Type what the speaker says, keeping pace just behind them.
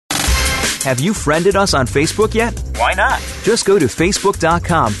Have you friended us on Facebook yet? Why not? Just go to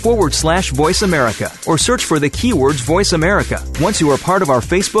facebook.com/Voice America or search for the keywords Voice America. Once you are part of our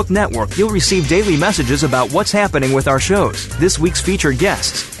Facebook network, you'll receive daily messages about what's happening with our shows, this week's featured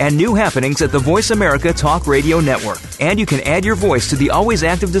guests, and new happenings at the Voice America Talk Radio Network. And you can add your voice to the always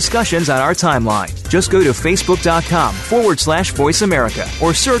active discussions on our timeline. Just go to facebook.com/Voice America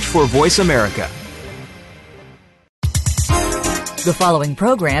or search for Voice America. The following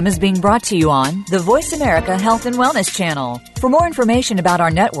program is being brought to you on the Voice America Health and Wellness Channel. For more information about our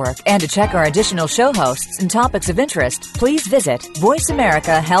network and to check our additional show hosts and topics of interest, please visit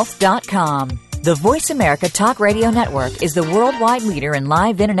voiceamericahealth.com. The Voice America Talk Radio Network is the worldwide leader in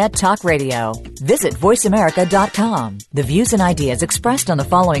live Internet talk radio. Visit voiceamerica.com. The views and ideas expressed on the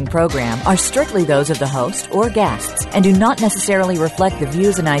following program are strictly those of the host or guests and do not necessarily reflect the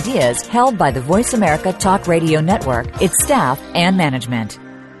views and ideas held by the Voice America Talk Radio Network, its staff, and management.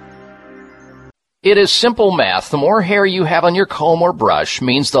 It is simple math. The more hair you have on your comb or brush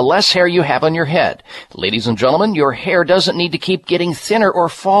means the less hair you have on your head. Ladies and gentlemen, your hair doesn't need to keep getting thinner or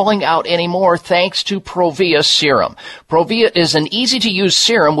falling out anymore thanks to Provia Serum. Provia is an easy-to-use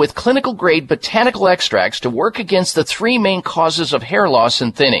serum with clinical-grade botanical extracts to work against the three main causes of hair loss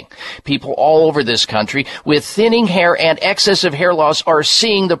and thinning. People all over this country with thinning hair and excessive hair loss are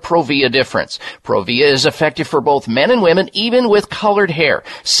seeing the Provia difference. Provia is effective for both men and women, even with colored hair.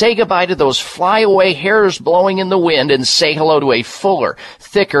 Say goodbye to those flyaway hairs blowing in the wind and say hello to a fuller,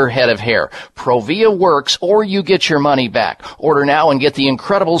 thicker head of hair. Provia works or you get your money back. Order now and get the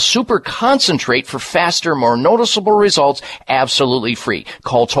incredible super concentrate for faster, more noticeable results absolutely free.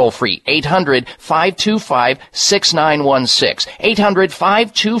 Call toll-free 800-525-6916.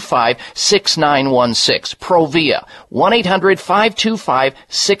 800-525-6916. Provia.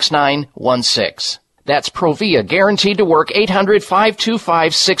 1-800-525-6916. That's Provia, guaranteed to work.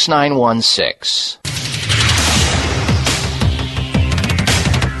 800-525-6916.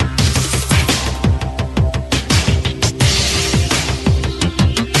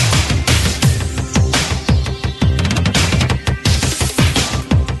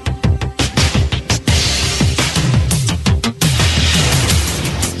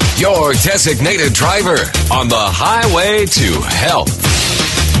 Your designated driver on the highway to health.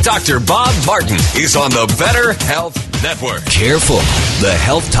 Dr. Bob Martin is on the Better Health Network. Careful. The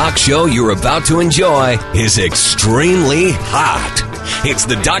health talk show you're about to enjoy is extremely hot. It's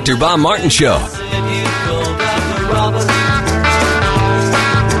the Dr. Bob Martin Show. Day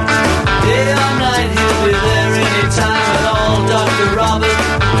or night, he'll be there anytime at all. Dr. Robert.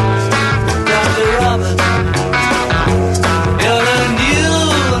 Dr. Robert. You're a new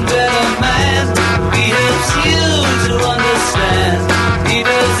and better man. He helps you to understand. He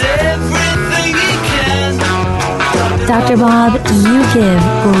does everything he can. Dr. Bob, you give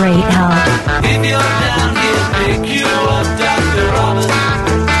great help. If you're down, he'll pick you up, Dr. Robert.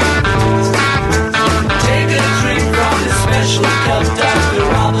 Take a drink from his special cup, Dr.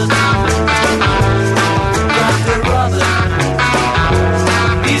 Robert. Dr. Robert.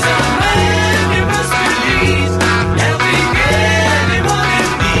 He's a man you must believe, helping anyone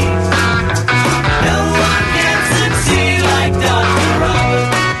in need. No one can succeed like Dr.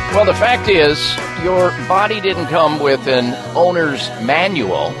 Robert. Well, the fact is, your body didn't come with an owner's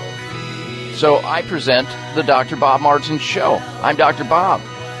manual. So I present the Dr. Bob Martin Show. I'm Dr. Bob.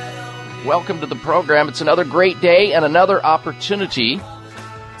 Welcome to the program. It's another great day and another opportunity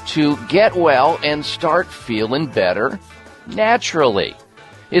to get well and start feeling better naturally.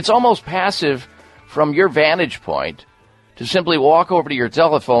 It's almost passive from your vantage point to simply walk over to your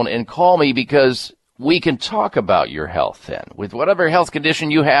telephone and call me, because we can talk about your health then. With whatever health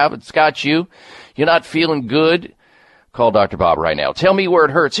condition you have, it's got you. You're not feeling good. Call Dr. Bob right now. Tell me where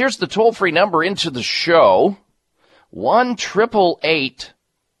it hurts. Here's the toll-free number into the show.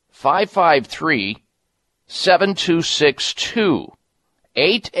 1-888-553-7262.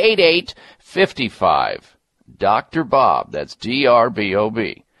 888-55. Dr. Bob. That's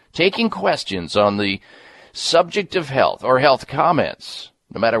D-R-B-O-B. Taking questions on the subject of health or health comments.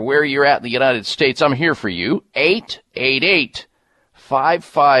 No matter where you're at in the United States, I'm here for you.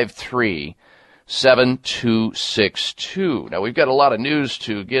 888-553-7262. Now, we've got a lot of news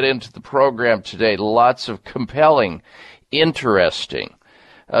to get into the program today. Lots of compelling, interesting,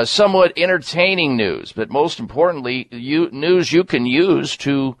 somewhat entertaining news, but most importantly, news you can use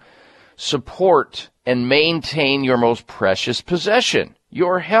to support and maintain your most precious possession,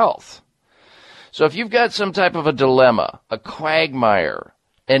 your health. So if you've got some type of a dilemma, a quagmire,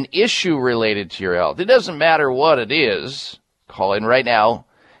 an issue related to your health, it doesn't matter what it is, call in right now,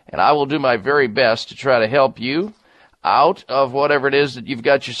 and I will do my very best to try to help you. out of whatever it is that you've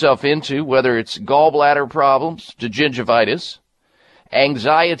got yourself into, whether it's gallbladder problems to gingivitis,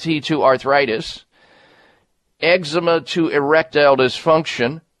 anxiety to arthritis, eczema to erectile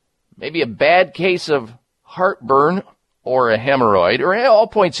dysfunction, maybe a bad case of heartburn or a hemorrhoid, or all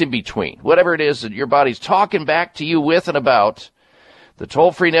points in between. Whatever it is that your body's talking back to you with and about, the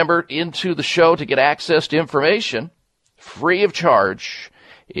toll-free number into the show to get access to information, free of charge,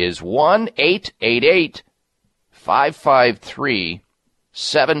 is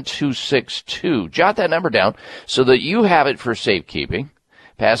 1-888-553-7262. Jot that number down so that you have it for safekeeping.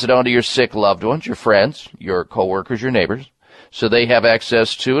 Pass it on to your sick loved ones, your friends, your coworkers, your neighbors, so they have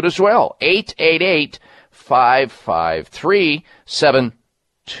access to it as well.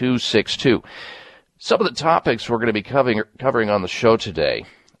 888-553-7262. Some of the topics we're going to be covering on the show today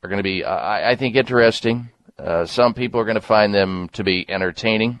are going to be, I think, interesting. Some people are going to find them to be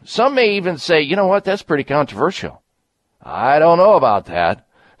entertaining. Some may even say, you know what, that's pretty controversial. I don't know about that.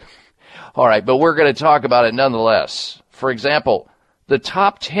 All right, but we're going to talk about it nonetheless. For example, the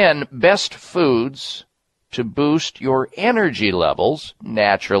top 10 best foods to boost your energy levels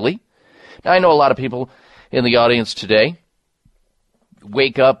naturally. Now, I know a lot of people in the audience today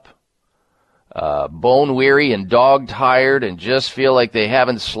wake up bone weary and dog tired and just feel like they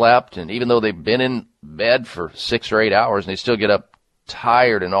haven't slept, and even though they've been in bed for 6 or 8 hours, and they still get up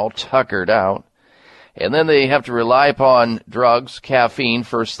tired and all tuckered out, and then they have to rely upon drugs, caffeine,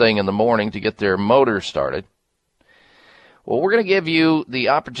 first thing in the morning to get their motor started. Well, we're going to give you the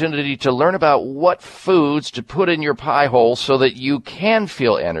opportunity to learn about what foods to put in your pie hole so that you can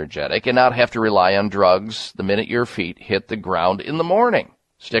feel energetic and not have to rely on drugs the minute your feet hit the ground in the morning.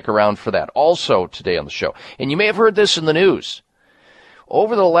 Stick around for that. Also today on the show, and you may have heard this in the news,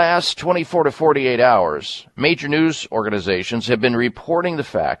 over the last 24 to 48 hours, major news organizations have been reporting the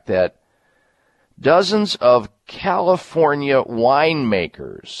fact that dozens of California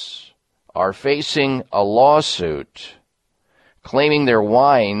winemakers are facing a lawsuit claiming their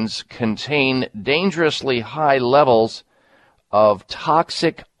wines contain dangerously high levels of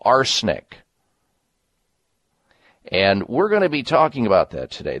toxic arsenic. And we're going to be talking about that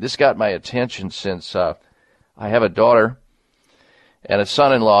today. This got my attention since I have a daughter and a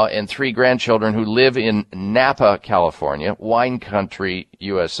son-in-law and 3 grandchildren who live in Napa, California, wine country,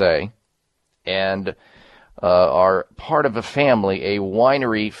 USA, and are part of a family, a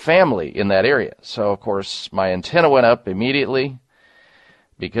winery family in that area. So, of course, my antenna went up immediately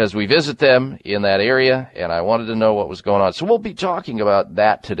because we visit them in that area, and I wanted to know what was going on. So we'll be talking about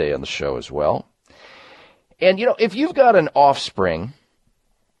that today on the show as well. And, you know, if you've got an offspring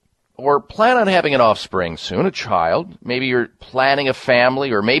or plan on having an offspring soon, a child, maybe you're planning a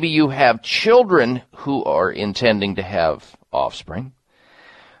family, or maybe you have children who are intending to have offspring,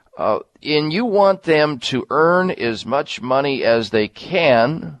 and you want them to earn as much money as they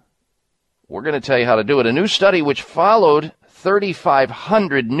can, we're going to tell you how to do it. A new study which followed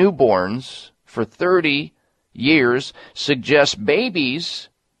 3,500 newborns for 30 years suggests babies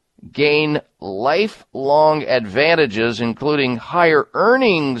gain lifelong advantages, including higher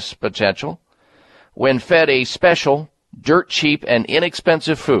earnings potential when fed a special, dirt cheap, and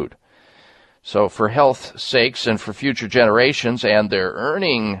inexpensive food. So for health's sakes and for future generations and their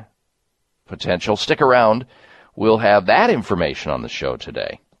earning potential, stick around. We'll have that information on the show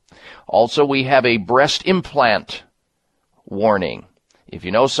today. Also, we have a breast implant warning. If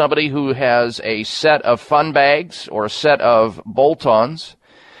you know somebody who has a set of fun bags or a set of bolt-ons,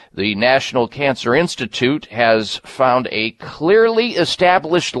 the National Cancer Institute has found a clearly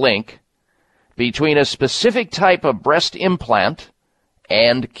established link between a specific type of breast implant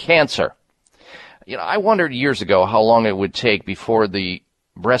and cancer. You know, I wondered years ago how long it would take before the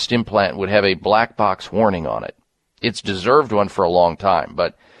breast implant would have a black box warning on it. It's deserved one for a long time,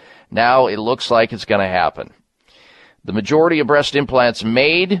 but now it looks like it's going to happen. The majority of breast implants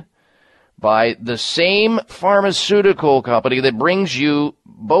made by the same pharmaceutical company that brings you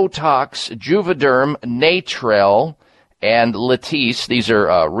Botox, Juvederm, Natrel, and Latisse. These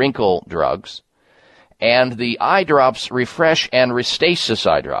are wrinkle drugs. And the eye drops, Refresh and Restasis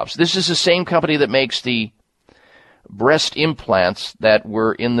eye drops. This is the same company that makes the breast implants that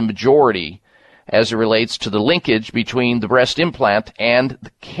were in the majority as it relates to the linkage between the breast implant and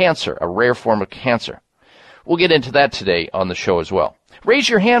the cancer, a rare form of cancer. We'll get into that today on the show as well. Raise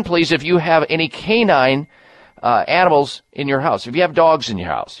your hand, please, if you have any canine animals in your house. If you have dogs in your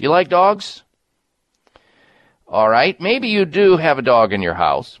house. You like dogs? All right. Maybe you do have a dog in your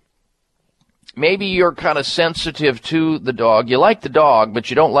house. Maybe you're kind of sensitive to the dog. You like the dog, but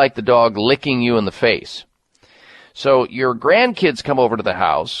you don't like the dog licking you in the face. So your grandkids come over to the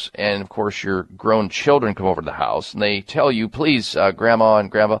house, and of course your grown children come over to the house, and they tell you, please, Grandma and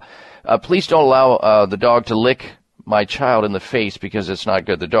Grandpa, please don't allow the dog to lick my child in the face because it's not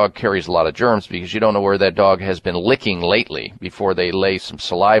good. The dog carries a lot of germs because you don't know where that dog has been licking lately before they lay some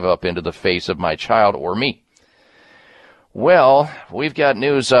saliva up into the face of my child or me. Well, we've got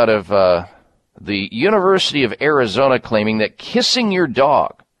news out of the University of Arizona claiming that kissing your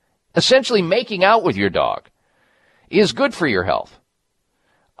dog, essentially making out with your dog, is good for your health.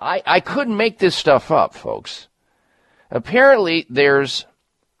 I couldn't make this stuff up, folks. Apparently, there's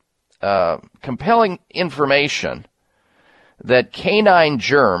compelling information that canine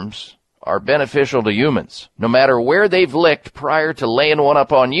germs are beneficial to humans, no matter where they've licked prior to laying one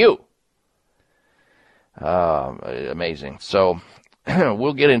up on you. Amazing. So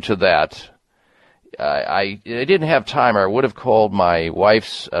we'll get into that. I didn't have time, or I would have called my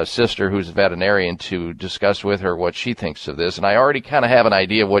wife's sister, who's a veterinarian, to discuss with her what she thinks of this, and I already kind of have an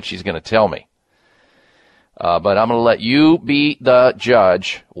idea of what she's going to tell me. But I'm going to let you be the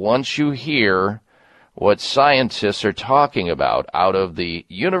judge once you hear what scientists are talking about out of the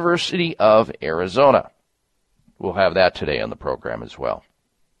University of Arizona. We'll have that today on the program as well.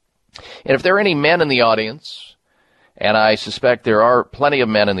 And if there are any men in the audience, and I suspect there are plenty of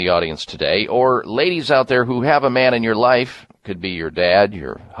men in the audience today, or ladies out there who have a man in your life, could be your dad,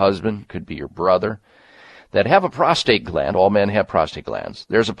 your husband, could be your brother, that have a prostate gland. All men have prostate glands.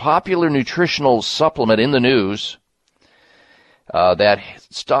 There's a popular nutritional supplement in the news that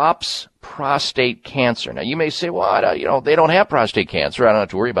stops prostate cancer. Now, you may say, well, they don't have prostate cancer. I don't have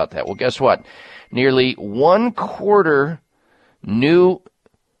to worry about that. Well, guess what? Nearly 1/4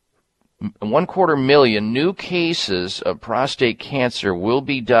 million new cases of prostate cancer will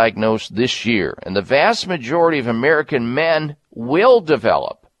be diagnosed this year, and the vast majority of American men will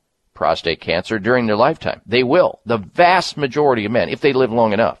develop prostate cancer during their lifetime. They will. The vast majority of men, if they live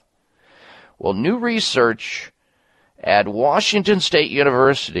long enough. Well, new research at Washington State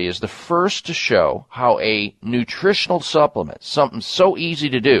University is the first to show how a nutritional supplement, something so easy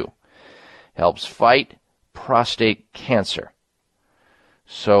to do, helps fight prostate cancer.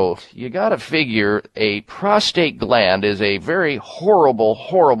 So you got to figure a prostate gland is a very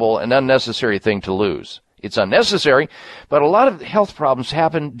horrible, and unnecessary thing to lose. It's unnecessary, but a lot of health problems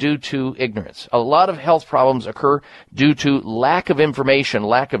happen due to ignorance. A lot of health problems occur due to lack of information,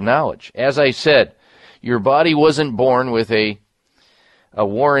 lack of knowledge. As I said, your body wasn't born with a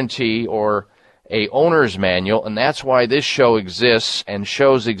warranty or a owner's manual, and that's why this show exists, and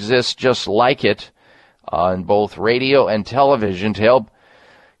shows exist just like it on both radio and television to help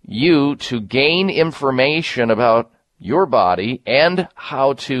you to gain information about your body and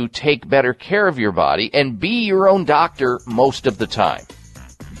how to take better care of your body and be your own doctor most of the time.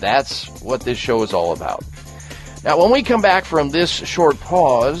 That's what this show is all about. Now, when we come back from this short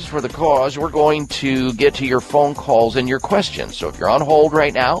pause for the cause, we're going to get to your phone calls and your questions. So if you're on hold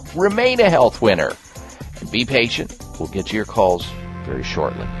right now, remain a health winner. And be patient. We'll get to your calls very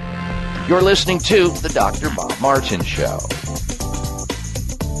shortly. You're listening to The Dr. Bob Martin Show.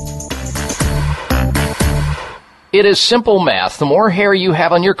 It is simple math. The more hair you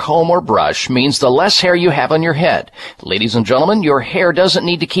have on your comb or brush means the less hair you have on your head. Ladies and gentlemen, your hair doesn't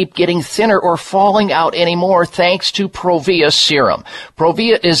need to keep getting thinner or falling out anymore thanks to Provia Serum.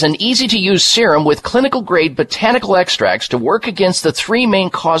 Provia is an easy-to-use serum with clinical-grade botanical extracts to work against the three main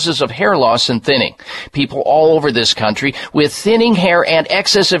causes of hair loss and thinning. People all over this country with thinning hair and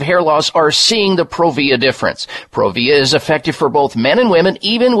excessive hair loss are seeing the Provia difference. Provia is effective for both men and women,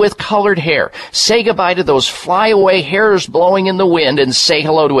 even with colored hair. Say goodbye to those flyaway hairs blowing in the wind and say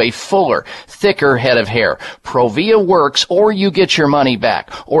hello to a fuller, thicker head of hair. Provia works, or you get your money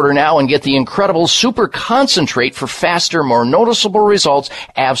back. Order now and get the incredible super concentrate for faster, more noticeable results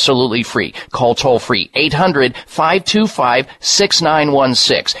absolutely free. Call toll-free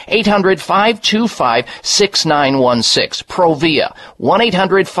 800-525-6916. 800-525-6916. Provia.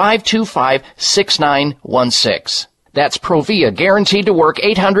 1-800-525-6916. That's Provia, guaranteed to work.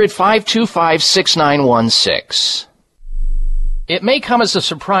 800-525-6916. It may come as a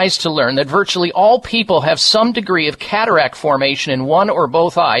surprise to learn that virtually all people have some degree of cataract formation in one or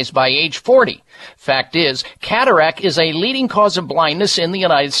both eyes by age 40. Fact is, cataract is a leading cause of blindness in the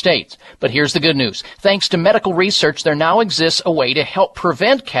United States. But here's the good news. Thanks to medical research, there now exists a way to help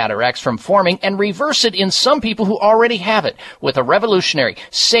prevent cataracts from forming and reverse it in some people who already have it with a revolutionary,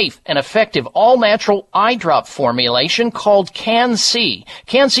 safe, and effective all-natural eye drop formulation called Can-C.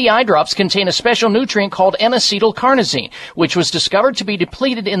 Can-C eye drops contain a special nutrient called N-acetylcarnosine, which was discovered to be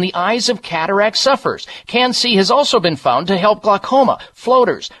depleted in the eyes of cataract sufferers. Can-C has also been found to help glaucoma,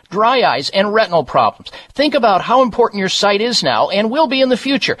 floaters, dry eyes, and retinal problems. Think about how important your sight is now and will be in the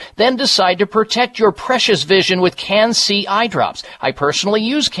future. Then decide to protect your precious vision with Can-C eye drops. I personally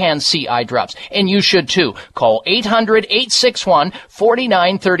use Can-C eye drops, and you should too. Call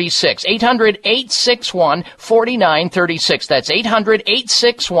 800-861-4936. 800-861-4936. That's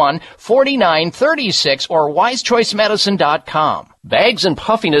 800-861-4936 or wisechoicemedicine.com. Bags and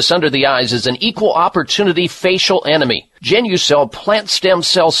puffiness under the eyes is an equal opportunity facial enemy. Genucell Plant Stem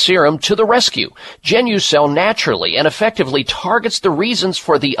Cell Serum to the rescue. Genucell naturally and effectively targets the reasons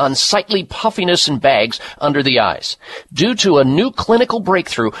for the unsightly puffiness and bags under the eyes. Due to a new clinical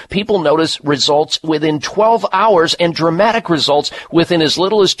breakthrough, people notice results within 12 hours and dramatic results within as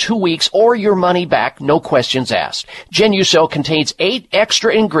little as 2 weeks or your money back, no questions asked. Genucell contains 8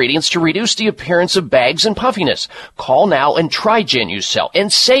 extra ingredients to reduce the appearance of bags and puffiness. Call now and try Genucell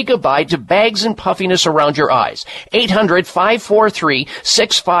and say goodbye to bags and puffiness around your eyes.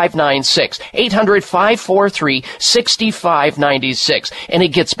 800-543-6596. 800-543-6596. And it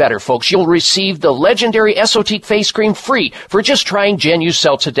gets better, folks. You'll receive the legendary Esotique face cream free for just trying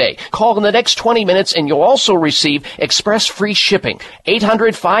Genucell today. Call in the next 20 minutes and you'll also receive express free shipping.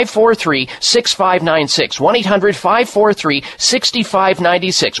 800-543-6596.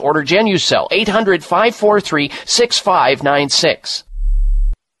 1-800-543-6596. Order Genucell. 800-543-6596. Baby,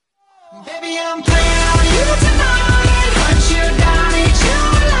 I'm playing on you tonight. Hunt you down, eat you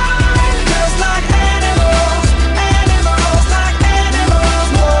alive. Just like animals, animals, like animals.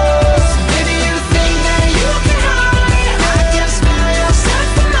 Whoa. Baby, you think that you can hide. I can smell yourself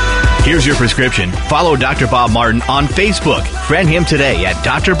tonight. Here's your prescription. Follow Dr. Bob Martin on Facebook. Friend him today at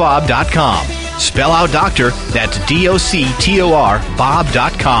drbob.com. Spell out doctor, that's DOCTOR,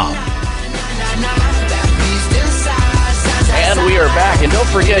 Bob.com. And we are back. And don't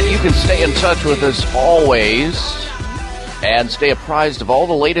forget, you can stay in touch with us always and stay apprised of all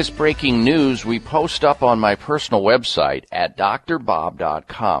the latest breaking news we post up on my personal website at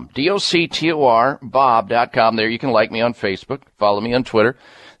drbob.com. DOCTOR, Bob.com. There you can like me on Facebook, follow me on Twitter.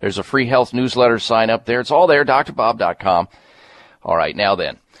 There's a free health newsletter sign up there. It's all there, drbob.com. All right, now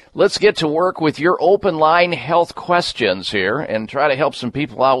then, let's get to work with your open line health questions here and try to help some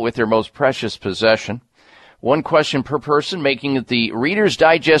people out with their most precious possession. One question per person, making it the Reader's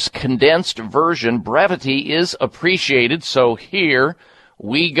Digest condensed version. Brevity is appreciated, so here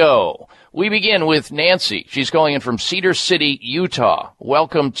we go. We begin with Nancy. She's calling in from Cedar City, Utah.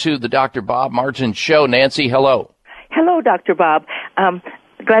 Welcome to the Dr. Bob Martin Show. Nancy, hello. Hello, Dr. Bob.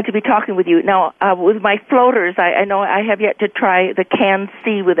 Glad to be talking with you. Now, with my floaters, I know I have yet to try the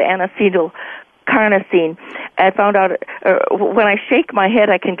Can-C with N-acetyl carnosine. I found out when I shake my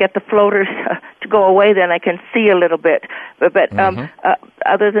head, I can get the floaters to go away. Then I can see a little bit. But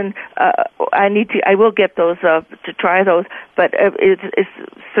other than I will get those to try those. But is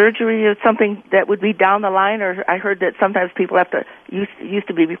surgery something that would be down the line? Or I heard that sometimes people have to used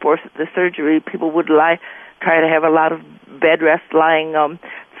to be before the surgery, people would try to have a lot of bed rest, lying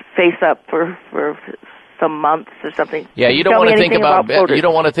face up for some months or something. Yeah, you don't want to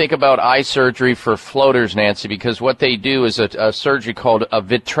think about eye surgery for floaters, Nancy, because what they do is a surgery called a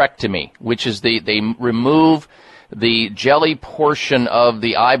vitrectomy, which is they remove the jelly portion of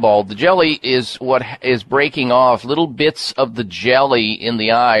the eyeball. The jelly is what is breaking off. Little bits of the jelly in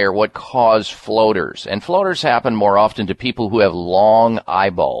the eye are what cause floaters. And floaters happen more often to people who have long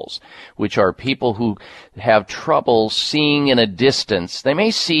eyeballs, which are people who have trouble seeing in a distance. They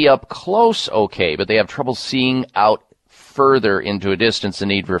may see up close okay, but they have trouble seeing out further into a distance and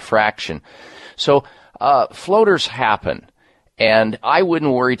need refraction. So floaters happen. And I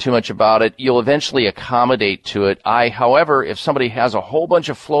wouldn't worry too much about it. You'll eventually accommodate to it. However, if somebody has a whole bunch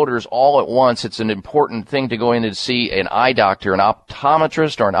of floaters all at once, it's an important thing to go in and see an eye doctor, an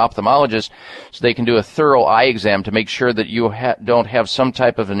optometrist, or an ophthalmologist, so they can do a thorough eye exam to make sure that you don't have some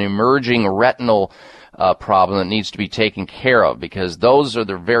type of an emerging retinal problem that needs to be taken care of, because those are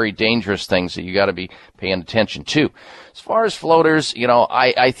the very dangerous things that you got to be paying attention to. As far as floaters,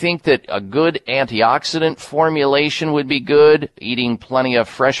 I think that a good antioxidant formulation would be good, eating plenty of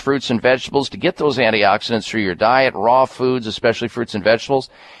fresh fruits and vegetables to get those antioxidants through your diet, raw foods, especially fruits and vegetables.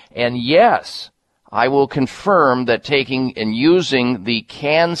 And yes, I will confirm that taking and using the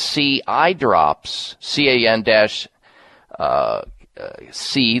Can-C eye drops,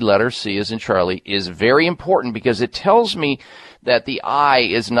 C, letter C as in Charlie, is very important, because it tells me that the eye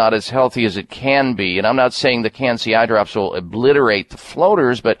is not as healthy as it can be. And I'm not saying the Can-C eye drops will obliterate the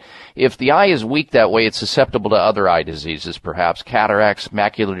floaters, but if the eye is weak that way, it's susceptible to other eye diseases, perhaps cataracts,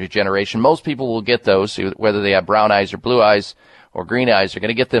 macular degeneration. Most people will get those, whether they have brown eyes or blue eyes or green eyes. They're going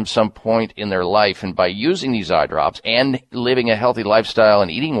to get them some point in their life. And by using these eye drops and living a healthy lifestyle and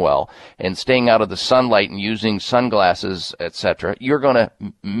eating well and staying out of the sunlight and using sunglasses, etc., you're going to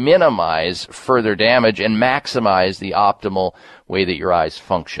minimize further damage and maximize the optimal way that your eyes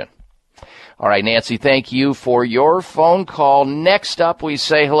function. All right, Nancy, thank you for your phone call. Next up, we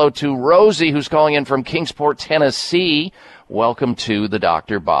say hello to Rosie, who's calling in from Kingsport, Tennessee. Welcome to the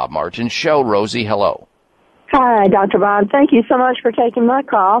Dr. Bob Martin Show. Rosie, hello. Hi, Dr. Bob. Thank you so much for taking my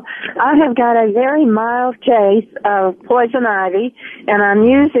call. I have got a very mild case of poison ivy, and I'm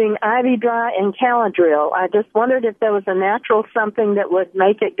using Ivy Dry and Caladril. I just wondered if there was a natural something that would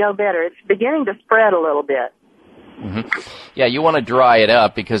make it go better. It's beginning to spread a little bit. Mm-hmm. Yeah, you want to dry it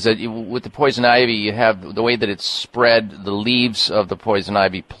up because with the poison ivy, you have the way that it's spread, the leaves of the poison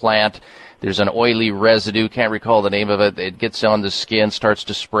ivy plant. There's an oily residue, can't recall the name of it. It gets on the skin, starts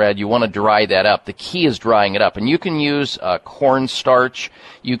to spread. You want to dry that up. The key is drying it up. And you can use cornstarch.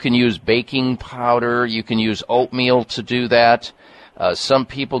 You can use baking powder. You can use oatmeal to do that. Some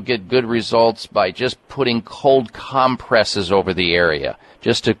people get good results by just putting cold compresses over the area,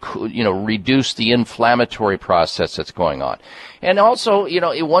 just to, reduce the inflammatory process that's going on. And also,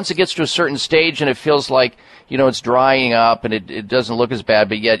 once it gets to a certain stage and it feels like, it's drying up and it doesn't look as bad,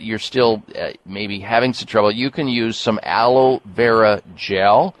 but yet you're still maybe having some trouble, you can use some aloe vera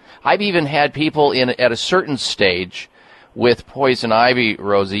gel. I've even had people at a certain stage with poison ivy,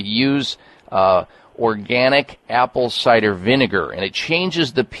 Rosie, use organic apple cider vinegar, and it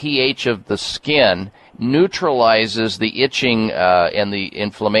changes the pH of the skin, neutralizes the itching and the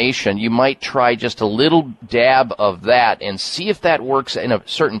inflammation. You might try just a little dab of that and see if that works in a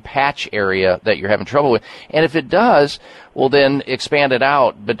certain patch area that you're having trouble with. And if it does, well, then expand it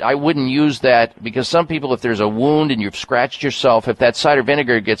out. But I wouldn't use that because some people, if there's a wound and you've scratched yourself, if that cider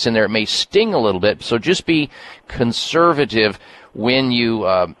vinegar gets in there, it may sting a little bit. So just be conservative when you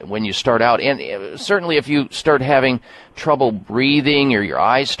start out. And certainly if you start having trouble breathing or your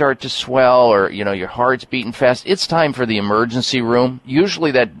eyes start to swell or, your heart's beating fast, it's time for the emergency room.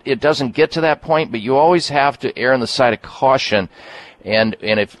 Usually that it doesn't get to that point, but you always have to err on the side of caution. And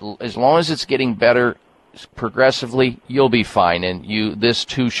as long as it's getting better progressively, you'll be fine, and this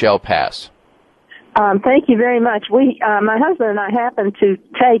too shall pass. Thank you very much. My husband and I happen to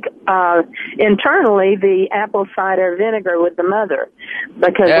take internally the apple cider vinegar with the mother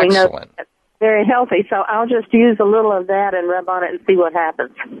because we know it's very healthy. So I'll just use a little of that and rub on it and see what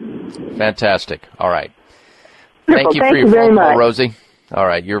happens. Fantastic. All right. Thank you for your phone call, Rosie. All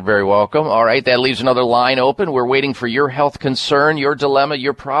right, you're very welcome. All right, that leaves another line open. We're waiting for your health concern, your dilemma,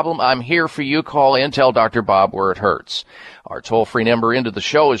 your problem. I'm here for you. Call in, tell Dr. Bob where it hurts. Our toll-free number into the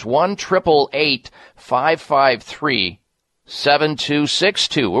show is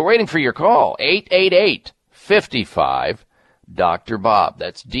 1-888-553-7262. We're waiting for your call, 888-55-Dr. Bob.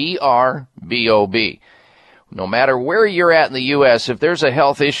 That's D-R-B-O-B. No matter where you're at in the U.S., if there's a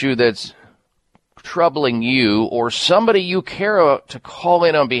health issue that's troubling you or somebody you care to call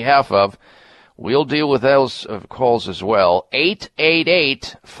in on behalf of, we'll deal with those calls as well.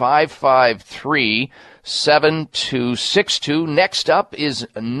 888-553-7262. Next up is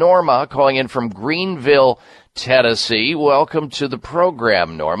Norma calling in from Greenville, Tennessee. Welcome to the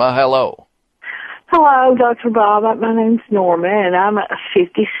program, Norma. Hello. Hello, Dr. Bob. My name's Norma, and I'm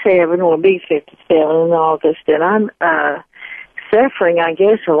 57, will be 57 in August, and I'm suffering, I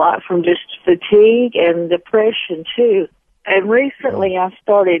guess, a lot from just fatigue and depression, too. And recently I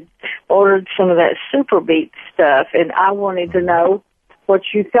ordered some of that Super Beet stuff, and I wanted to know what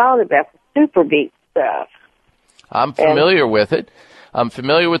you thought about the Super Beet stuff. I'm familiar with it. I'm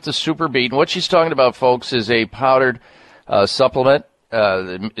familiar with the Super Beet. And what she's talking about, folks, is a powdered supplement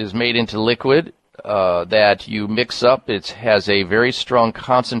that is made into liquid that you mix up. It has a very strong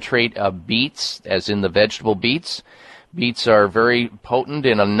concentrate of beets, as in the vegetable beets. Beets are very potent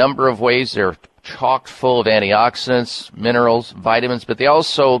in a number of ways. They're chock full of antioxidants, minerals, vitamins, but they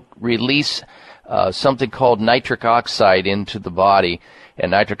also release something called nitric oxide into the body.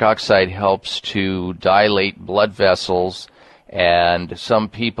 And nitric oxide helps to dilate blood vessels, and some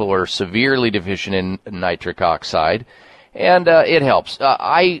people are severely deficient in nitric oxide. And it helps.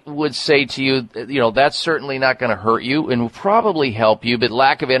 I would say to you, that's certainly not going to hurt you and will probably help you, but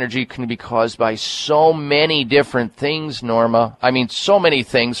lack of energy can be caused by so many different things, Norma. I mean, so many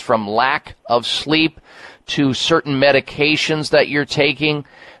things, from lack of sleep to certain medications that you're taking.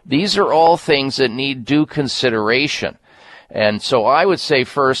 These are all things that need due consideration. And so I would say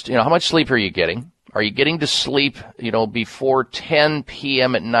first, how much sleep are you getting? Are you getting to sleep, before 10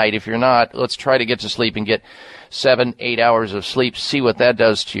 p.m. at night? If you're not, let's try to get to sleep and get 7-8 hours of sleep. See what that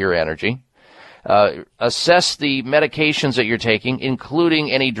does to your energy. Assess the medications that you're taking,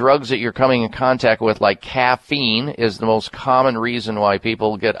 including any drugs that you're coming in contact with, like caffeine is the most common reason why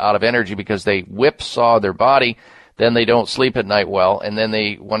people get out of energy, because they whipsaw their body, then they don't sleep at night well, and then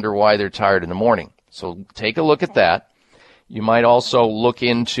they wonder why they're tired in the morning. So take a look at that. You might also look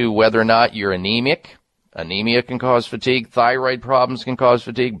into whether or not you're anemic. Anemia can cause fatigue. Thyroid problems can cause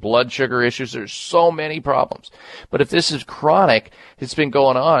fatigue. Blood sugar issues. There's so many problems. But if this is chronic, it's been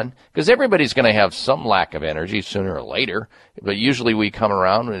going on, because everybody's going to have some lack of energy sooner or later. But usually we come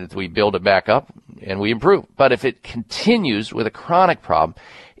around and we build it back up and we improve. But if it continues with a chronic problem,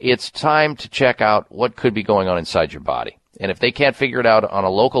 it's time to check out what could be going on inside your body. And if they can't figure it out on a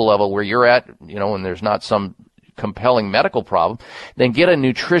local level where you're at, and there's not some compelling medical problem, then get a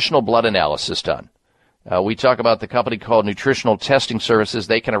nutritional blood analysis done. We talk about the company called Nutritional Testing Services.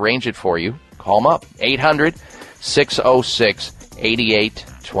 They can arrange it for you. Call them up,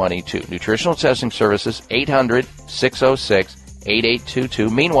 800-606-8822. Nutritional Testing Services,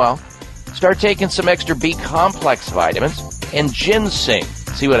 800-606-8822. Meanwhile, start taking some extra B-complex vitamins and ginseng.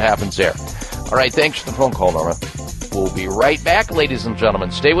 See what happens there. All right, thanks for the phone call, Norma. We'll be right back, ladies and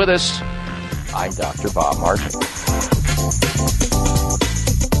gentlemen. Stay with us. I'm Dr. Bob Martin.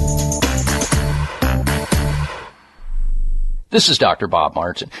 This is Dr. Bob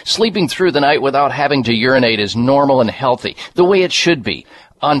Martin. Sleeping through the night without having to urinate is normal and healthy, the way it should be.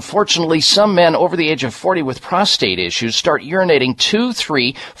 Unfortunately, some men over the age of 40 with prostate issues start urinating 2,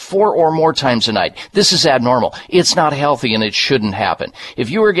 3, 4 or more times a night. This is abnormal. It's not healthy and it shouldn't happen.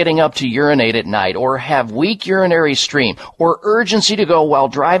 If you are getting up to urinate at night or have weak urinary stream or urgency to go while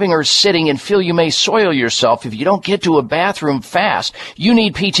driving or sitting and feel you may soil yourself if you don't get to a bathroom fast, you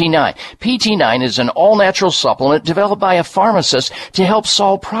need PT9. PT9 is an all-natural supplement developed by a pharmacist to help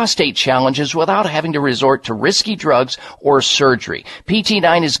solve prostate challenges without having to resort to risky drugs or surgery.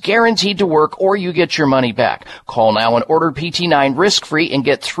 PT9 is guaranteed to work or you get your money back. Call now and order PT9 risk-free and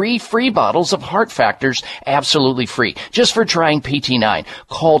get 3 free bottles of Heart Factors absolutely free just for trying PT9.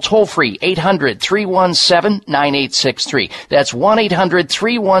 Call toll-free 800-317-9863. That's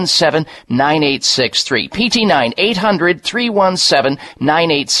 1-800-317-9863. PT9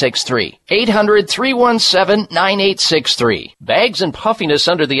 800-317-9863. 800-317-9863. Bags and puffiness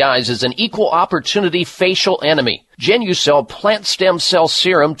under the eyes is an equal opportunity facial enemy. Genucell Plant Stem Cell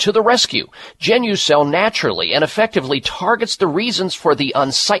Serum to the rescue. Genucell naturally and effectively targets the reasons for the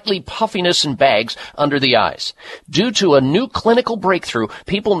unsightly puffiness and bags under the eyes. Due to a new clinical breakthrough,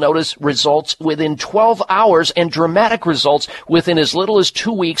 people notice results within 12 hours and dramatic results within as little as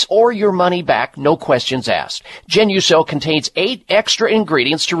 2 weeks or your money back, no questions asked. Genucell contains 8 extra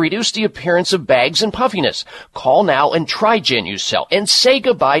ingredients to reduce the appearance of bags and puffiness. Call now and try Genucell and say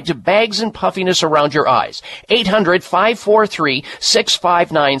goodbye to bags and puffiness around your eyes. 800-543-6596.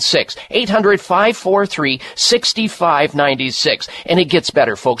 800-543-6596. And it gets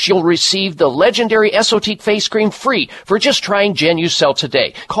better, folks. You'll receive the legendary Esotique face cream free for just trying Genucell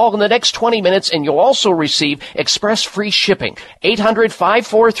today. Call in the next 20 minutes and you'll also receive express free shipping.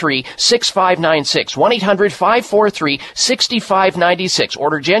 800-543-6596. 1-800-543-6596.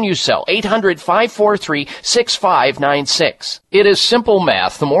 Order Genucell. 800-543-6596. It is simple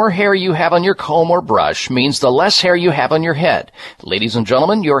math. The more hair you have on your comb or brush means the less hair you have on your head. Ladies and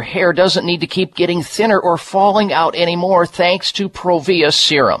gentlemen, your hair doesn't need to keep getting thinner or falling out anymore thanks to Provia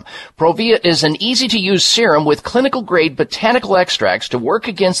Serum. Provia is an easy-to-use serum with clinical-grade botanical extracts to work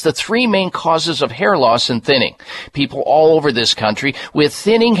against the 3 main causes of hair loss and thinning. People all over this country with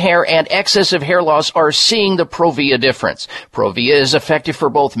thinning hair and excessive hair loss are seeing the Provia difference. Provia is effective for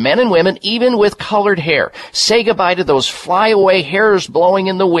both men and women, even with colored hair. Say goodbye to those flyaway hairs blowing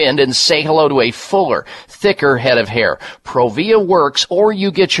in the wind and say hello to a fuller, thicker head of hair. Provia works or you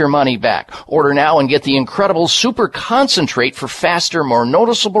get your money back. Order now and get the incredible super concentrate for faster, more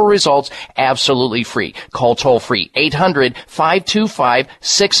noticeable results absolutely free. Call toll-free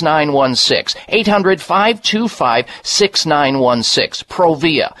 800-525-6916. 800-525-6916.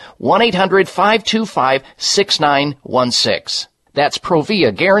 Provia. 1-800-525-6916. That's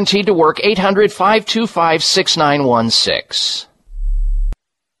Provia, guaranteed to work. 800-525-6916.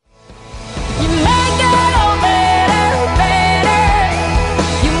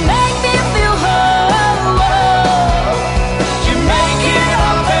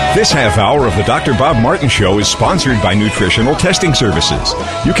 This half hour of the Dr. Bob Martin Show is sponsored by Nutritional Testing Services.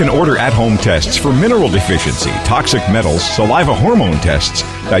 You can order at-home tests for mineral deficiency, toxic metals, saliva hormone tests,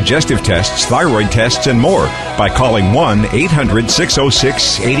 digestive tests, thyroid tests, and more by calling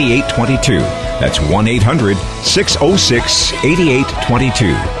 1-800-606-8822. That's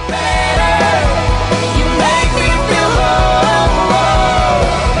 1-800-606-8822.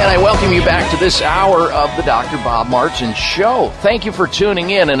 And I welcome you back to this hour of the Dr. Bob Martin Show. Thank you for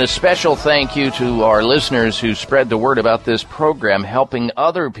tuning in, and a special thank you to our listeners who spread the word about this program, helping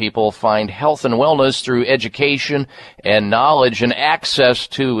other people find health and wellness through education and knowledge and access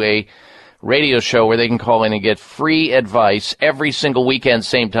to a radio show where they can call in and get free advice every single weekend,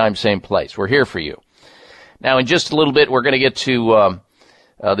 same time, same place. We're here for you. Now, in just a little bit, we're going to get to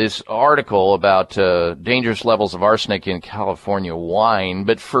this article about dangerous levels of arsenic in California wine.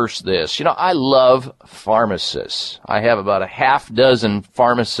 But first this. I love pharmacists. I have about a half dozen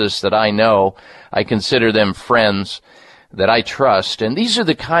pharmacists that I know. I consider them friends that I trust. And these are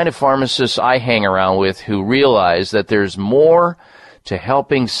the kind of pharmacists I hang around with who realize that there's more to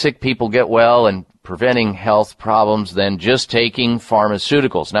helping sick people get well and preventing health problems than just taking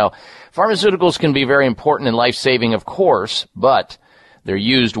pharmaceuticals. Now, pharmaceuticals can be very important and life-saving, of course, but they're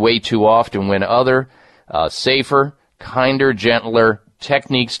used way too often when other, safer, kinder, gentler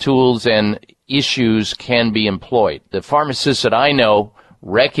techniques, tools, and issues can be employed. The pharmacists that I know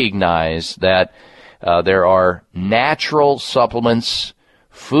recognize that there are natural supplements,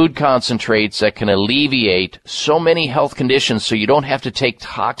 food concentrates that can alleviate so many health conditions so you don't have to take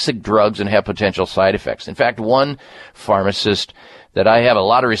toxic drugs and have potential side effects. In fact, one pharmacist that I have a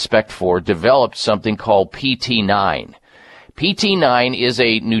lot of respect for developed something called PT9. PT9 is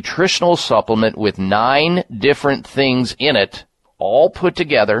a nutritional supplement with 9 different things in it, all put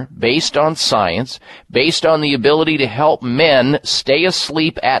together based on science, based on the ability to help men stay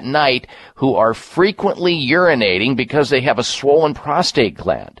asleep at night who are frequently urinating because they have a swollen prostate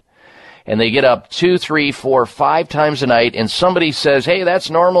gland. And they get up 2, 3, 4, 5 times a night, and somebody says, hey, that's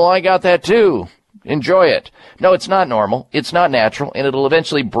normal, I got that too. Enjoy it. No, it's not normal. It's not natural, and it'll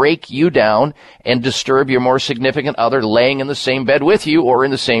eventually break you down and disturb your more significant other laying in the same bed with you or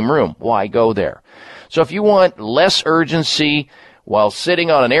in the same room. Why go there? So if you want less urgency while sitting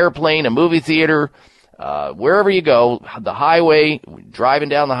on an airplane, a movie theater, wherever you go, the highway, driving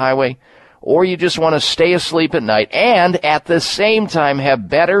down the highway, or you just want to stay asleep at night and at the same time have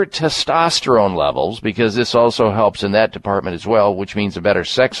better testosterone levels, because this also helps in that department as well, which means a better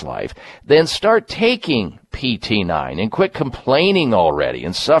sex life, then start taking PT9 and quit complaining already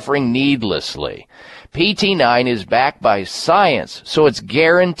and suffering needlessly. PT9 is backed by science, so it's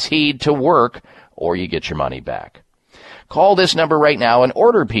guaranteed to work, or you get your money back. Call this number right now and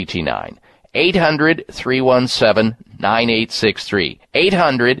order PT9. 800-317-9863.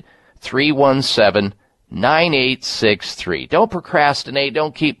 800-317-9863. Don't procrastinate.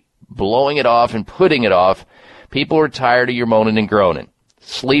 Don't keep blowing it off and putting it off. People are tired of your moaning and groaning.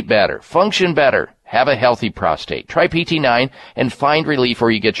 Sleep better. Function better. Have a healthy prostate. Try PT9 and find relief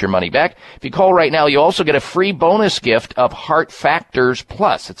or you get your money back. If you call right now, you also get a free bonus gift of Heart Factors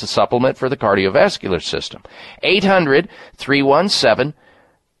Plus. It's a supplement for the cardiovascular system.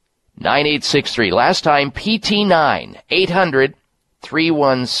 800-317-9863. Last time, PT9.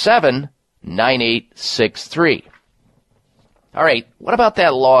 800-317-9863. All right, what about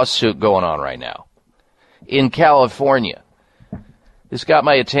that lawsuit going on right now in California? This got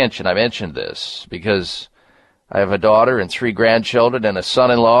my attention. I mentioned this because I have a daughter and 3 grandchildren and a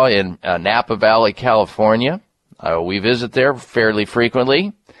son-in-law in Napa Valley, California. We visit there fairly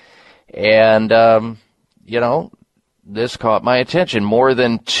frequently. And, this caught my attention. More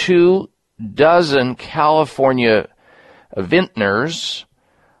than 24 California vintners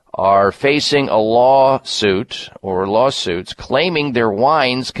are facing a lawsuits claiming their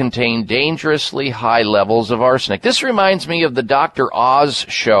wines contain dangerously high levels of arsenic. This reminds me of the Dr. Oz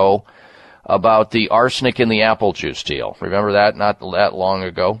show about the arsenic in the apple juice deal. Remember that? Not that long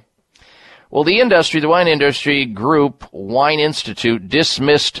ago. Well, the wine industry group, Wine Institute,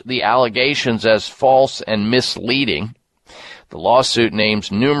 dismissed the allegations as false and misleading. The lawsuit names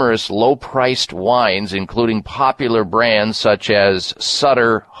numerous low-priced wines, including popular brands such as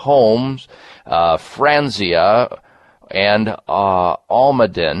Sutter Homes, Franzia, and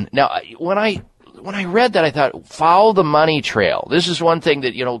Almaden. Now, when I read that, I thought, foul the money trail. This is one thing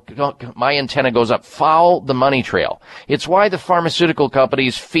that, my antenna goes up. Foul the money trail. It's why the pharmaceutical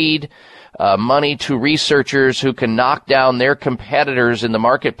companies feed money to researchers who can knock down their competitors in the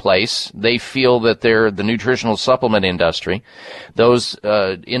marketplace. They feel that they're the nutritional supplement industry. Those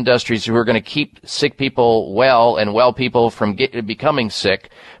industries who are going to keep sick people well and well people from becoming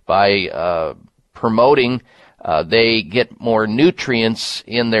sick by promoting They get more nutrients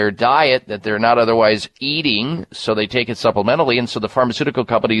in their diet that they're not otherwise eating, so they take it supplementally. And so the pharmaceutical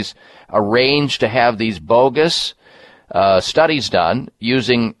companies arrange to have these bogus studies done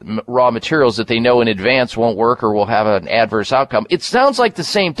using raw materials that they know in advance won't work or will have an adverse outcome. It sounds like the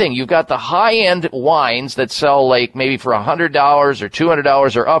same thing. You've got the high-end wines that sell like maybe for $100 or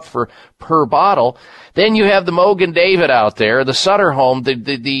 $200 or up per bottle. Then you have the Mogan David out there, the Sutter Home,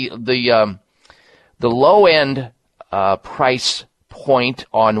 the low-end price point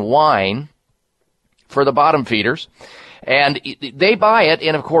on wine for the bottom feeders. And they buy it,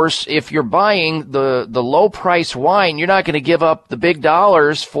 and of course, if you're buying the low-price wine, you're not going to give up the big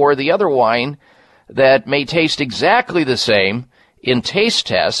dollars for the other wine that may taste exactly the same in taste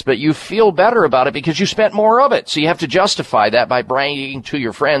tests, but you feel better about it because you spent more of it. So you have to justify that by bragging to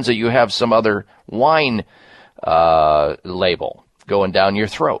your friends that you have some other wine label going down your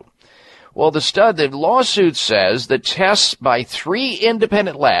throat. Well, the lawsuit says that tests by 3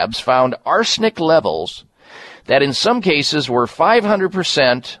 independent labs found arsenic levels that in some cases were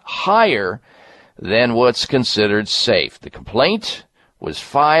 500% higher than what's considered safe. The complaint was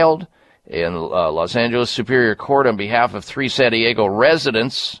filed in Los Angeles Superior Court on behalf of 3 San Diego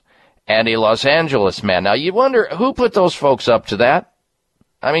residents and a Los Angeles man. Now, you wonder who put those folks up to that?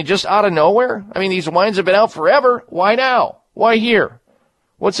 I mean, just out of nowhere? I mean, these wines have been out forever. Why now? Why here?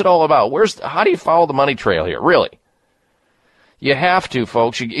 What's it all about? How do you follow the money trail here? Really? You have to,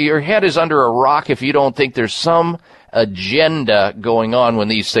 folks. Your head is under a rock if you don't think there's some agenda going on when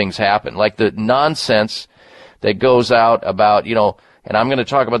these things happen. Like the nonsense that goes out about, and I'm going to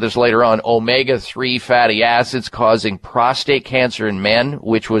talk about this later on, omega-3 fatty acids causing prostate cancer in men,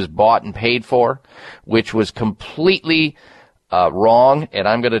 which was bought and paid for, which was completely wrong. And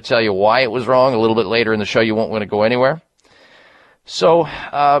I'm going to tell you why it was wrong a little bit later in the show. You won't want to go anywhere. So,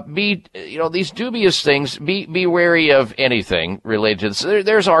 these dubious things, be wary of anything related to this.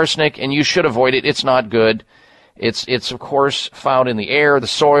 There's arsenic, and you should avoid it. It's not good. It's of course found in the air, the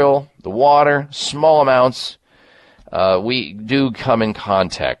soil, the water, small amounts. We do come in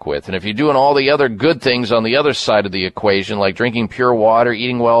contact with. And if you're doing all the other good things on the other side of the equation, like drinking pure water,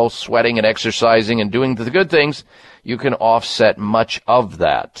 eating well, sweating and exercising and doing the good things, you can offset much of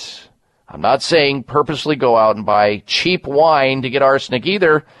that. I'm not saying purposely go out and buy cheap wine to get arsenic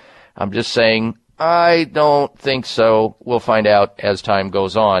either. I'm just saying I don't think so. We'll find out as time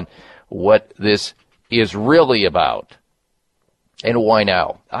goes on what this is really about and why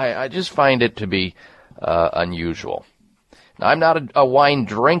now. I just find it to be unusual. Now, I'm not a wine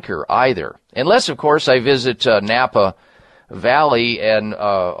drinker either, unless, of course, I visit Napa Valley and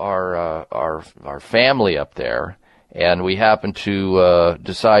our family up there. And we happen to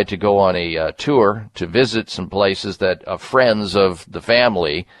decide to go on a tour to visit some places that are friends of the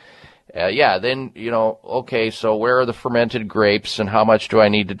family. Then, okay, so where are the fermented grapes and how much do I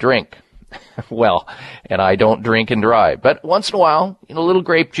need to drink? Well, and I don't drink and drive. But once in a while, a little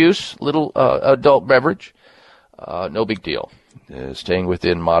grape juice, little adult beverage, no big deal. Staying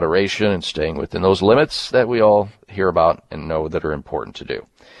within moderation and staying within those limits that we all hear about and know that are important to do.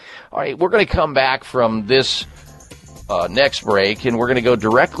 All right, we're going to come back from this next break, and we're going to go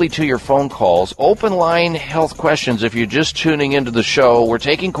directly to your phone calls. Open line health questions. If you're just tuning into the show, we're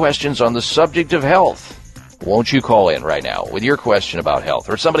taking questions on the subject of health. Won't you call in right now with your question about health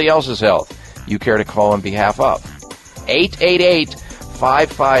or somebody else's health you care to call on behalf of?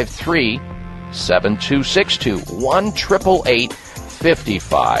 888-553-7262.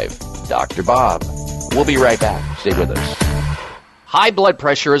 1-888-55. Dr. Bob. We'll be right back. Stay with us. High blood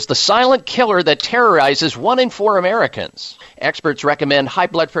pressure is the silent killer that terrorizes 1 in 4 Americans. Experts recommend high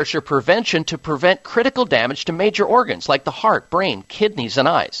blood pressure prevention to prevent critical damage to major organs like the heart, brain, kidneys, and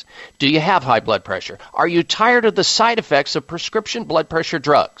eyes. Do you have high blood pressure? Are you tired of the side effects of prescription blood pressure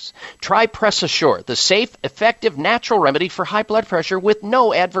drugs? Try Press Assure, the safe, effective, natural remedy for high blood pressure with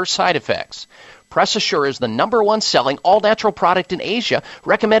no adverse side effects. Press Assure is the #1 selling all-natural product in Asia,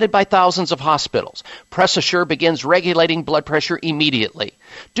 recommended by thousands of hospitals. Press Assure begins regulating blood pressure immediately.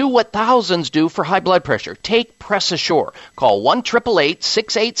 Do what thousands do for high blood pressure. Take Press Assure. Call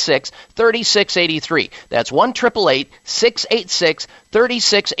 1-888-686-3683. That's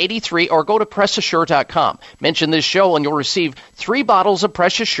 1-888-686-3683, or go to PressAssure.com. Mention this show and you'll receive 3 bottles of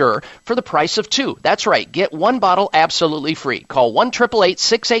Press Assure for the price of 2. That's right. Get 1 bottle absolutely free. Call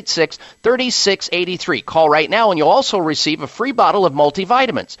 1-888-686-3683. Call right now and you'll also receive a free bottle of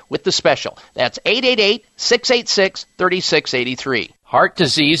multivitamins with the special. That's 888-686-3683. Heart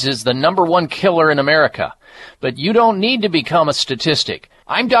disease is the #1 killer in America, but you don't need to become a statistic.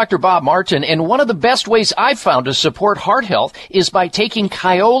 I'm Dr. Bob Martin, and one of the best ways I've found to support heart health is by taking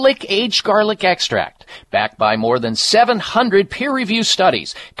Kyolic Aged Garlic Extract. Backed by more than 700 peer-reviewed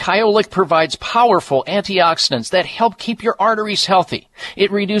studies, Kyolic provides powerful antioxidants that help keep your arteries healthy.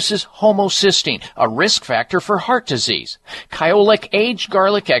 It reduces homocysteine, a risk factor for heart disease. Kyolic Aged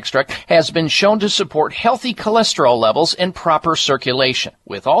Garlic Extract has been shown to support healthy cholesterol levels and proper circulation.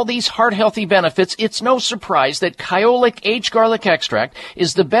 With all these heart-healthy benefits, it's no surprise that Kyolic Aged Garlic Extract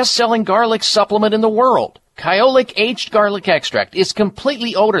is the best-selling garlic supplement in the world. Kyolic Aged Garlic Extract is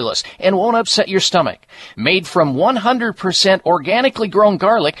completely odorless and won't upset your stomach. Made from 100% organically grown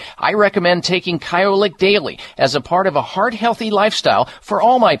garlic, I recommend taking Kyolic daily as a part of a heart-healthy lifestyle for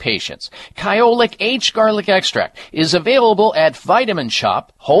all my patients. Kyolic Aged Garlic Extract is available at Vitamin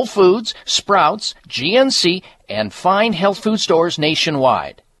Shop, Whole Foods, Sprouts, GNC, and fine health food stores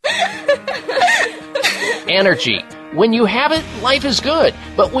nationwide. Energy. When you have it, life is good.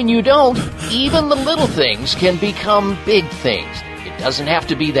 But when you don't, even the little things can become big things. It doesn't have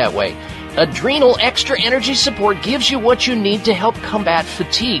to be that way. Adrenal Extra Energy Support gives you what you need to help combat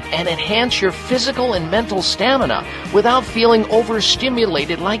fatigue and enhance your physical and mental stamina without feeling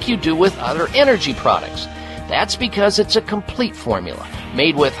overstimulated like you do with other energy products. That's because it's a complete formula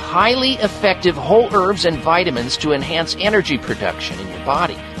made with highly effective whole herbs and vitamins to enhance energy production in your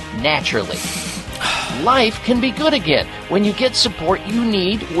body naturally. Life can be good again when you get support you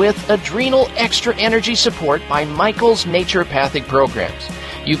need with Adrenal Extra Energy Support by Michael's Naturopathic Programs.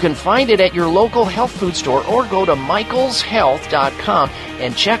 You can find it at your local health food store or go to michaelshealth.com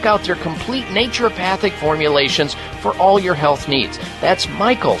and check out their complete naturopathic formulations for all your health needs. That's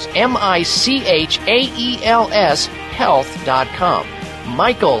Michaels, Michaels health.com.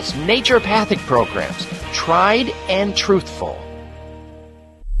 Michael's Naturopathic Programs. Tried and truthful.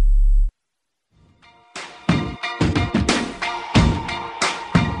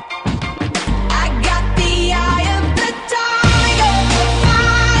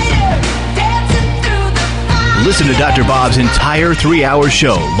 Listen to Dr. Bob's entire 3-hour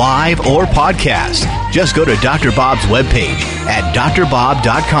show, live or podcast. Just go to Dr. Bob's webpage at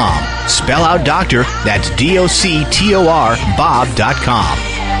drbob.com. Spell out doctor, that's DOCTOR, Bob.com.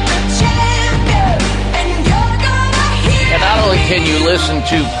 And not only can you listen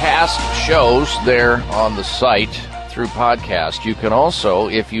to past shows there on the site through podcast, you can also,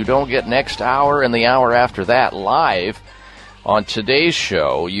 if you don't get next hour and the hour after that live, on today's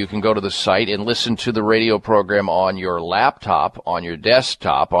show, you can go to the site and listen to the radio program on your laptop, on your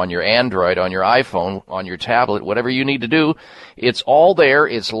desktop, on your Android, on your iPhone, on your tablet, whatever you need to do. It's all there.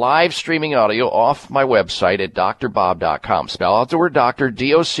 It's live streaming audio off my website at drbob.com. Spell out the word doctor,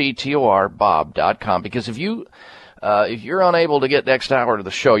 D-O-C-T-O-R, Bob.com, because if you're unable to get next hour to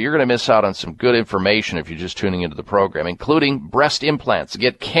the show, you're going to miss out on some good information if you're just tuning into the program, including breast implants.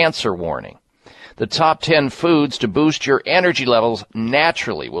 Get cancer warning. The top 10 foods to boost your energy levels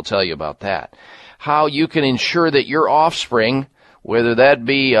naturally. We'll tell you about that. How you can ensure that your offspring, whether that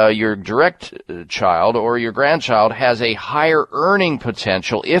be your direct child or your grandchild, has a higher earning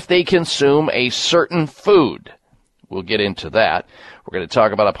potential if they consume a certain food. We'll get into that. We're going to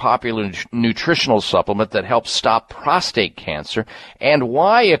talk about a popular nutritional supplement that helps stop prostate cancer and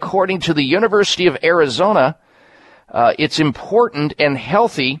why, according to the University of Arizona, it's important and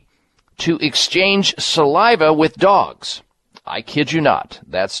healthy to exchange saliva with dogs. I kid you not.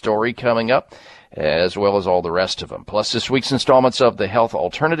 That story coming up, as well as all the rest of them. Plus this week's installments of the Health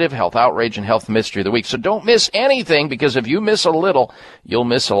Alternative, Health Outrage, and Health Mystery of the Week. So don't miss anything, because if you miss a little, you'll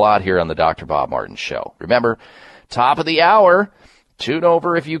miss a lot here on the Dr. Bob Martin Show. Remember, top of the hour, tune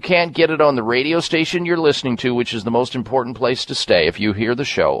over if you can't get it on the radio station you're listening to, which is the most important place to stay if you hear the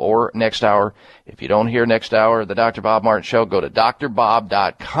show, or next hour. If you don't hear next hour, the Dr. Bob Martin Show, go to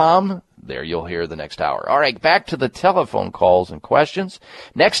drbob.com. There you'll hear the next hour. All right, back to the telephone calls and questions.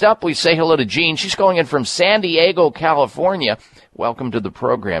 Next up, we say hello to Jean. She's calling in from San Diego, California. Welcome to the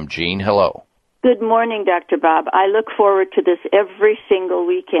program, Jean. Hello. Good morning, Dr. Bob. I look forward to this every single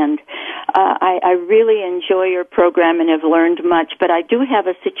weekend. I really enjoy your program and have learned much, but I do have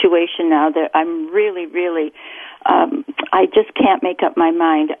a situation now that I'm really, I just can't make up my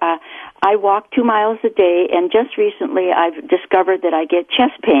mind. I walk 2 miles a day, and just recently I've discovered that I get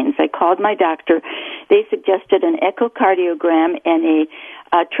chest pains. I called my doctor. They suggested an echocardiogram and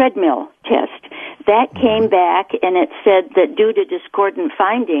a treadmill test. That came back, and it said that due to discordant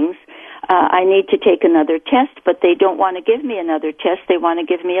findings, I need to take another test, but they don't want to give me another test. They want to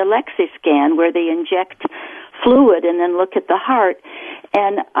give me a Lexiscan, where they inject fluid and then look at the heart.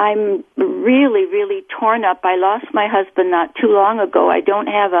 And I'm really torn up. I lost my husband not too long ago. I don't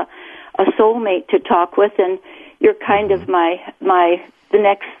have a soulmate to talk with, and you're kind of the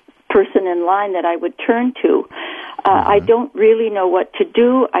next person in line that I would turn to. I don't really know what to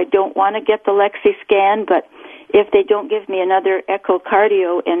do. I don't want to get the Lexi scan, but if they don't give me another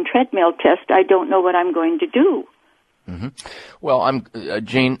echocardio and treadmill test, I don't know what I'm going to do. Mm-hmm. Well,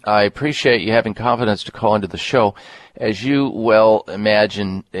 Jean, I appreciate you having confidence to call into the show. As you well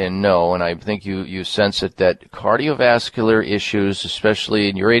imagine and know, and I think you sense it, that cardiovascular issues, especially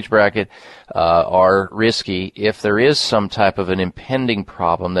in your age bracket, are risky if there is some type of an impending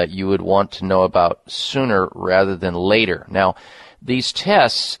problem that you would want to know about sooner rather than later. Now, these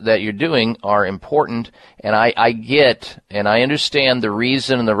tests that you're doing are important, and I get and I understand the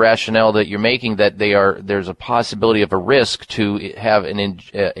reason and the rationale that you're making, that there's a possibility of a risk to have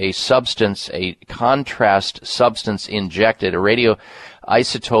a substance, a contrast substance injected, a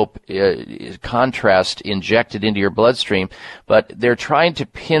radioisotope contrast injected into your bloodstream, but they're trying to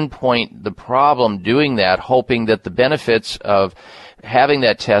pinpoint the problem doing that, hoping that the benefits of having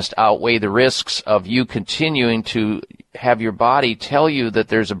that test outweigh the risks of you continuing to have your body tell you that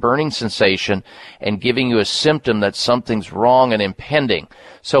there's a burning sensation and giving you a symptom that something's wrong and impending.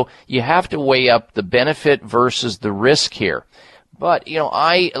 So you have to weigh up the benefit versus the risk here. But,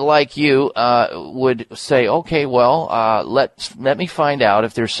 I, like you, would say, okay, well, let me find out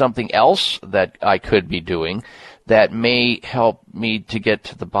if there's something else that I could be doing that may help me to get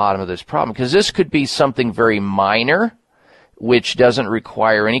to the bottom of this problem. Because this could be something very minor, which doesn't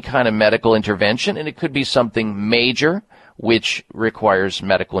require any kind of medical intervention, and it could be something major, which requires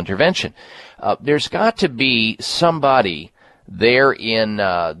medical intervention. There's got to be somebody there in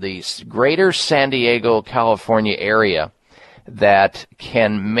the greater San Diego, California area that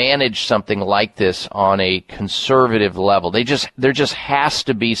can manage something like this on a conservative level. There just has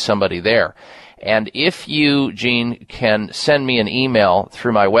to be somebody there. And if you, Jean, can send me an email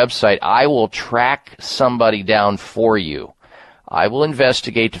through my website, I will track somebody down for you. I will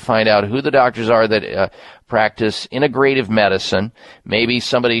investigate to find out who the doctors are that practice integrative medicine, maybe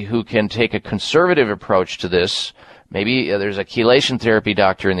somebody who can take a conservative approach to this. Maybe there's a chelation therapy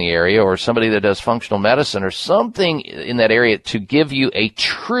doctor in the area, or somebody that does functional medicine or something in that area to give you a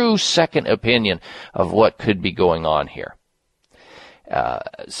true second opinion of what could be going on here.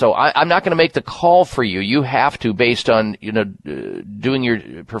 So I'm not going to make the call for you. You have to, based on,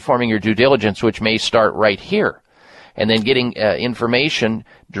 performing your due diligence, which may start right here. And then getting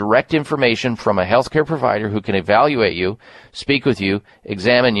direct information from a healthcare provider who can evaluate you, speak with you,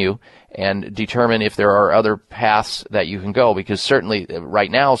 examine you, and determine if there are other paths that you can go. Because certainly right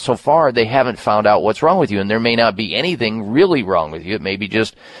now, so far, they haven't found out what's wrong with you. And there may not be anything really wrong with you. It may be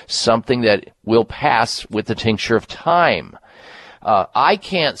just something that will pass with the tincture of time. I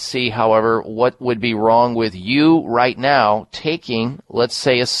can't see, however, what would be wrong with you right now taking, let's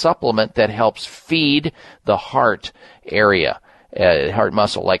say, a supplement that helps feed the heart area, heart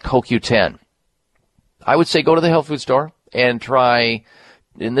muscle, like CoQ10. I would say go to the health food store and try,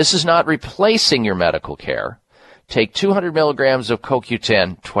 and this is not replacing your medical care, take 200 milligrams of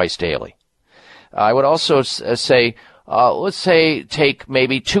CoQ10 twice daily. I would also say, let's say, take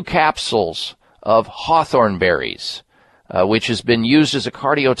maybe 2 capsules of hawthorn berries, which has been used as a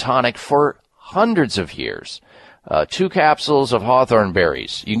cardiotonic for hundreds of years. 2 capsules of hawthorn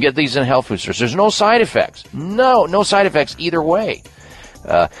berries. You can get these in health food stores. There's no side effects. No side effects either way.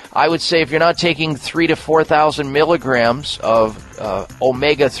 I would say if you're not taking 3,000 to 4,000 milligrams of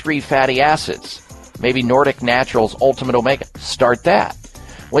omega-3 fatty acids, maybe Nordic Naturals Ultimate Omega, start that.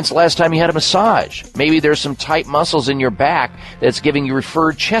 When's the last time you had a massage? Maybe there's some tight muscles in your back that's giving you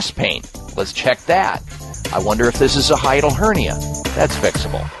referred chest pain. Let's check that. I wonder if this is a hiatal hernia. That's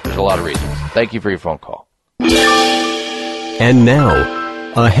fixable. There's a lot of reasons. Thank you for your phone call. And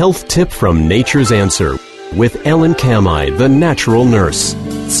now, a health tip from Nature's Answer with Ellen Kamhi, the natural nurse.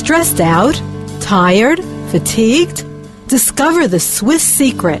 Stressed out? Tired? Fatigued? Discover the Swiss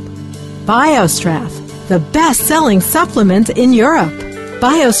secret. BioStrath, the best-selling supplement in Europe.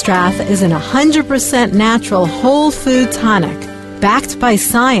 BioStrath is an 100% natural whole food tonic, backed by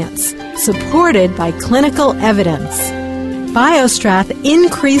science, supported by clinical evidence. BioStrath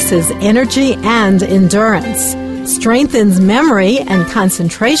increases energy and endurance, strengthens memory and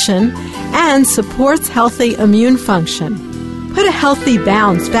concentration, and supports healthy immune function. Put a healthy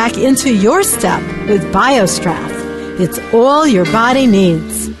bounce back into your step with BioStrath. It's all your body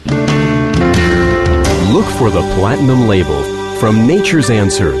needs. Look for the platinum label from Nature's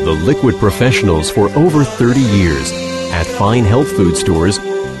Answer, the liquid professionals for over 30 years at fine health food stores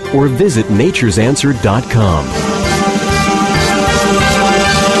or visit naturesanswer.com.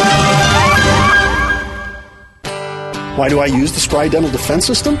 Why do I use the Spry Dental Defense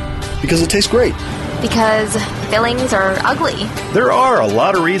System? Because it tastes great. Because fillings are ugly. There are a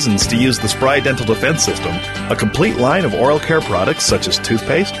lot of reasons to use the Spry Dental Defense System, a complete line of oral care products such as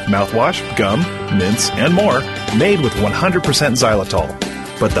toothpaste, mouthwash, gum, mints, and more, made with 100% xylitol.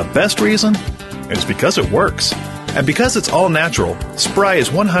 But the best reason is because it works. And because it's all natural, Spry is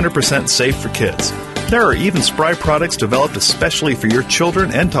 100% safe for kids. There are even Spry products developed especially for your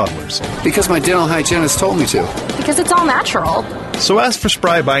children and toddlers. Because my dental hygienist told me to. Because it's all natural. So ask for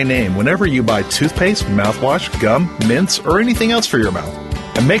Spry by name whenever you buy toothpaste, mouthwash, gum, mints, or anything else for your mouth.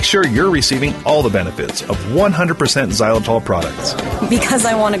 And make sure you're receiving all the benefits of 100% xylitol products. Because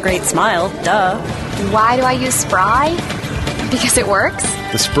I want a great smile, duh. Why do I use Spry? Because it works?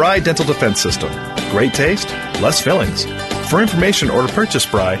 The Spry Dental Defense System. Great taste, less fillings. For information or to purchase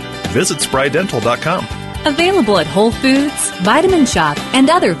Spry, visit sprydental.com. Available at Whole Foods, Vitamin Shop, and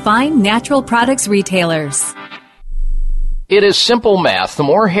other fine natural products retailers. It is simple math. The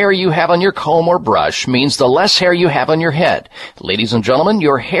more hair you have on your comb or brush means the less hair you have on your head. Ladies and gentlemen,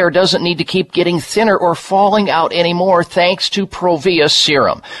 your hair doesn't need to keep getting thinner or falling out anymore thanks to Provia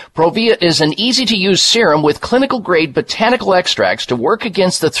Serum. Provia is an easy-to-use serum with clinical-grade botanical extracts to work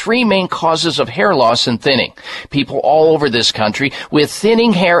against the three main causes of hair loss and thinning. People all over this country with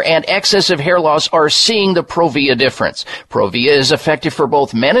thinning hair and excessive hair loss are seeing the Provia difference. Provia is effective for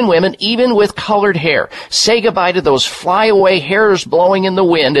both men and women, even with colored hair. Say goodbye to those flyaway hairs blowing in the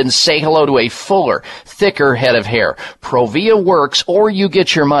wind and say hello to a fuller, thicker head of hair. Provia works or you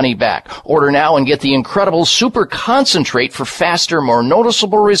get your money back. Order now and get the incredible super concentrate for faster, more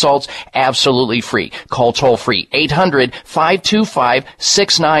noticeable results absolutely free. Call toll free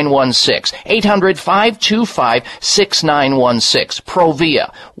 800-525-6916. 800-525-6916.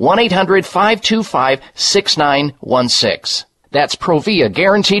 Provia 1-800-525-6916. That's Provia,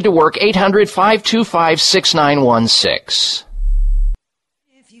 guaranteed to work, 800-525-6916.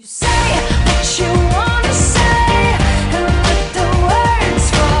 If you say what you want to say, and let the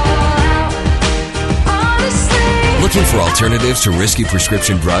words fall out, honestly. Looking for alternatives to risky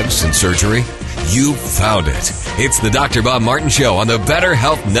prescription drugs and surgery? You found it. It's the Dr. Bob Martin Show on the Better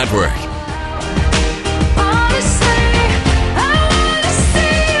Health Network.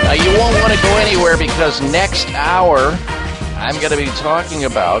 Now, you won't want to go anywhere because next hour I'm going to be talking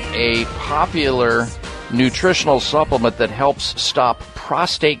about a popular nutritional supplement that helps stop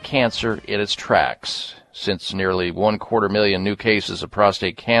prostate cancer in its tracks. Since nearly 250,000 new cases of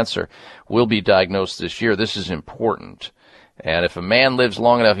prostate cancer will be diagnosed this year, this is important. And if a man lives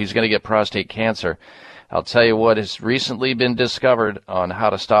long enough, he's going to get prostate cancer. I'll tell you what has recently been discovered on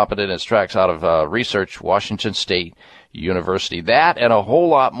how to stop it in its tracks out of research, Washington State University. That and a whole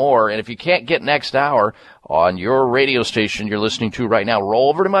lot more. And if you can't get next hour on your radio station you're listening to right now, roll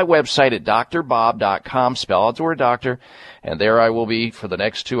over to my website at drbob.com, spell out the word doctor, and there I will be for the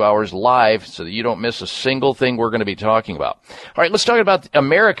next 2 hours live so that you don't miss a single thing we're going to be talking about. All right, let's talk about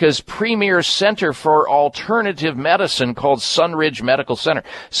America's premier center for alternative medicine called Sunridge Medical Center.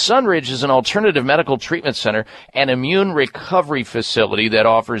 Sunridge is an alternative medical treatment center and immune recovery facility that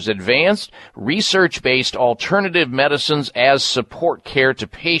offers advanced, research-based alternative medicines as support care to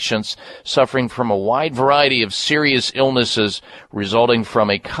patients suffering from a wide variety of serious illnesses resulting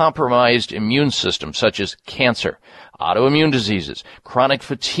from a compromised immune system, such as cancer, autoimmune diseases, chronic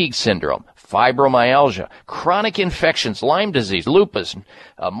fatigue syndrome, fibromyalgia, chronic infections, Lyme disease, lupus,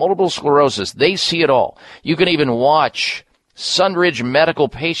 multiple sclerosis. They see it all. You can even watch Sunridge medical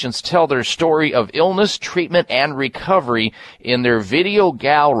patients tell their story of illness, treatment, and recovery in their video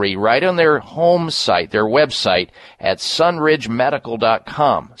gallery right on their home site, their website at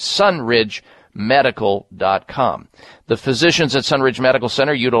sunridgemedical.com. sunridgemedical.com. The physicians at Sunridge Medical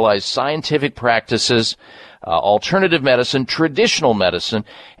Center utilize scientific practices, alternative medicine, traditional medicine,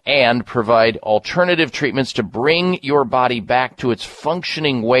 and provide alternative treatments to bring your body back to its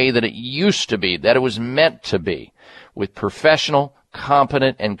functioning way that it used to be, that it was meant to be, with professional,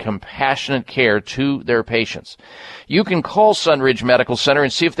 competent, and compassionate care to their patients. You can call Sunridge Medical Center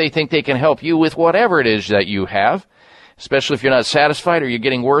and see if they think they can help you with whatever it is that you have, especially if you're not satisfied or you're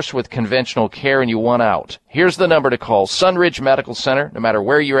getting worse with conventional care and you want out. Here's the number to call Sunridge Medical Center, no matter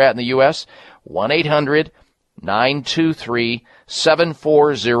where you're at in the U.S.,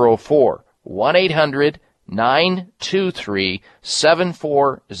 1-800-923-7404.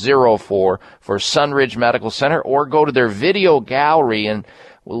 1-800-923-7404 for Sunridge Medical Center, or go to their video gallery and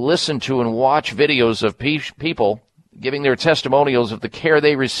listen to and watch videos of people giving their testimonials of the care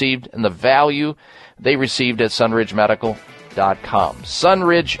they received and the value they received at sunridgemedical.com.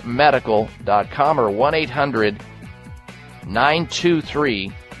 sunridgemedical.com or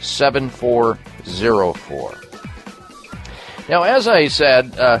 1-800-923-7404. Now, as I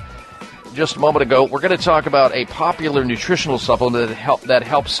said, just a moment ago, we're going to talk about a popular nutritional supplement that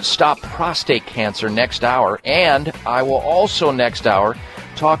helps stop prostate cancer next hour. And I will also next hour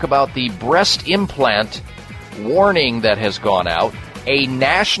talk about the breast implant warning that has gone out. A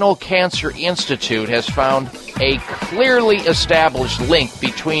National Cancer Institute has found a clearly established link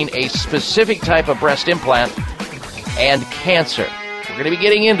between a specific type of breast implant and cancer. We're going to be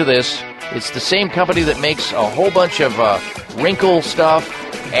getting into this. It's the same company that makes a whole bunch of wrinkle stuff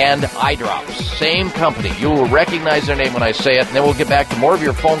and eye drops. Same company. You will recognize their name when I say it, and then we'll get back to more of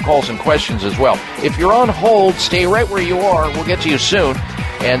your phone calls and questions as well. If you're on hold, stay right where you are. We'll get to you soon.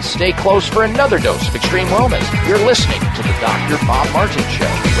 And stay close for another dose of Extreme Wellness. You're listening to the Dr. Bob Martin Show.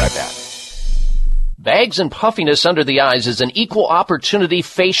 Be right back. Bags and puffiness under the eyes is an equal opportunity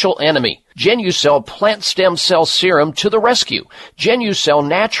facial enemy. Genucell Plant Stem Cell Serum to the rescue. Genucell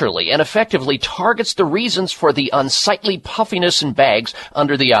naturally and effectively targets the reasons for the unsightly puffiness and bags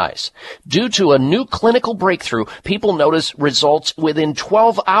under the eyes. Due to a new clinical breakthrough, people notice results within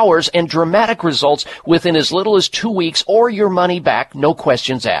 12 hours and dramatic results within as little as 2 weeks or your money back, no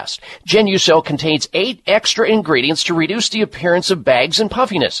questions asked. Genucell contains 8 extra ingredients to reduce the appearance of bags and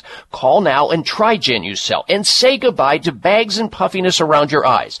puffiness. Call now and try Genucell and say goodbye to bags and puffiness around your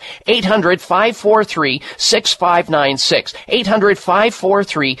eyes. 800-543-6596.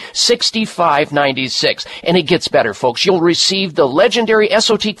 800-543-6596. And it gets better, folks. You'll receive the legendary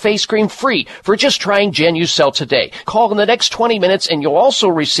Esotique face cream free for just trying Genucell today. Call in the next 20 minutes and you'll also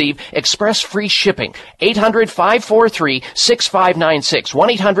receive express free shipping. 800-543-6596.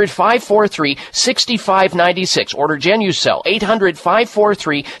 1-800-543-6596. Order Genucell.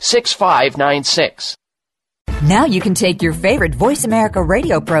 800-543-6596. Now you can take your favorite Voice America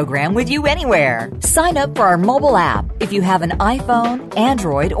radio program with you anywhere. Sign up for our mobile app if you have an iPhone,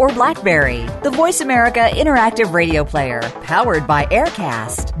 Android, or BlackBerry. The Voice America Interactive Radio Player, powered by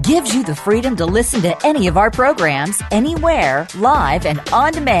Aircast, gives you the freedom to listen to any of our programs, anywhere, live and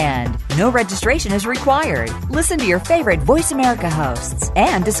on demand. No registration is required. Listen to your favorite Voice America hosts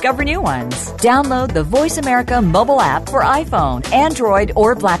and discover new ones. Download the Voice America mobile app for iPhone, Android,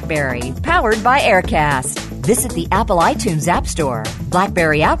 or BlackBerry, powered by Aircast. Visit the Apple iTunes App Store,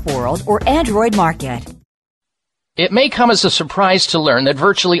 BlackBerry App World, or Android Market. It may come as a surprise to learn that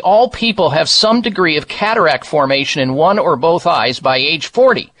virtually all people have some degree of cataract formation in one or both eyes by age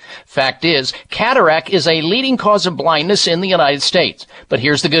 40. Fact is, cataract is a leading cause of blindness in the United States. But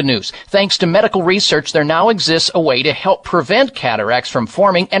here's the good news. Thanks to medical research, there now exists a way to help prevent cataracts from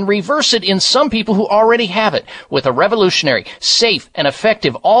forming and reverse it in some people who already have it with a revolutionary, safe, and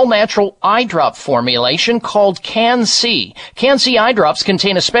effective all-natural eye drop formulation called Can-C. Can-C eye drops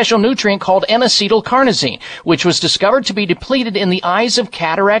contain a special nutrient called N-acetylcarnosine, which was discovered to be depleted in the eyes of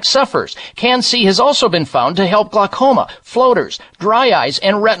cataract sufferers. Can-C has also been found to help glaucoma, floaters, dry eyes,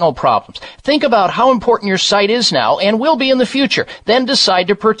 and retinal problems. Think about how important your sight is now and will be in the future. Then decide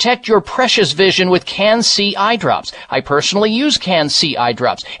to protect your precious vision with Can-C eye drops. I personally use Can-C eye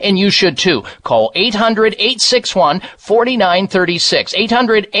drops, and you should too. Call 800-861-4936.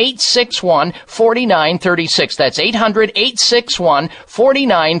 800-861-4936. That's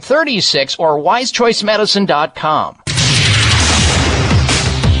 800-861-4936 or wisechoicemedicine.com.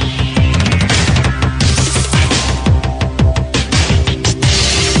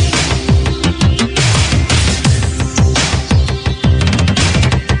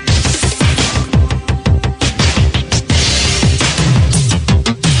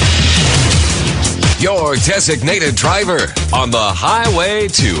 Your designated driver on the highway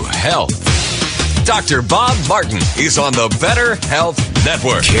to health. Dr. Bob Martin is on the Better Health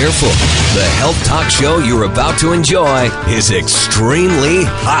Network. Careful. The health talk show you're about to enjoy is extremely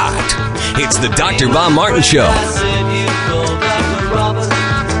hot. It's the Dr. Bob Martin Show.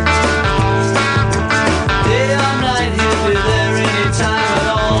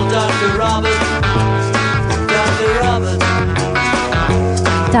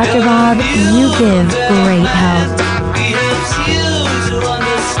 Dr. Bob, you give great help. He helps you to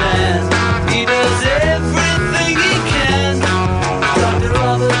understand. He does everything he can. Dr.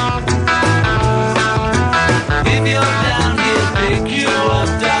 Robert, if you're down, he'll pick you up.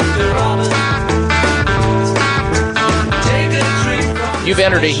 Dr. Robert, take a drink from. You've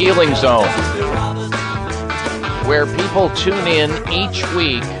entered a healing zone where people tune in each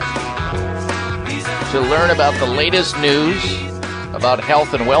week to learn about the latest news about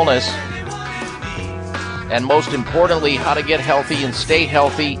health and wellness, and most importantly, how to get healthy and stay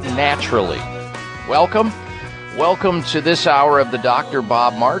healthy naturally. Welcome to this hour of the Dr.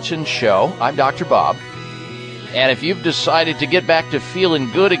 Bob Martin Show. I'm Dr. Bob, and if you've decided to get back to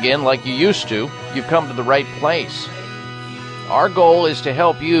feeling good again like you used to, you've come to the right place. Our goal is to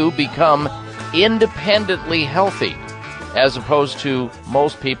help you become independently healthy, as opposed to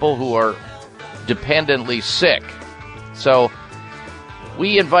most people who are dependently sick. So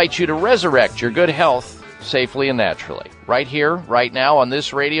we invite you to resurrect your good health safely and naturally. Right here, right now on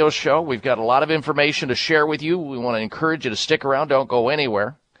this radio show, we've got a lot of information to share with you. We want to encourage you to stick around. Don't go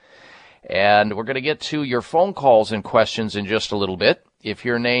anywhere. And we're going to get to your phone calls and questions in just a little bit. If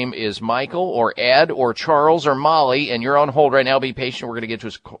your name is Michael or Ed or Charles or Molly and you're on hold right now, be patient. We're going to get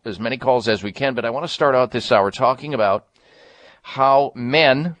to as many calls as we can. But I want to start out this hour talking about how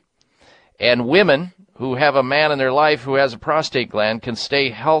men and women who have a man in their life who has a prostate gland can stay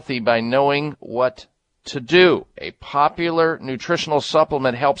healthy by knowing what to do. A popular nutritional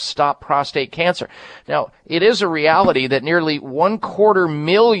supplement helps stop prostate cancer. Now, it is a reality that nearly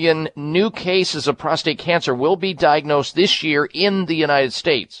 250,000 new cases of prostate cancer will be diagnosed this year in the United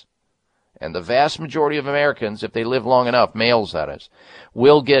States. And the vast majority of Americans, if they live long enough, males that is,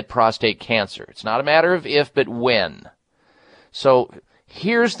 will get prostate cancer. It's not a matter of if, but when. So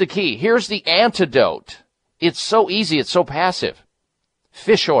here's the key. Here's the antidote. It's so easy. It's so passive.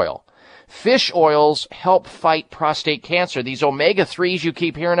 Fish oil. Fish oils help fight prostate cancer. These omega-3s you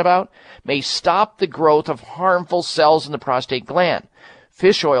keep hearing about may stop the growth of harmful cells in the prostate gland.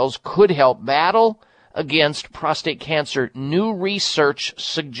 Fish oils could help battle against prostate cancer, new research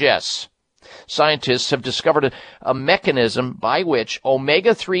suggests. Scientists have discovered a mechanism by which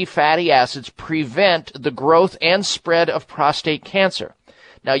omega-3 fatty acids prevent the growth and spread of prostate cancer.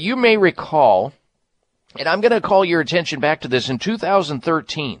 Now, you may recall, and I'm going to call your attention back to this, in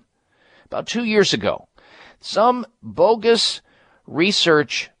 2013, about 2 years ago, some bogus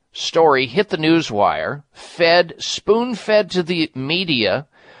research story hit the newswire, spoon-fed to the media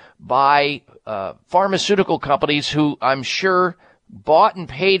by pharmaceutical companies who I'm sure bought and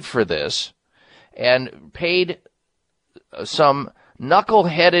paid for this and paid some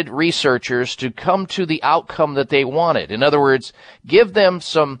knuckle-headed researchers to come to the outcome that they wanted. In other words, give them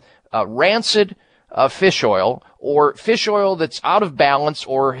some rancid fish oil or fish oil that's out of balance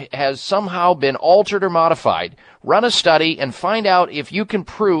or has somehow been altered or modified. Run a study and find out if you can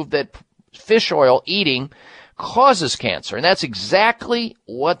prove that fish oil eating causes cancer. And that's exactly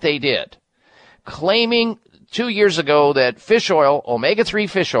what they did. Claiming 2 years ago that fish oil, omega-3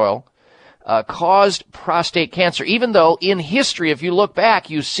 fish oil, caused prostate cancer, even though in history, if you look back,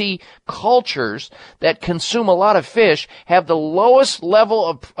 you see cultures that consume a lot of fish have the lowest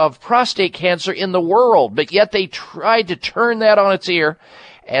level of prostate cancer in the world, but yet they tried to turn that on its ear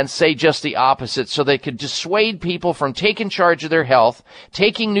and say just the opposite so they could dissuade people from taking charge of their health,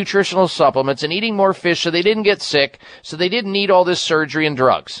 taking nutritional supplements, and eating more fish so they didn't get sick, so they didn't need all this surgery and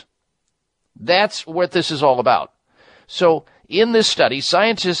drugs. That's what this is all about. So, in this study,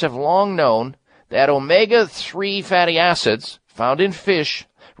 scientists have long known that omega-3 fatty acids found in fish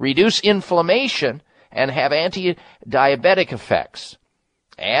reduce inflammation and have anti-diabetic effects.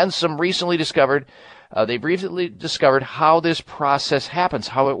 And some recently discovered, they briefly discovered how this process happens,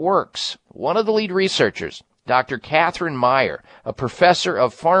 how it works. One of the lead researchers, Dr. Catherine Meyer, a professor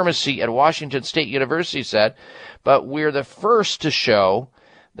of pharmacy at Washington State University, said, but we're the first to show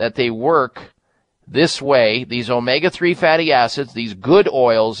that they work this way. These omega-3 fatty acids, these good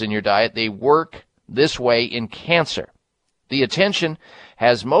oils in your diet, they work this way in cancer. The attention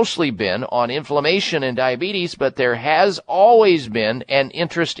has mostly been on inflammation and diabetes, but there has always been an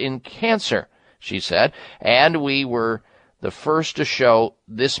interest in cancer, she said, and we were the first to show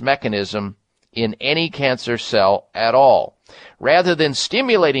this mechanism in any cancer cell at all. Rather than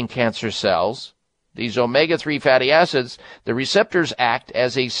stimulating cancer cells, these omega-3 fatty acids, the receptors act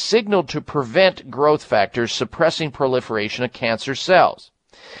as a signal to prevent growth factors suppressing proliferation of cancer cells.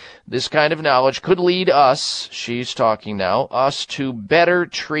 This kind of knowledge could lead us, she's talking now, us to better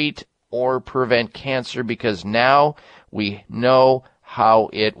treat or prevent cancer because now we know how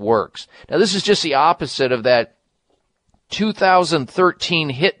it works. Now, this is just the opposite of that 2013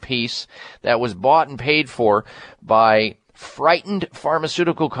 hit piece that was bought and paid for by frightened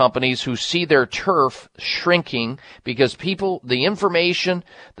pharmaceutical companies who see their turf shrinking because people, the information,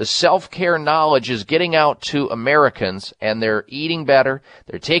 the self-care knowledge is getting out to Americans and they're eating better,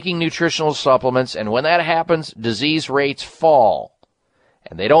 they're taking nutritional supplements, and when that happens, disease rates fall.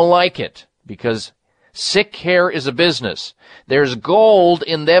 And they don't like it because sick care is a business. There's gold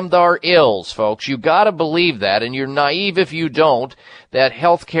in them thar ills, folks. You gotta believe that, and you're naive if you don't, that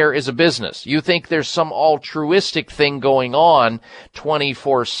healthcare is a business. You think there's some altruistic thing going on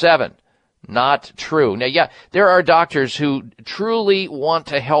 24/7. Not true. Now, yeah, there are doctors who truly want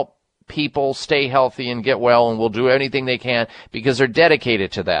to help people stay healthy and get well and will do anything they can because they're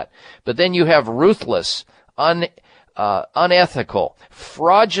dedicated to that. But then you have ruthless, unethical,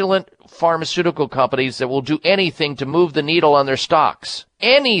 fraudulent pharmaceutical companies that will do anything to move the needle on their stocks.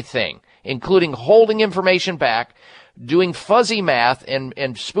 Anything, including holding information back, doing fuzzy math,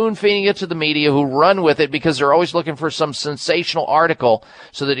 and spoon-feeding it to the media who run with it because they're always looking for some sensational article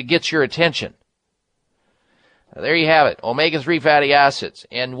so that it gets your attention. Now, there you have it, omega-3 fatty acids.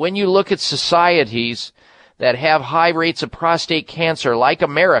 And when you look at societies that have high rates of prostate cancer, like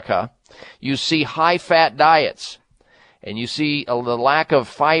America, you see high-fat diets, and you see the lack of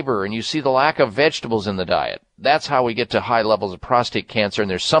fiber, and you see the lack of vegetables in the diet. That's how we get to high levels of prostate cancer,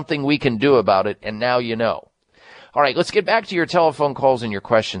 and there's something we can do about it, and now you know. All right, let's get back to your telephone calls and your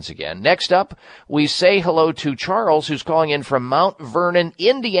questions again. Next up, we say hello to Charles, who's calling in from Mount Vernon,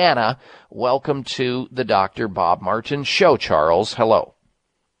 Indiana. Welcome to the Dr. Bob Martin Show, Charles. Hello.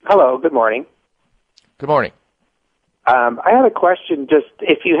 Hello, good morning. Good morning. I had a question, just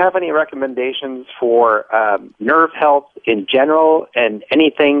if you have any recommendations for nerve health in general and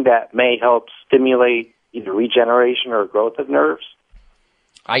anything that may help stimulate either regeneration or growth of nerves.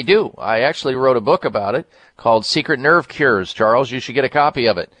 I do. I actually wrote a book about it called Secret Nerve Cures. Charles, you should get a copy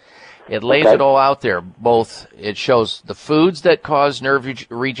of it. It lays it all out there. It shows the foods that cause nerve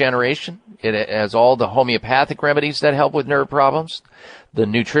regeneration. It has all the homeopathic remedies that help with nerve problems, the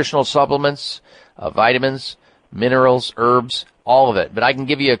nutritional supplements, vitamins, minerals, herbs, all of it. But I can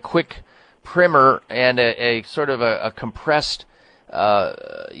give you a quick primer and a sort of a compressed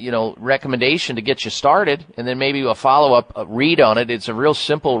recommendation to get you started, and then maybe a follow-up read on it. It's a real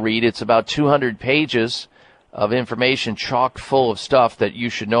simple read. It's about 200 pages of information chock full of stuff that you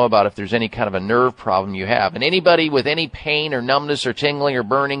should know about if there's any kind of a nerve problem you have. And anybody with any pain or numbness or tingling or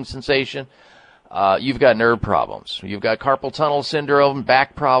burning sensation, you've got nerve problems. You've got carpal tunnel syndrome,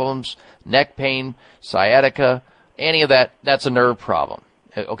 back problems, neck pain, sciatica, any of that, that's a nerve problem.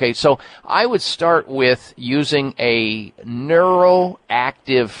 Okay, so I would start with using a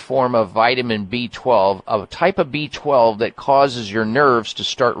neuroactive form of vitamin B12, a type of B12 that causes your nerves to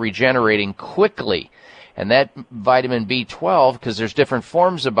start regenerating quickly. And that vitamin B12, because there's different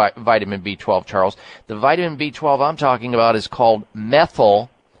forms of vitamin B12, Charles, the vitamin B12 I'm talking about is called methylcobalamin.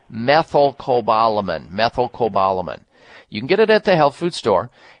 You can get it at the health food store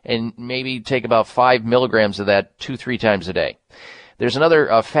and maybe take about 5 milligrams of that 2-3 times a day. There's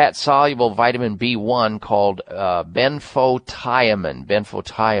another fat-soluble vitamin B1 called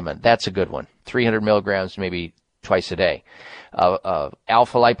benfotiamine. That's a good one. 300 milligrams maybe twice a day.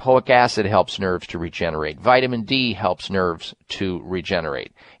 Alpha-lipoic acid helps nerves to regenerate. Vitamin D helps nerves to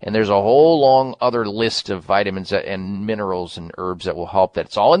regenerate. And there's a whole long other list of vitamins and minerals and herbs that will help.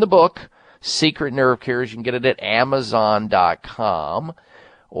 That's all in the book, Secret Nerve Cures. You can get it at Amazon.com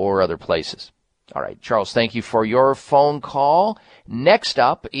or other places. All right, Charles, thank you for your phone call. Next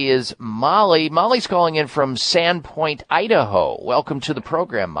up is Molly. Molly's calling in from Sandpoint, Idaho. Welcome to the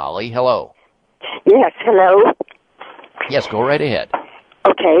program, Molly. Hello. Yes, hello. Yes, go right ahead.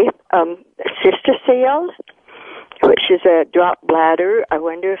 Okay, Cystocele, which is a drop bladder. I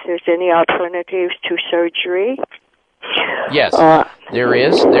wonder if there's any alternatives to surgery. Yes, there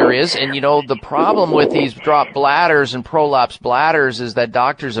is. And, the problem with these drop bladders and prolapse bladders is that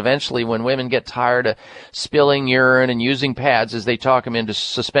doctors eventually, when women get tired of spilling urine and using pads, is they talk them into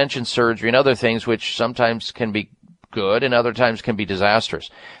suspension surgery and other things, which sometimes can be good and other times can be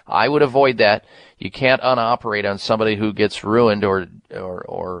disastrous. I would avoid that. You can't unoperate on somebody who gets ruined or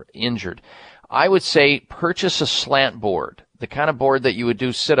injured. I would say purchase a slant board, the kind of board that you would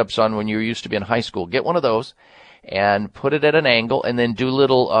do sit-ups on when you used to be in high school. Get one of those and put it at an angle, and then do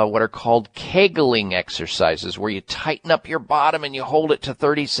little what are called kegling exercises, where you tighten up your bottom and you hold it to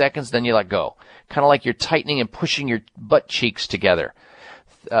 30 seconds, then you let go. Kind of like you're tightening and pushing your butt cheeks together.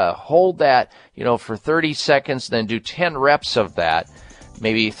 Hold that, for 30 seconds, then do 10 reps of that,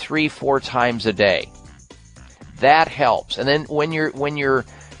 maybe 3-4 times a day. That helps. And then when you're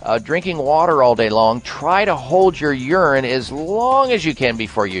drinking water all day long, try to hold your urine as long as you can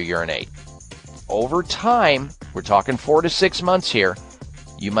before you urinate. Over time, we're talking 4 to 6 months here,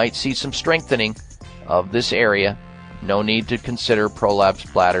 you might see some strengthening of this area. No need to consider prolapse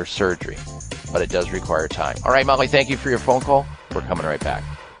bladder surgery, but it does require time. All right, Molly, thank you for your phone call. We're coming right back.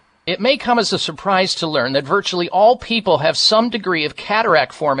 It may come as a surprise to learn that virtually all people have some degree of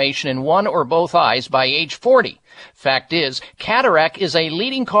cataract formation in one or both eyes by age 40. Fact is, cataract is a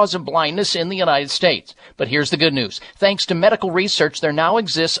leading cause of blindness in the United States. But here's the good news. Thanks to medical research, there now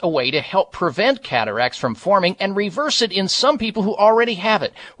exists a way to help prevent cataracts from forming and reverse it in some people who already have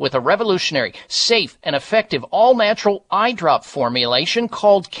it with a revolutionary, safe, and effective all-natural eye drop formulation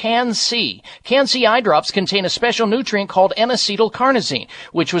called Can-C. Can-C eye drops contain a special nutrient called N-acetylcarnosine,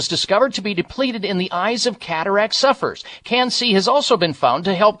 which was discovered to be depleted in the eyes of cataract sufferers. Can-C has also been found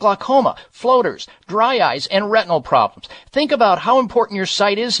to help glaucoma, floaters, dry eyes, and retinal problems. Think about how important your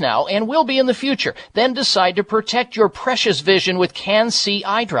sight is now and will be in the future. Then decide to protect your precious vision with Can-C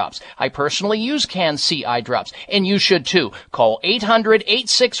eye drops. I personally use Can-C eye drops, and you should too. Call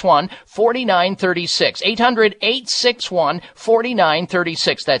 800-861-4936.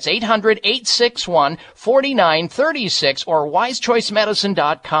 800-861-4936. That's 800-861-4936 or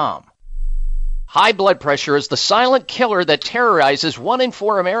wisechoicemedicine.com. High blood pressure is the silent killer that terrorizes 1 in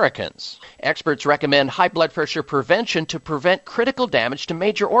 4 Americans. Experts recommend high blood pressure prevention to prevent critical damage to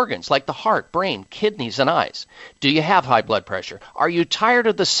major organs like the heart, brain, kidneys, and eyes. Do you have high blood pressure? Are you tired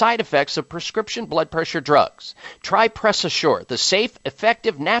of the side effects of prescription blood pressure drugs? Try Press Assure, the safe,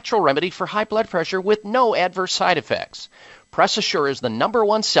 effective, natural remedy for high blood pressure with no adverse side effects. Press Assure is the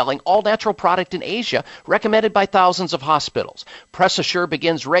 #1 selling all-natural product in Asia, recommended by thousands of hospitals. Press Assure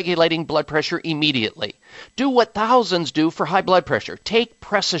begins regulating blood pressure immediately. Do what thousands do for high blood pressure. Take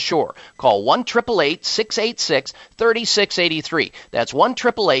Press Assure. Call 1-888-686-3683. That's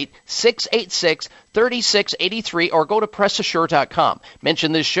 1-888-686-3683 or go to PressAssure.com.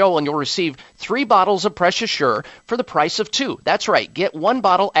 Mention this show and you'll receive 3 bottles of Press Assure for the price of 2. That's right. Get 1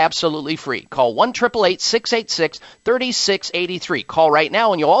 bottle absolutely free. Call 1-888-686-3683. Call right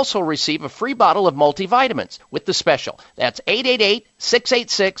now and you'll also receive a free bottle of multivitamins with the special. That's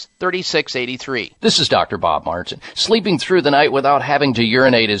 888-686-3683. This is Dr. Bob Martin. Sleeping through the night without having to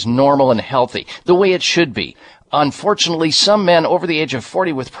urinate is normal and healthy, the way it should be. Unfortunately, some men over the age of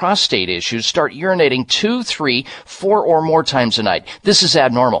 40 with prostate issues start urinating 2, 3, 4 or more times a night. This is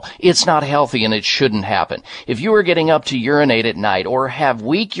abnormal. It's not healthy and it shouldn't happen. If you are getting up to urinate at night or have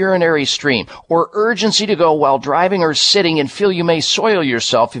weak urinary stream or urgency to go while driving or sitting and feel you may soil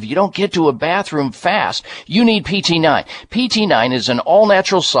yourself if you don't get to a bathroom fast, you need PT9. PT9 is an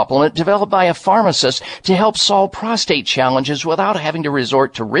all-natural supplement developed by a pharmacist to help solve prostate challenges without having to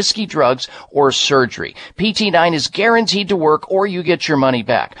resort to risky drugs or surgery. PT9 is guaranteed to work or you get your money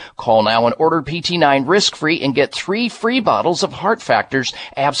back. Call now and order PT9 risk-free and get 3 free bottles of Heart Factors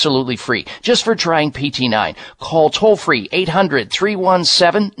absolutely free just for trying PT9. Call toll-free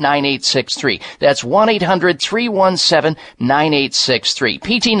 800-317-9863. That's 1-800-317-9863.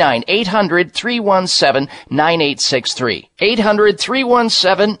 PT9 800-317-9863.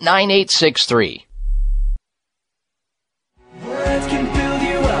 800-317-9863. Words can build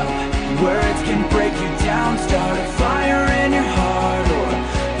you up, words can break you down, start a fire in your heart or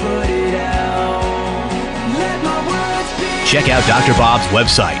put it out. Let my words be. Check out Dr. Bob's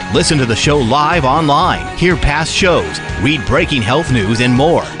website. Listen to the show live online. Hear past shows. Read breaking health news and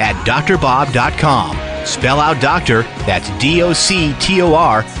more at drbob.com. Spell out doctor, that's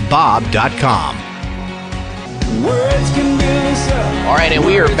DOCTOR, Bob.com. Words can build us up. All right, and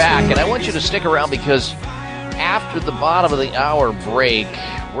we are back, and I want you to stick around because after the bottom of the hour break,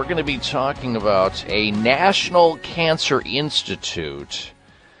 we're going to be talking about a National Cancer Institute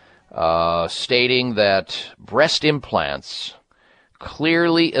stating that breast implants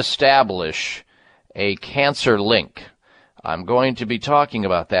clearly establish a cancer link. I'm going to be talking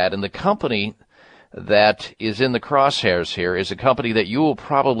about that, and the company that is in the crosshairs here is a company that you will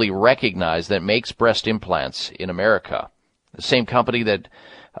probably recognize that makes breast implants in America. The same company that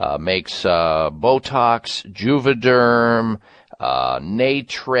makes Botox, Juvederm,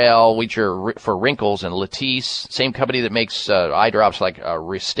 Natrel, which are for wrinkles, and Latisse. Same company that makes eye drops like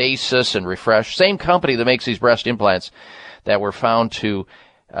Restasis and Refresh. Same company that makes these breast implants that were found to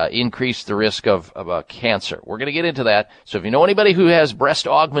increase the risk of cancer. We're going to get into that. So if you know anybody who has breast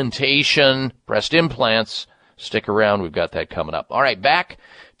augmentation, breast implants, stick around. We've got that coming up. All right, back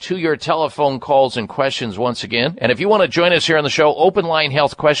to your telephone calls and questions once again. And if you want to join us here on the show, open line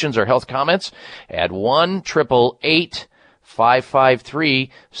health questions or health comments at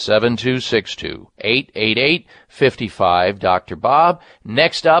 1-888-553-7262. 888-55 Dr. Bob.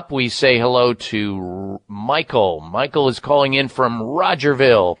 Next up, we say hello to Michael. Michael is calling in from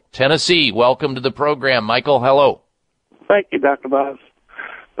Rogerville, Tennessee. Welcome to the program, Michael. Hello. Thank you, Dr. Bob.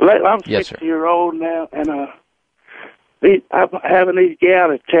 I'm Yes, 60-year-old now, and I'm having these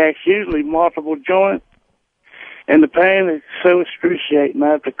gout attacks, usually multiple joints, and the pain is so excruciating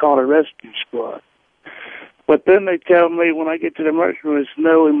I have to call a rescue squad. But then they tell me when I get to the emergency room, it's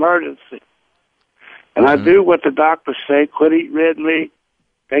no emergency. And I do what the doctors say, quit eating red meat,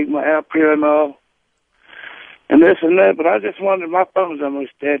 take my allopurinol, and this and that. But I just wondered, my phone's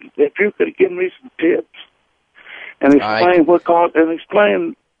almost dead, if you could give me some tips and explain what causes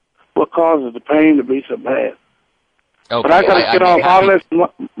the pain to be so bad. Okay, but I got to get off. I'll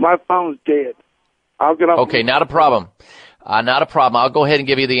listen. My phone's dead. I'll get off. Okay, not a problem. Not a problem. I'll go ahead and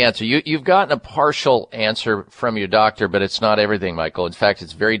give you the answer. You've gotten a partial answer from your doctor, but it's not everything, Michael. In fact,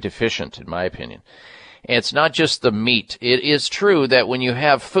 it's very deficient, in my opinion. And it's not just the meat. It is true that when you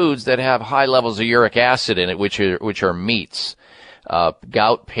have foods that have high levels of uric acid in it, which are meats,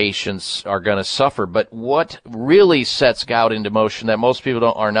 gout patients are going to suffer. But what really sets gout into motion that most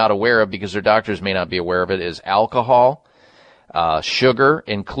people are not aware of, because their doctors may not be aware of it, is alcohol, sugar,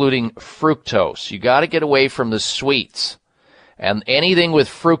 including fructose. You got to get away from the sweets and anything with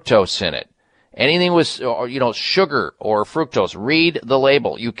fructose in it. Anything with, sugar or fructose, read the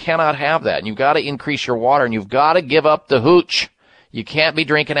label. You cannot have that. And you've got to increase your water, and you've got to give up the hooch. You can't be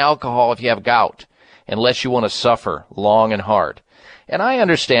drinking alcohol if you have gout, unless you want to suffer long and hard. And I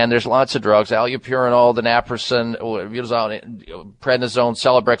understand there's lots of drugs, allopurinol, the naproxen, prednisone,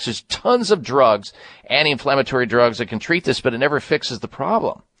 Celebrex. There's tons of drugs, anti-inflammatory drugs that can treat this, but it never fixes the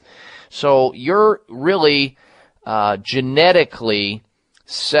problem. So you're really genetically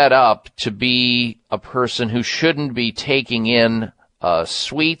set up to be a person who shouldn't be taking in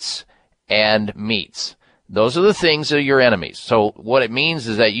sweets and meats. Those are the things that are your enemies. So what it means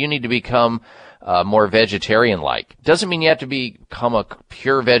is that you need to become more vegetarian-like. Doesn't mean you have to become a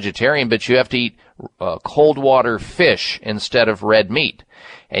pure vegetarian, but you have to eat cold water fish instead of red meat.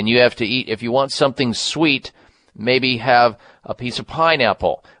 And you have to eat, if you want something sweet, maybe have a piece of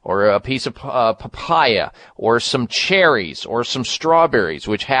pineapple or a piece of papaya or some cherries or some strawberries,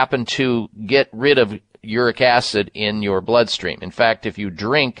 which happen to get rid of uric acid in your bloodstream. In fact, if you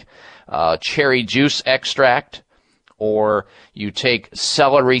drink cherry juice extract, or you take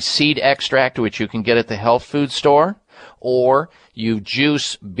celery seed extract, which you can get at the health food store, or you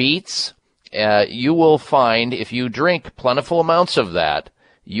juice beets, you will find if you drink plentiful amounts of that,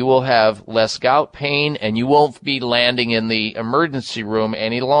 you will have less gout pain, and you won't be landing in the emergency room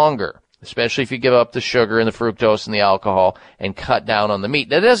any longer, especially if you give up the sugar and the fructose and the alcohol and cut down on the meat.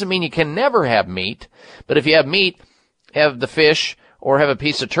 That doesn't mean you can never have meat, but if you have meat, have the fish or have a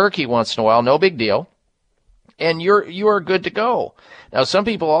piece of turkey once in a while, no big deal, and you are good to go. Now, some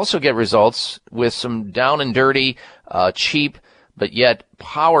people also get results with some down and dirty, cheap, but yet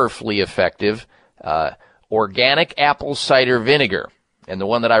powerfully effective organic apple cider vinegar. And the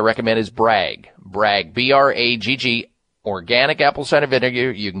one that I recommend is Bragg. Bragg, B-R-A-G-G, organic apple cider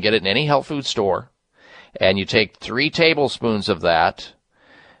vinegar. You can get it in any health food store. And you take 3 tablespoons of that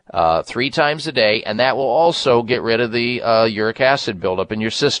 3 times a day, and that will also get rid of the uric acid buildup in your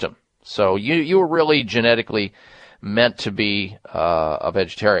system. So you were really genetically meant to be a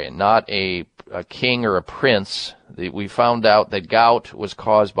vegetarian, not a king or a prince. We found out that gout was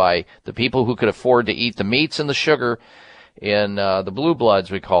caused by the people who could afford to eat the meats and the sugar in the blue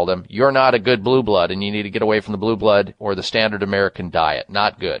bloods, we call them. You're not a good blue blood, and you need to get away from the blue blood or the standard American diet.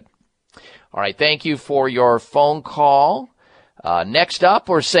 Not good. All right, thank you for your phone call. Next up,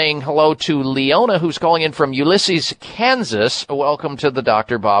 we're saying hello to Leona, who's calling in from Ulysses, Kansas. Welcome to the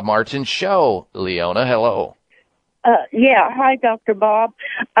Dr. Bob Martin Show. Leona, hello. Yeah, hi, Dr. Bob.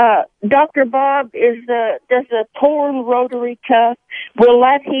 Dr. Bob, does a torn rotary cuff, will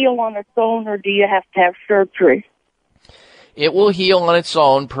that heal on its own, or do you have to have surgery? It will heal on its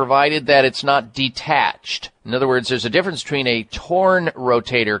own, provided that it's not detached. In other words, there's a difference between a torn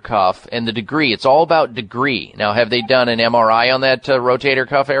rotator cuff and the degree. It's all about degree. Now, have they done an MRI on that rotator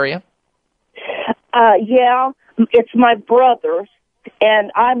cuff area? Yeah, it's my brother's, and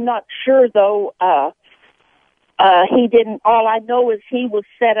I'm not sure, though. He didn't. All I know is he was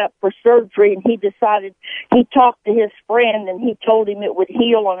set up for surgery, and he decided, he talked to his friend, and he told him it would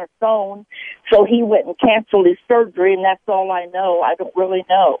heal on its own, so he went and canceled his surgery, and that's all I know. I don't really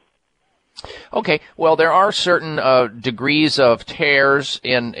know. Okay, well, there are certain degrees of tears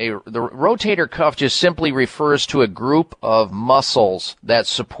in the rotator cuff. Just simply refers to a group of muscles that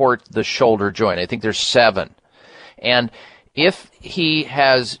support the shoulder joint. I think there's 7, and if he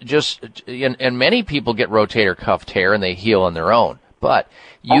has and many people get rotator cuff tear and they heal on their own, but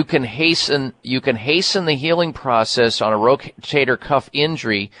you can hasten the healing process on a rotator cuff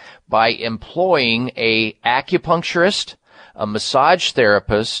injury by employing a acupuncturist, a massage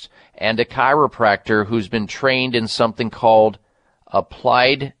therapist, and a chiropractor who's been trained in something called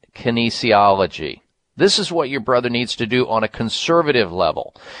applied kinesiology. This is what your brother needs to do on a conservative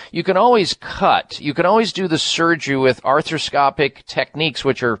level. You can always cut. You can always do the surgery with arthroscopic techniques,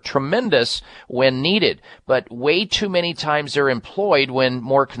 which are tremendous when needed, but way too many times they're employed when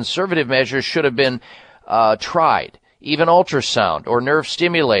more conservative measures should have been tried. Even ultrasound or nerve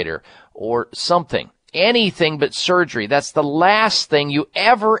stimulator or something. Anything but surgery. That's the last thing you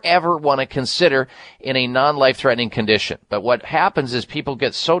ever want to consider in a non-life-threatening condition. But what happens is people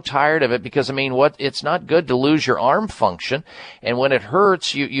get so tired of it because, it's not good to lose your arm function. And when it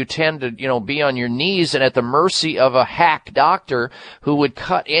hurts, you tend to, be on your knees and at the mercy of a hack doctor who would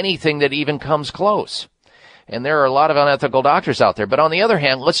cut anything that even comes close. And there are a lot of unethical doctors out there. But on the other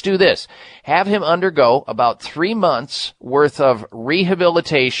hand, let's do this. Have him undergo about 3 months worth of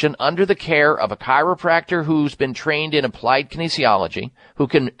rehabilitation under the care of a chiropractor who's been trained in applied kinesiology, who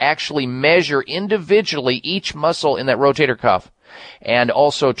can actually measure individually each muscle in that rotator cuff, and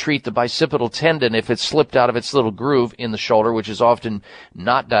also treat the bicipital tendon if it's slipped out of its little groove in the shoulder, which is often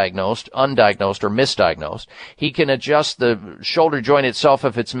not diagnosed, undiagnosed, or misdiagnosed. He can adjust the shoulder joint itself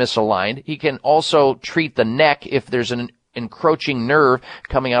if it's misaligned. He can also treat the neck if there's an encroaching nerve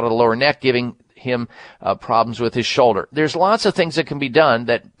coming out of the lower neck, giving him problems with his shoulder. There's lots of things that can be done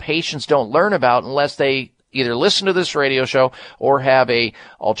that patients don't learn about unless they either listen to this radio show or have a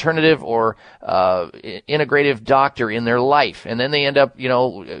alternative or integrative doctor in their life. And then they end up,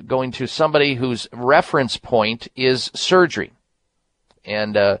 going to somebody whose reference point is surgery.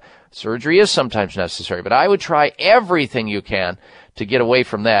 And surgery is sometimes necessary, but I would try everything you can to get away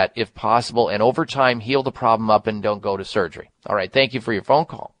from that if possible, and over time heal the problem up and don't go to surgery. All right, thank you for your phone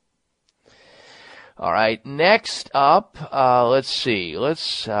call. All right, next up, let's see.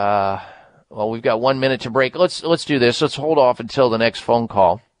 Well, we've got 1 minute to break. Let's do this. Let's hold off until the next phone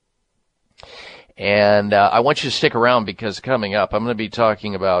call. And I want you to stick around because coming up, I'm going to be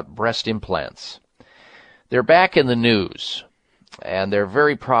talking about breast implants. They're back in the news, and they're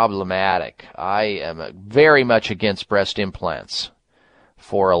very problematic. I am very much against breast implants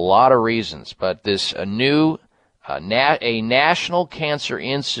for a lot of reasons, but this a National Cancer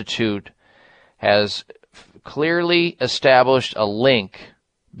Institute has clearly established a link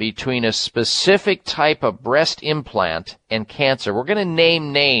between a specific type of breast implant and cancer. We're going to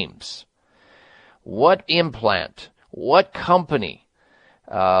name names. What implant? What company?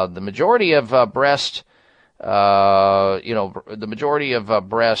 The majority of breast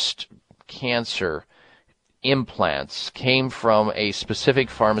cancer implants came from a specific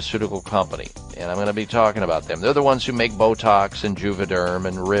pharmaceutical company, and I'm going to be talking about them. They're the ones who make Botox and Juvederm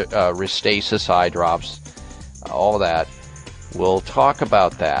and Restasis eye drops, all that. We'll talk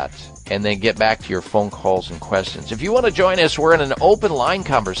about that and then get back to your phone calls and questions. If you want to join us, we're in an open line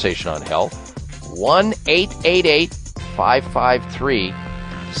conversation on health.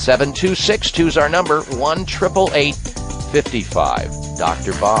 1-888-553-7262 is our number. 1-888-55.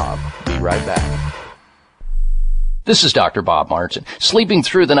 Dr. Bob. Be right back. This is Dr. Bob Martin. Sleeping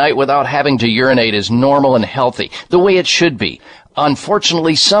through the night without having to urinate is normal and healthy, the way it should be.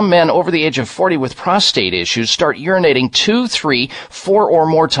 Unfortunately, some men over the age of 40 with prostate issues start urinating 2, 3, 4 or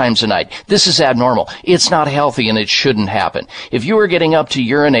more times a night. This is abnormal. It's not healthy and it shouldn't happen. If you are getting up to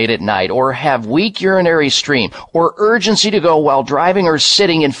urinate at night or have weak urinary stream or urgency to go while driving or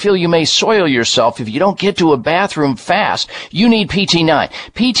sitting and feel you may soil yourself if you don't get to a bathroom fast, you need PT9.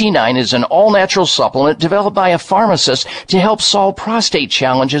 PT9 is an all-natural supplement developed by a pharmacist to help solve prostate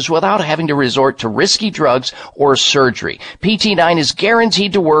challenges without having to resort to risky drugs or surgery. PT9 is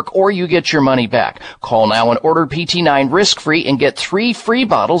guaranteed to work or you get your money back. Call now and order PT9 risk-free and get 3 free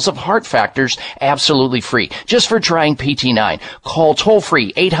bottles of Heart Factors absolutely free just for trying PT9. Call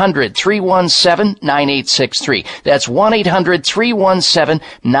toll-free 800-317-9863. That's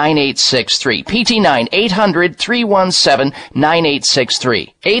 1-800-317-9863. PT9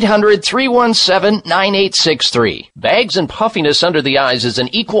 800-317-9863. 800-317-9863. Bags and puffiness under the eyes is an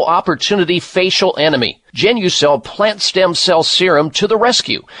equal opportunity facial enemy. Genucell Plant Stem Cell Serum to the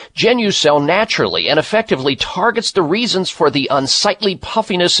rescue. Genucell naturally and effectively targets the reasons for the unsightly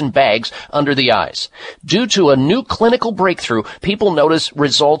puffiness and bags under the eyes. Due to a new clinical breakthrough, people notice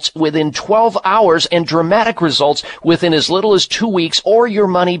results within 12 hours and dramatic results within as little as 2 weeks or your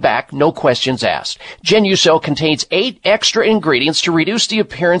money back, no questions asked. Genucell contains 8 extra ingredients to reduce the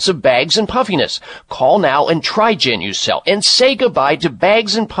appearance of bags and puffiness. Call now and try Genucell and say goodbye to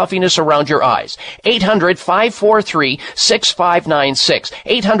bags and puffiness around your eyes. 800 800-543-6596.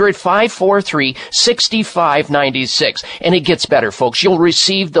 800-543-6596. And it gets better, folks. You'll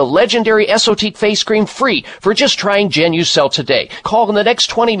receive the legendary Esotique face cream free for just trying Genucel today. Call in the next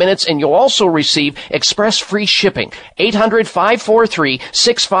 20 minutes and you'll also receive express free shipping.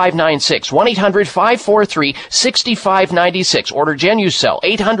 800-543-6596. 1-800-543-6596. Order Genucel.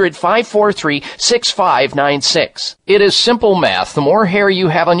 800-543-6596. It is simple math. The more hair you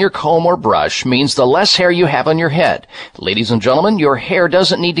have on your comb or brush means the less hair you have on your head. Ladies and gentlemen, your hair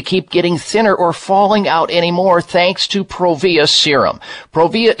doesn't need to keep getting thinner or falling out anymore thanks to Provia Serum.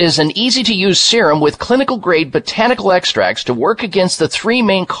 Provia is an easy-to-use serum with clinical-grade botanical extracts to work against the three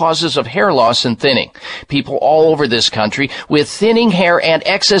main causes of hair loss and thinning. People all over this country with thinning hair and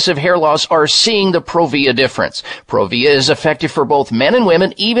excessive hair loss are seeing the Provia difference. Provia is effective for both men and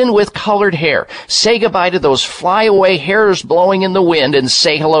women, even with colored hair. Say goodbye to those flyaway hairs blowing in the wind and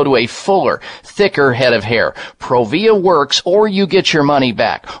say hello to a fuller, thicker head of hair. Provia works or you get your money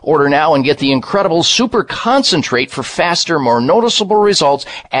back. Order now and get the incredible super concentrate for faster, more noticeable results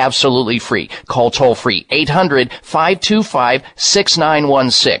absolutely free. Call toll-free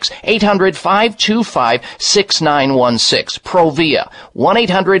 800-525-6916. 800-525-6916. Provia.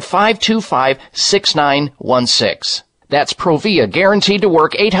 1-800-525-6916. That's Provia, guaranteed to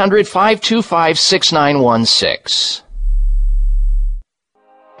work. 800-525-6916.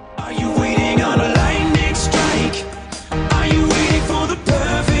 Are you waiting on a lightning strike? Are you waiting for the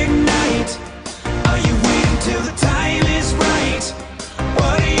perfect night? Are you waiting till the time is right?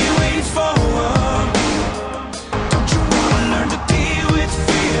 What are you waiting for? Don't you want to learn to deal with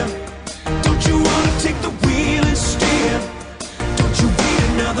fear? Don't you want to take the wheel and steer? Don't you wait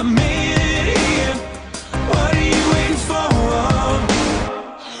another minute here? What are you waiting for?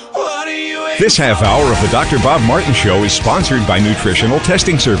 What are you waiting This half hour of the Dr. Bob Martin Show is sponsored by Nutritional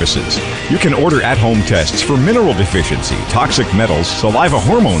Testing Services. You can order at-home tests for mineral deficiency, toxic metals, saliva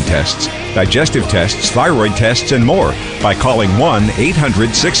hormone tests, digestive tests, thyroid tests, and more by calling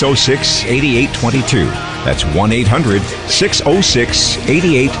 1-800-606-8822. That's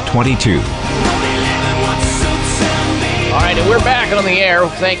 1-800-606-8822. All right, and we're back on the air.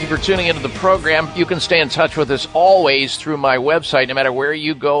 Thank you for tuning into the program. You can stay in touch with us always through my website. No matter where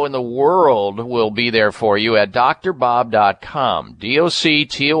you go in the world, we'll be there for you at drbob.com.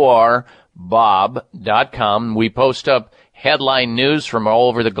 DOCTOR Bob.com. We post up headline news from all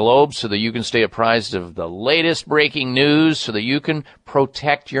over the globe so that you can stay apprised of the latest breaking news so that you can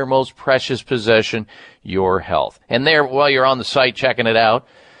protect your most precious possession, your health. And there, while you're on the site checking it out,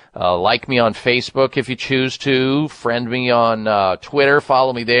 like me on Facebook if you choose to. Friend me on Twitter.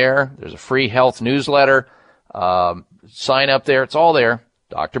 Follow me there. There's a free health newsletter. Sign up there. It's all there.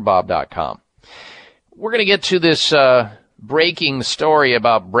 drbob.com. We're going to get to this breaking story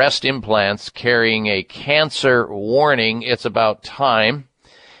about breast implants carrying a cancer warning. It's about time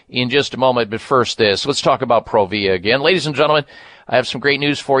in just a moment. But first this. Let's talk about Provia again. Ladies and gentlemen, I have some great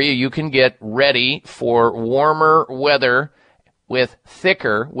news for you. You can get ready for warmer weather with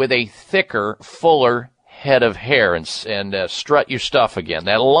a thicker, fuller head of hair and strut your stuff again.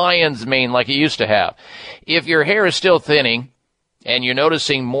 That lion's mane like you used to have. If your hair is still thinning and you're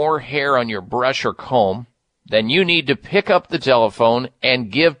noticing more hair on your brush or comb, then you need to pick up the telephone and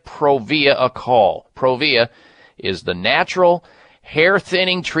give Provia a call. Provia is the natural hair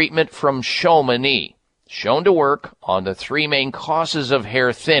thinning treatment from Chamonix, shown to work on the three main causes of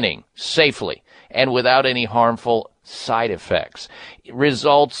hair thinning safely and without any harmful side effects.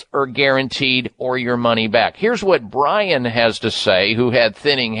 Results are guaranteed or your money back. Here's what Brian has to say, who had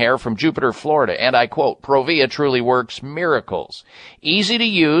thinning hair from Jupiter, Florida, and I quote, Provia truly works miracles. Easy to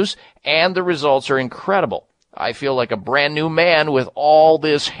use, and the results are incredible. I feel like a brand new man with all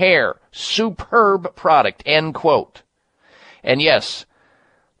this hair. Superb product, end quote. And yes,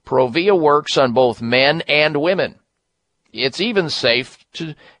 Provia works on both men and women. It's even safe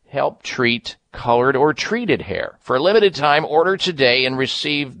to help treat colored or treated hair. For a limited time, order today and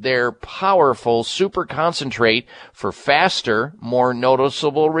receive their powerful super concentrate for faster, more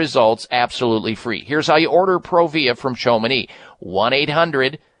noticeable results absolutely free. Here's how you order Provia from Chamonix.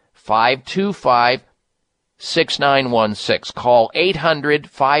 1-800-525-6916. Call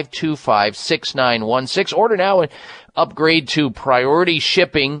 800-525-6916. Order now and upgrade to priority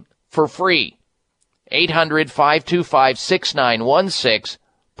shipping for free. 800-525-6916.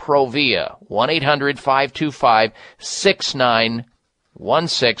 Provia.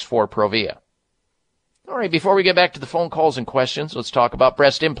 1-800-525-6916 for Provia. All right, before we get back to the phone calls and questions, let's talk about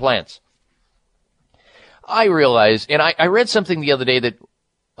breast implants. I realize, and I read something the other day that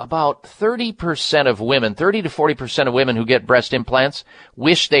about 30% of women, 30 to 40% of women who get breast implants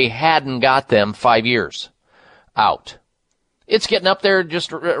wish they hadn't got them 5 years out. It's getting up there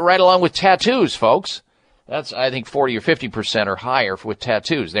just right along with tattoos, folks. That's, I think, 40 or 50% or higher with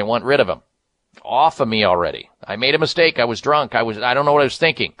tattoos. They want rid of them. Off of me already. I made a mistake. I was drunk. I don't know what I was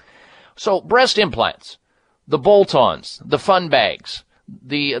thinking. So breast implants, the bolt-ons, the fun bags,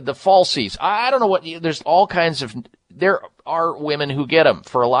 the falsies. I don't know what, there's all kinds of, there are women who get them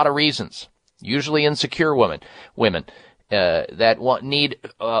for a lot of reasons. Usually insecure women that need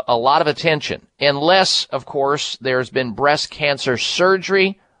a lot of attention. Unless, of course, there's been breast cancer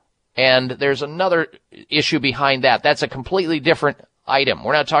surgery, and there's another issue behind that. That's a completely different item.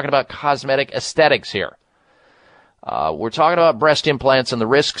 We're not talking about cosmetic aesthetics here. We're talking about breast implants and the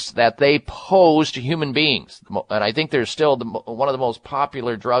risks that they pose to human beings. And I think they're still one of the most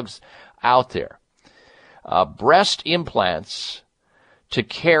popular drugs out there. Breast implants to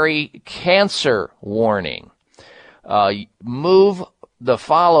carry cancer warning. Move the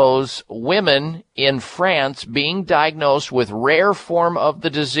follows women in France being diagnosed with rare form of the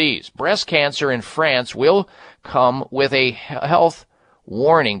disease. Breast cancer in France will come with a health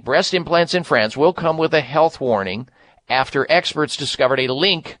warning. Breast implants in France will come with a health warning after experts discovered a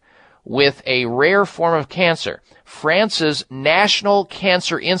link with a rare form of cancer. France's National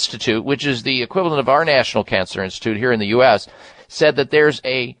Cancer Institute, which is the equivalent of our National Cancer Institute here in the U.S., said that there's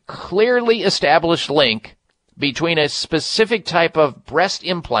a clearly established link between a specific type of breast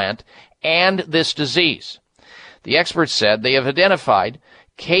implant and this disease. The experts said they have identified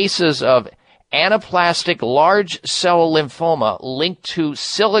cases of anaplastic large cell lymphoma linked to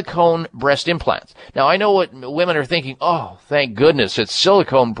silicone breast implants. Now, I know what women are thinking. Oh, thank goodness, it's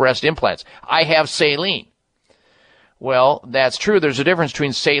silicone breast implants. I have saline. Well, that's true. There's a difference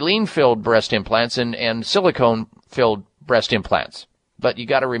between saline-filled breast implants and silicone-filled breast implants. But you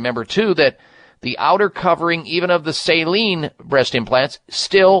got to remember, too, that the outer covering, even of the saline breast implants,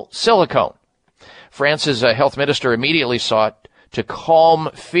 still silicone. France's health minister immediately sought to calm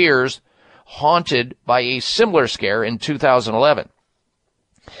fears haunted by a similar scare in 2011.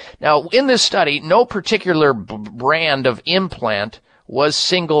 Now, in this study, no particular brand of implant was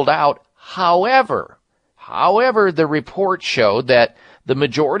singled out. However, the report showed that the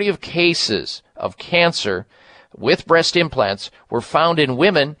majority of cases of cancer with breast implants were found in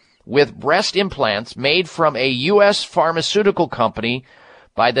women with breast implants made from a U.S. pharmaceutical company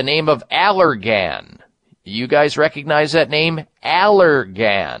by the name of Allergan. You guys recognize that name?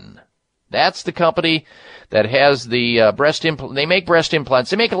 Allergan. That's the company that has the breast implant. They make breast implants.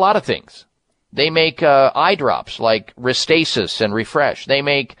 They make a lot of things. They make eye drops like Restasis and Refresh. They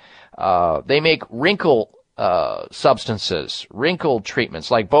make wrinkle substances, wrinkle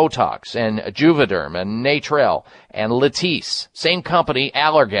treatments like Botox and Juvederm and Natrel and Latisse. Same company,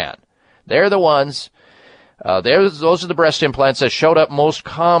 Allergan. They're the ones. Those are the breast implants that showed up most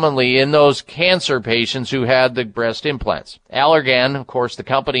commonly in those cancer patients who had the breast implants. Allergan, of course, the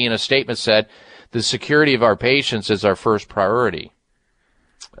company in a statement said, the security of our patients is our first priority.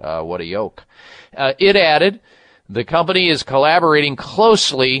 What a yoke. It added, the company is collaborating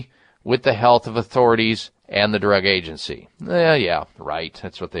closely with the health authorities and the drug agency. Yeah, right.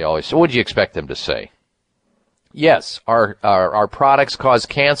 That's what they always say. What do you expect them to say? Yes, our products cause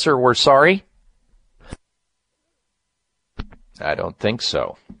cancer. We're sorry. I don't think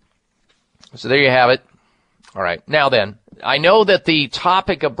so. So there you have it. All right. Now then, I know that the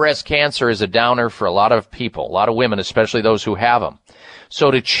topic of breast cancer is a downer for a lot of people, a lot of women, especially those who have them. So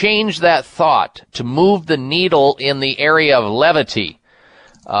to change that thought, to move the needle in the area of levity,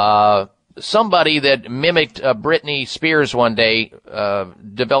 somebody that mimicked Britney Spears one day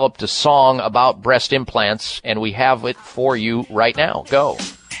developed a song about breast implants, and we have it for you right now. Go.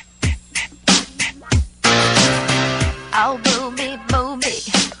 Oh, booby, booby.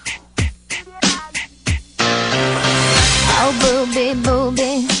 Oh, booby,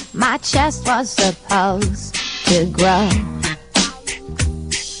 booby. My chest was supposed to grow.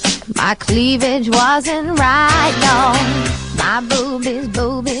 My cleavage wasn't right, no. My boobies,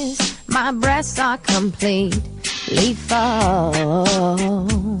 boobies. My breasts are completely full.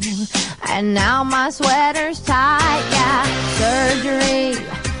 And now my sweater's tight, yeah. Surgery.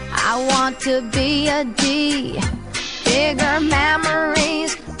 I want to be a D. Bigger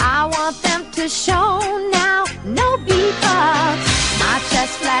memories, I want them to show now. No beef-ups. My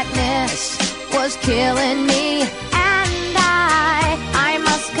chest flatness was killing me, and I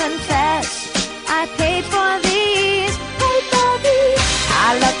must confess, I paid for these.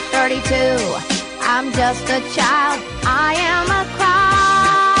 I look 32, I'm just a child. I am a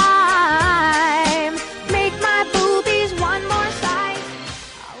crime. Make my boobies one more size.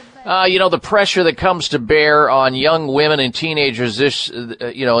 The pressure that comes to bear on young women and teenagers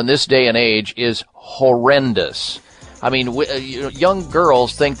in this day and age is horrendous. I mean, young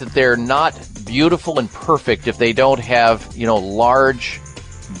girls think that they're not beautiful and perfect if they don't have, large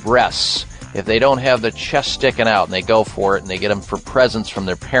breasts, if they don't have the chest sticking out, and they go for it and they get them for presents from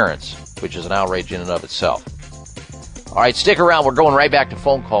their parents, which is an outrage in and of itself. All right, stick around. We're going right back to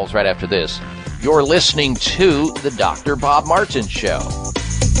phone calls right after this. You're listening to the Dr. Bob Martin Show.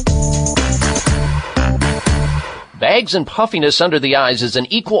 Bags and puffiness under the eyes is an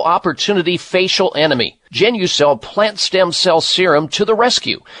equal opportunity facial enemy. Genucell Plant Stem Cell Serum to the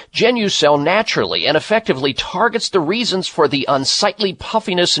rescue. Genucell naturally and effectively targets the reasons for the unsightly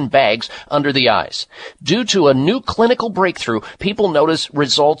puffiness and bags under the eyes. Due to a new clinical breakthrough, people notice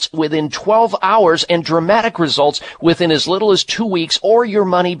results within 12 hours and dramatic results within as little as 2 weeks or your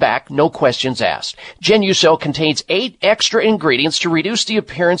money back, no questions asked. Genucell contains 8 extra ingredients to reduce the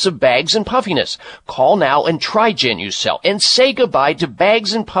appearance of bags and puffiness. Call now and try Genucell and say goodbye to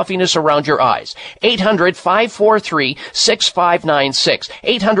bags and puffiness around your eyes. 800-543-6596.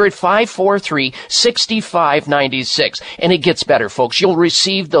 800-543-6596. And it gets better, folks. You'll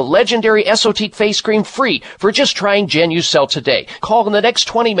receive the legendary Esotique face cream free for just trying Genucell today. Call in the next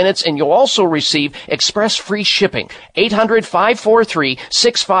 20 minutes and you'll also receive express free shipping.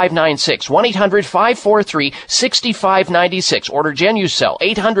 800-543-6596. 1-800-543-6596. Order Genucell.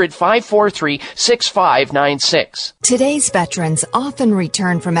 800-543-6596. Today's veterans often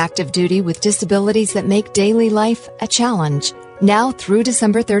return from active duty with disabilities that make daily life a challenge. Now through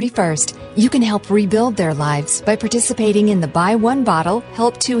December 31st, you can help rebuild their lives by participating in the Buy One Bottle,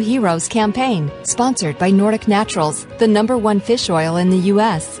 Help Two Heroes campaign, sponsored by Nordic Naturals, the #1 fish oil in the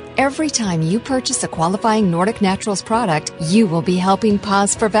U.S. Every time you purchase a qualifying Nordic Naturals product, you will be helping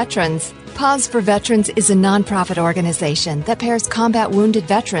Pause for Veterans. Pause for Veterans is a nonprofit organization that pairs combat wounded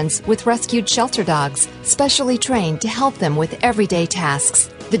veterans with rescued shelter dogs, specially trained to help them with everyday tasks.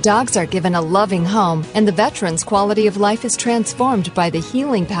 The dogs are given a loving home, and the veterans' quality of life is transformed by the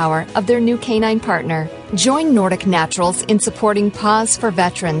healing power of their new canine partner. Join Nordic Naturals in supporting Pause for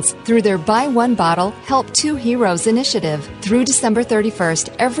Veterans through their Buy One Bottle, Help Two Heroes initiative. Through December 31st,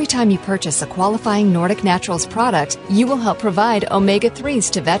 every time you purchase a qualifying Nordic Naturals product, you will help provide omega-3s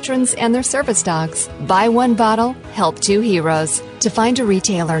to veterans and their service dogs. Buy One Bottle, Help Two Heroes. To find a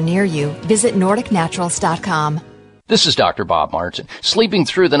retailer near you, visit NordicNaturals.com. This is Dr. Bob Martin. Sleeping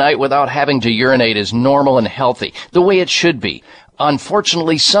through the night without having to urinate is normal and healthy, the way it should be.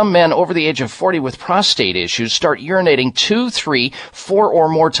 Unfortunately, some men over the age of 40 with prostate issues start urinating 2, 3, 4 or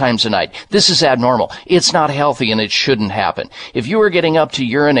more times a night. This is abnormal. It's not healthy and it shouldn't happen. If you are getting up to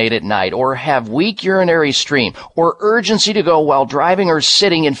urinate at night or have weak urinary stream or urgency to go while driving or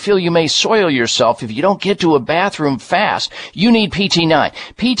sitting and feel you may soil yourself if you don't get to a bathroom fast, you need PT9.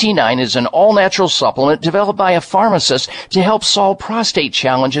 PT9 is an all-natural supplement developed by a pharmacist to help solve prostate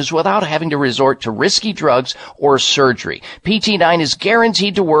challenges without having to resort to risky drugs or surgery. PT9 is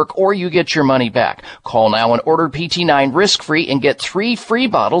guaranteed to work or you get your money back. Call now and order PT9 risk-free and get 3 free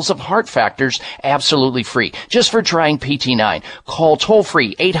bottles of Heart Factors absolutely free just for trying PT9. Call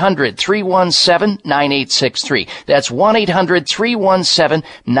toll-free 800-317-9863. That's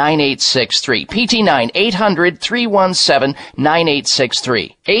 1-800-317-9863. PT9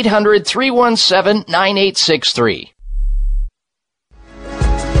 800-317-9863. 800-317-9863.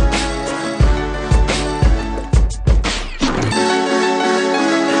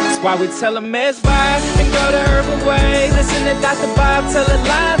 Why we tell them it's fine and go the herbal way. Listen to Dr. Bob, tell it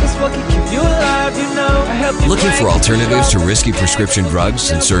live. It's what can keep you alive, you know. I help you. Looking for alternatives to risky prescription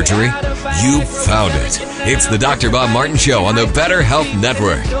drugs and surgery? You found it. It's the Dr. Bob Martin Show on the Better Health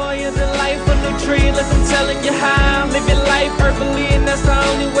Network. Joy is the life of the tree. Look, I'm telling you how. Live your life herbally, and that's the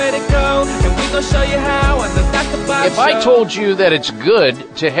only way to go. And we gonna show you how on the Dr. Bob If Show. I told you that it's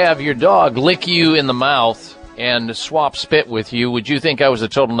good to have your dog lick you in the mouth and swap spit with you, would you think I was a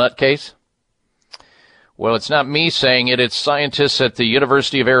total nutcase? Well, it's not me saying it. It's scientists at the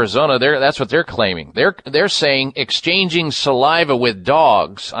University of Arizona. That's what they're claiming. They're saying exchanging saliva with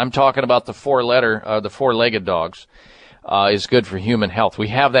dogs, I'm talking about the four-legged dogs, is good for human health. We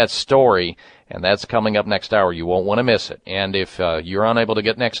have that story, and that's coming up next hour. You won't want to miss it. And if you're unable to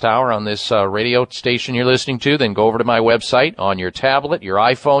get next hour on this radio station you're listening to, then go over to my website on your tablet, your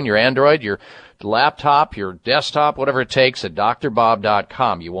iPhone, your Android, your laptop, your desktop, whatever it takes, at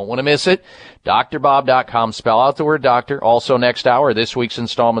drbob.com. You won't want to miss it. drbob.com. Spell out the word doctor. Also next hour, this week's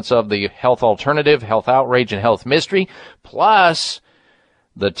installments of the Health Alternative, Health Outrage, and Health Mystery, plus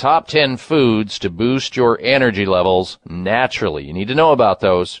the top 10 foods to boost your energy levels naturally. You need to know about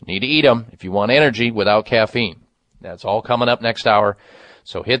those. You need to eat them if you want energy without caffeine. That's all coming up next hour.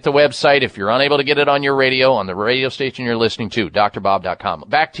 So hit the website if you're unable to get it on your radio, on the radio station you're listening to, drbob.com.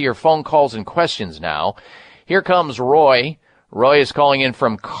 Back to your phone calls and questions now. Here comes Roy. Roy is calling in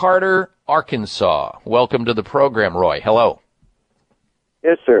from Carter, Arkansas. Welcome to the program, Roy. Hello.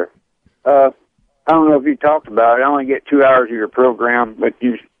 Yes, sir. I don't know if you talked about it. I only get 2 hours of your program, but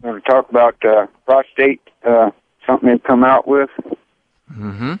you want to talk about prostate, something they've come out with.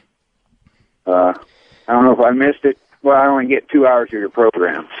 Mm-hmm. I don't know if I missed it. Well, I only get 2 hours of your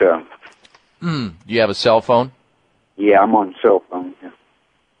program, so. Do you have a cell phone? Yeah, I'm on cell phone. Yeah.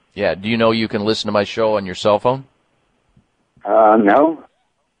 Yeah. Do you know you can listen to my show on your cell phone? No.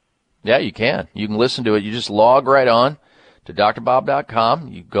 Yeah, you can. You can listen to it. You just log right on to drbob.com.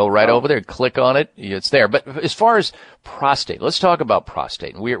 You go right over there, click on it. It's there. But as far as prostate, let's talk about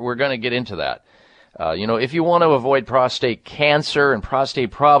prostate. We're going to get into that. If you want to avoid prostate cancer and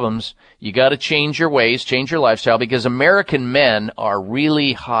prostate problems, you got to change your ways, change your lifestyle, because American men are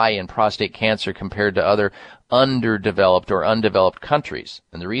really high in prostate cancer compared to other underdeveloped or undeveloped countries.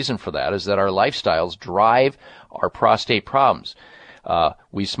 And the reason for that is that our lifestyles drive our prostate problems.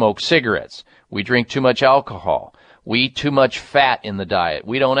 We smoke cigarettes. We drink too much alcohol. We eat too much fat in the diet.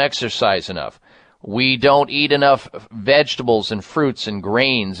 We don't exercise enough. We don't eat enough vegetables and fruits and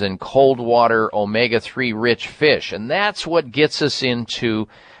grains and cold water omega-3 rich fish. And that's what gets us into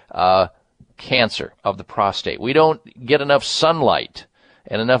cancer of the prostate. We don't get enough sunlight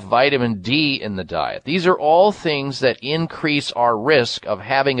and enough vitamin D in the diet. These are all things that increase our risk of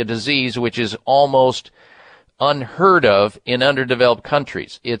having a disease which is almost unheard of in underdeveloped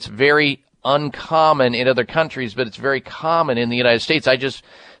countries. It's very uncommon in other countries, but it's very common in the United States. I just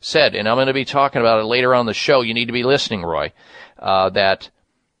said, and I'm going to be talking about it later on the show, you need to be listening, Roy, that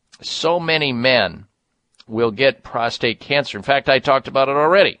so many men will get prostate cancer. In fact, I talked about it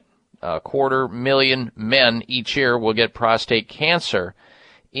already. 250,000 men each year will get prostate cancer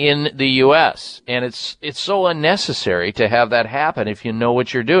in the U.S. And it's so unnecessary to have that happen if you know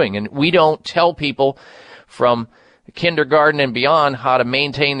what you're doing. And we don't tell people from kindergarten and beyond how to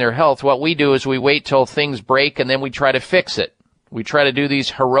maintain their health. What we do is we wait till things break and then we try to fix it. We try to do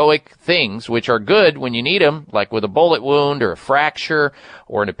these heroic things, which are good when you need them, like with a bullet wound or a fracture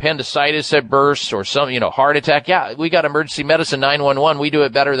or an appendicitis that bursts or some, heart attack. Yeah, we got emergency medicine 911. We do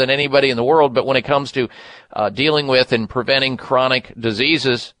it better than anybody in the world. But when it comes to dealing with and preventing chronic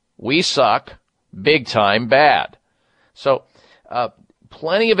diseases, we suck big time bad. So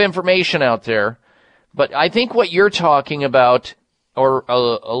plenty of information out there. But I think what you're talking about or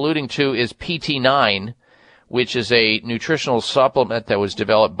alluding to is PT9, which is a nutritional supplement that was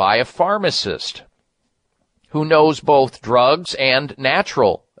developed by a pharmacist who knows both drugs and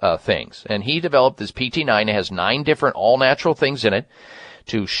natural things. And he developed this PT9. It has 9 different all-natural things in it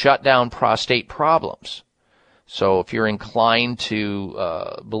to shut down prostate problems. So if you're inclined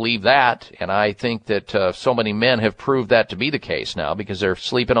to believe that, and I think that so many men have proved that to be the case now because they're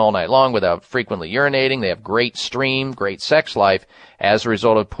sleeping all night long without frequently urinating, they have great stream, great sex life as a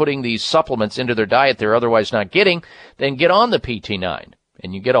result of putting these supplements into their diet they're otherwise not getting, then get on the PT9.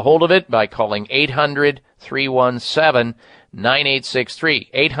 And you get a hold of it by calling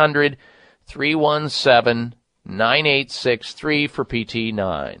 800-317-9863. 800-317-9863 for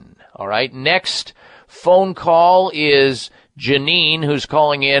PT9. All right, next phone call is Janine, who's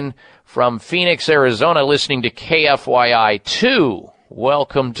calling in from Phoenix, Arizona, listening to KFYI 2.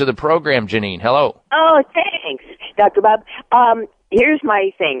 Welcome to the program, Janine. Hello. Oh, thanks, Dr. Bob. Here's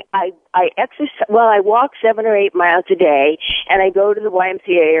my thing. I exercise. Well, I walk 7 or 8 miles a day, and I go to the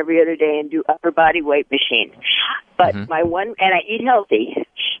YMCA every other day and do upper body weight machine. But and I eat healthy.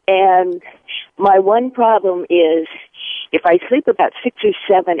 And my one problem is, if I sleep about 6 or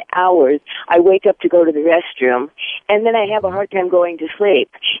 7 hours, I wake up to go to the restroom, and then I have a hard time going to sleep.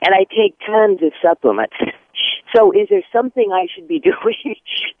 And I take tons of supplements. So is there something I should be doing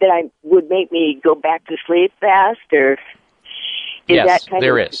that would make me go back to sleep fast, or yes,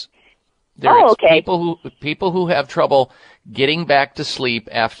 there is. There is. Okay. People who have trouble getting back to sleep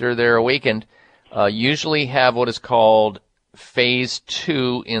after they're awakened usually have what is called phase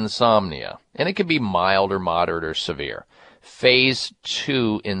 2 insomnia. And it can be mild or moderate or severe. Phase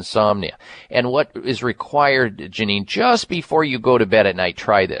 2 insomnia. And what is required, Janine, just before you go to bed at night,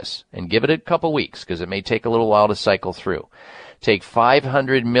 try this. And give it a couple weeks, because it may take a little while to cycle through. Take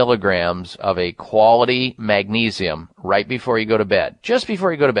 500 milligrams of a quality magnesium right before you go to bed. Just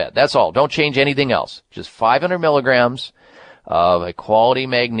before you go to bed. That's all. Don't change anything else. Just 500 milligrams of a quality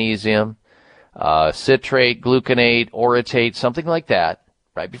magnesium, citrate, gluconate, orotate, something like that,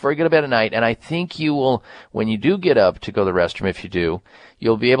 right before you go to bed at night. And I think you will, when you do get up to go to the restroom, if you do,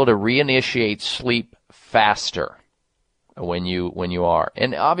 you'll be able to reinitiate sleep faster. when you are.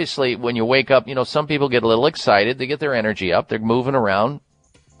 And obviously, when you wake up, some people get a little excited. They get their energy up. They're moving around.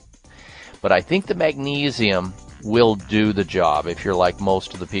 But I think the magnesium will do the job if you're like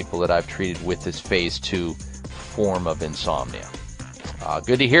most of the people that I've treated with this phase 2 form of insomnia.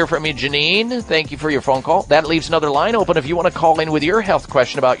 Good to hear from you, Janine. Thank you for your phone call. That leaves another line open if you want to call in with your health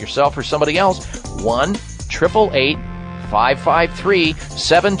question about yourself or somebody else.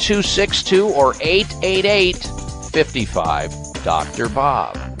 1-888-553-7262 or 888-55-Dr.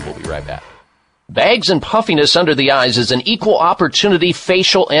 Bob. We'll be right back. Bags and puffiness under the eyes is an equal opportunity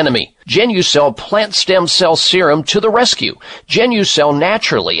facial enemy. Genucell Plant Stem Cell Serum to the rescue. Genucell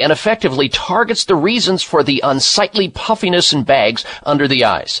naturally and effectively targets the reasons for the unsightly puffiness and bags under the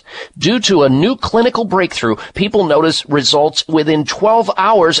eyes. Due to a new clinical breakthrough, people notice results within 12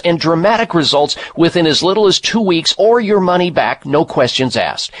 hours and dramatic results within as little as 2 weeks or your money back, no questions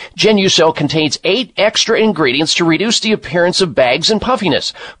asked. Genucell contains 8 extra ingredients to reduce the appearance of bags and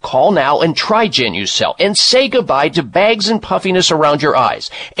puffiness. Call now and try Genucell and say goodbye to bags and puffiness around your eyes.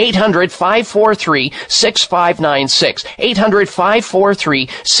 800-543-6596.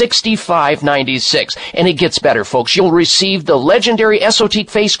 800-543-6596. And it gets better, folks. You'll receive the legendary Esotique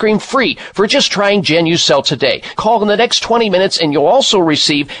face cream free for just trying Genucell today. Call in the next 20 minutes and you'll also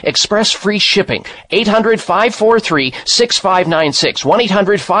receive express free shipping. 800-543-6596.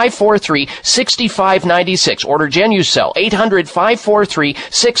 1-800-543-6596. Order Genucell.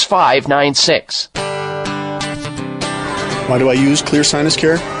 800-543-6596. Why do I use Clear Sinus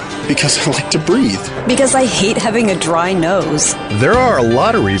Care? Because I like to breathe. Because I hate having a dry nose. There are a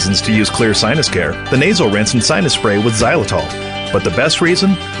lot of reasons to use Clear Sinus Care, the nasal rinse and sinus spray with xylitol. But the best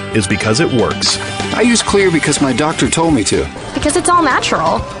reason is because it works. I use Clear because my doctor told me to. Because it's all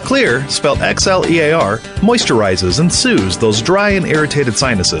natural. Clear, spelled Xlear, moisturizes and soothes those dry and irritated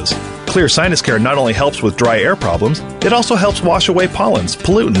sinuses. Clear Sinus Care not only helps with dry air problems, it also helps wash away pollens,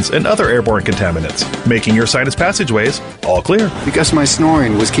 pollutants, and other airborne contaminants, making your sinus passageways all clear. Because my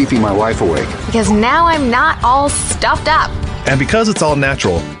snoring was keeping my wife awake. Because now I'm not all stuffed up. And because it's all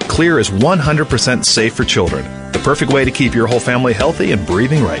natural, Clear is 100% safe for children. The perfect way to keep your whole family healthy and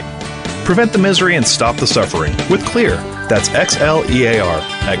breathing right. Prevent the misery and stop the suffering with Clear. That's Xlear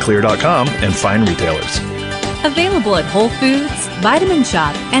at Clear.com and fine retailers. Available at Whole Foods, Vitamin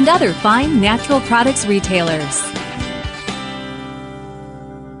Shop, and other fine natural products retailers.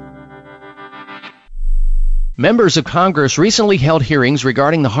 Members of Congress recently held hearings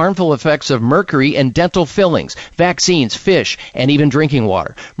regarding the harmful effects of mercury in dental fillings, vaccines, fish, and even drinking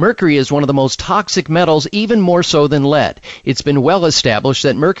water. Mercury is one of the most toxic metals, even more so than lead. It's been well established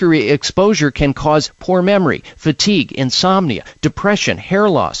that mercury exposure can cause poor memory, fatigue, insomnia, depression, hair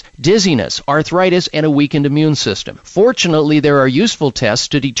loss, dizziness, arthritis, and a weakened immune system. Fortunately, there are useful tests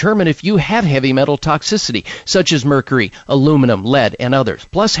to determine if you have heavy metal toxicity, such as mercury, aluminum, lead, and others.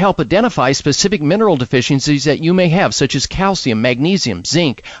 Plus, help identify specific mineral deficiencies that you may have, such as calcium, magnesium,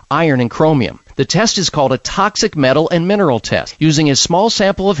 zinc, iron, and chromium. The test is called a toxic metal and mineral test. Using a small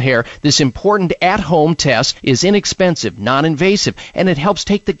sample of hair, this important at-home test is inexpensive, non-invasive, and it helps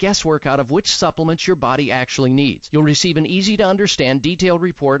take the guesswork out of which supplements your body actually needs. You'll receive an easy-to-understand, detailed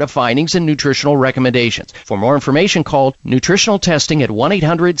report of findings and nutritional recommendations. For more information, call Nutritional Testing at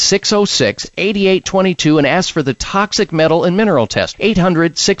 1-800-606-8822 and ask for the toxic metal and mineral test.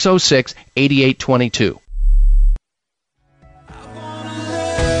 800-606-8822.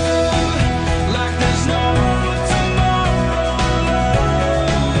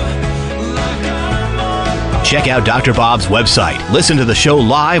 Check out Dr. Bob's website. Listen to the show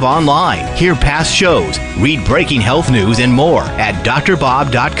live online. Hear past shows. Read breaking health news and more at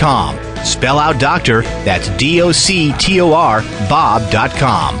drbob.com. Spell out doctor, that's D-O-C-T-O-R,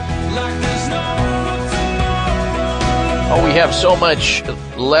 bob.com. Oh, we have so much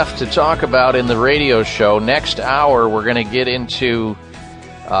left to talk about in the radio show. Next hour, we're going to get into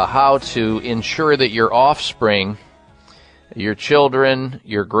how to ensure that your offspring, your children,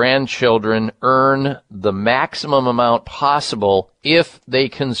 your grandchildren earn the maximum amount possible if they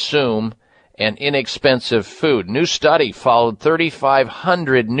consume an inexpensive food. New study followed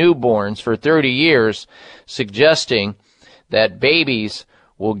 3,500 newborns for 30 years, suggesting that babies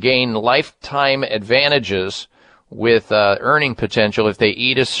will gain lifetime advantages with earning potential if they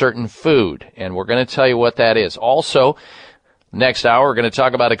eat a certain food. And we're going to tell you what that is. Also, next hour, we're going to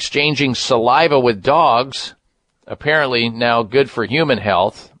talk about exchanging saliva with dogs. Apparently now good for human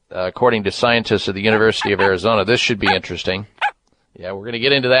health, according to scientists at the University of Arizona. This should be interesting. Yeah, we're going to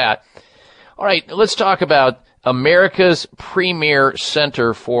get into that. All right, let's talk about America's premier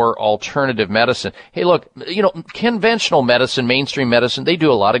center for alternative medicine. Hey, look, conventional medicine, mainstream medicine, they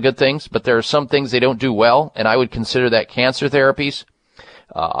do a lot of good things, but there are some things they don't do well, and I would consider that cancer therapies,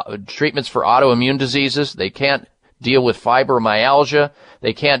 treatments for autoimmune diseases. They can't deal with fibromyalgia.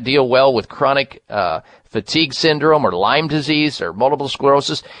 They can't deal well with chronic fatigue syndrome or Lyme disease or multiple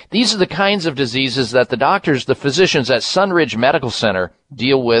sclerosis. These are the kinds of diseases that the physicians at Sunridge Medical Center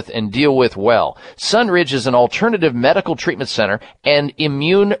deal with well. Sunridge is an alternative medical treatment center and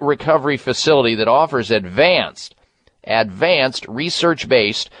immune recovery facility that offers advanced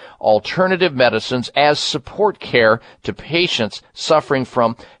research-based alternative medicines as support care to patients suffering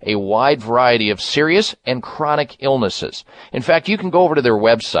from a wide variety of serious and chronic illnesses. In fact, you can go over to their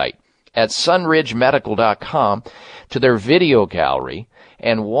website at sunridgemedical.com to their video gallery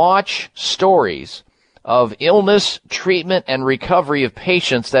and watch stories of illness, treatment, and recovery of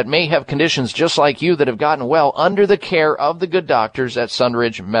patients that may have conditions just like you that have gotten well under the care of the good doctors at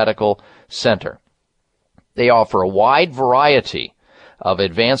Sunridge Medical Center. They offer a wide variety of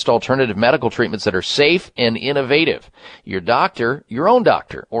advanced alternative medical treatments that are safe and innovative. Your doctor, your own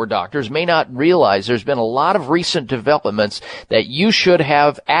doctor or doctors may not realize there's been a lot of recent developments that you should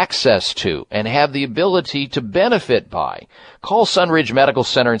have access to and have the ability to benefit by. Call Sunridge Medical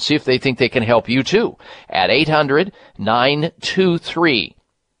Center and see if they think they can help you too at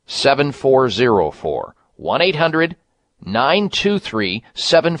 800-923-7404.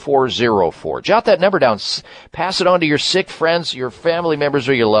 1-800-923-7404. Jot that number down. Pass it on to your sick friends, your family members,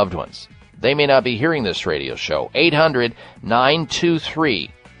 or your loved ones. They may not be hearing this radio show.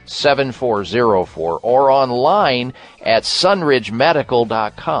 800-923-7404 or online at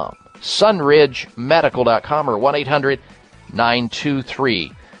sunridgemedical.com. sunridgemedical.com or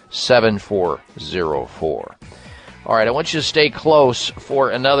 1-800-923-7404. All right, I want you to stay close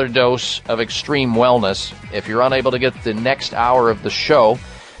for another dose of extreme wellness. If you're unable to get the next hour of the show,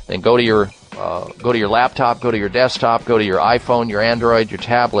 then go to your laptop, go to your desktop, go to your iPhone, your Android, your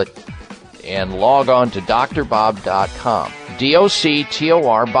tablet, and log on to drbob.com.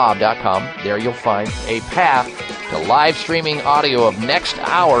 DOCTOR Bob.com. There you'll find a path to live streaming audio of next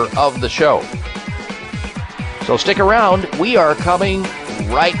hour of the show. So stick around. We are coming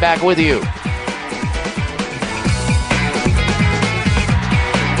right back with you.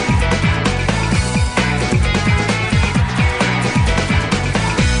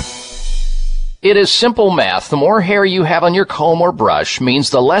 It is simple math. The more hair you have on your comb or brush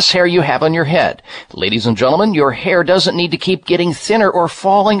means the less hair you have on your head. Ladies and gentlemen, your hair doesn't need to keep getting thinner or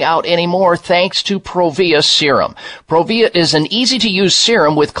falling out anymore thanks to Provia Serum. Provia is an easy-to-use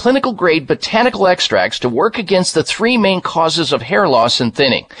serum with clinical-grade botanical extracts to work against the three main causes of hair loss and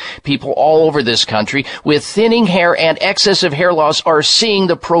thinning. People all over this country with thinning hair and excessive hair loss are seeing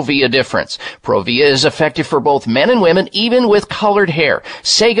the Provia difference. Provia is effective for both men and women, even with colored hair.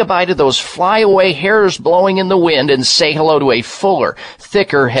 Say goodbye to those flyaway hairs blowing in the wind and say hello to a fuller,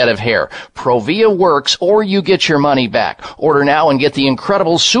 thicker head of hair. Provia works or you get your money back. Order now and get the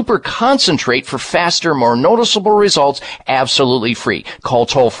incredible super concentrate for faster, more noticeable results absolutely free. Call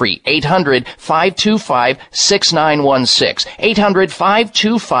toll-free 800-525-6916.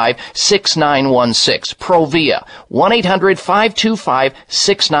 800-525-6916. Provia.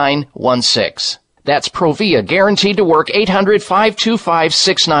 1-800-525-6916. That's Provia, guaranteed to work.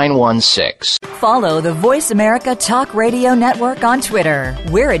 800-525-6916. Follow the Voice America Talk Radio Network on Twitter.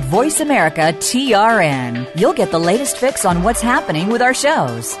 We're at Voice America TRN. You'll get the latest fix on what's happening with our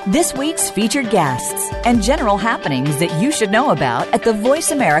shows, this week's featured guests, and general happenings that you should know about at the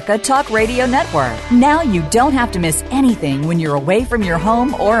Voice America Talk Radio Network. Now you don't have to miss anything when you're away from your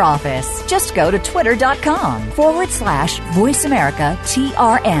home or office. Just go to twitter.com/Voice America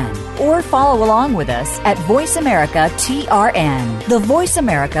TRN or follow along with us at Voice America TRN, the Voice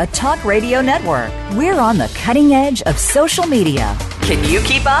America Talk Radio Network. We're on the cutting edge of social media. Can you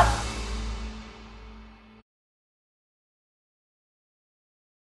keep up?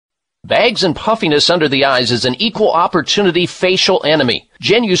 Bags and puffiness under the eyes is an equal opportunity facial enemy.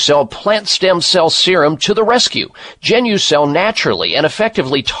 Genucell Plant Stem Cell Serum to the rescue. Genucell naturally and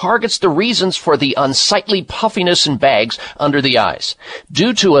effectively targets the reasons for the unsightly puffiness and bags under the eyes.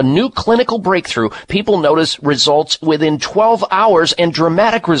 Due to a new clinical breakthrough, people notice results within 12 hours and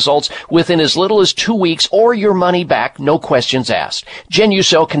dramatic results within as little as 2 weeks or your money back, no questions asked.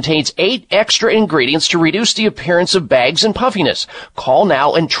 Genucell contains 8 extra ingredients to reduce the appearance of bags and puffiness. Call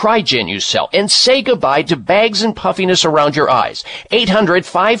now and try Genucell and say goodbye to bags and puffiness around your eyes. 800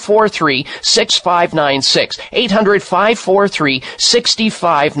 800-543-6596.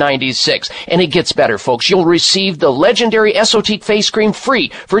 800-543-6596. And it gets better, folks. You'll receive the legendary Esotique face cream free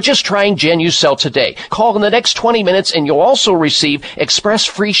for just trying Genucel today. Call in the next 20 minutes and you'll also receive express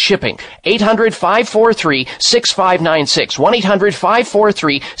free shipping. 800-543-6596.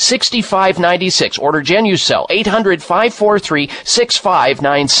 1-800-543-6596. Order Genucel.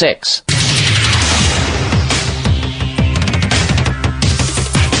 800-543-6596.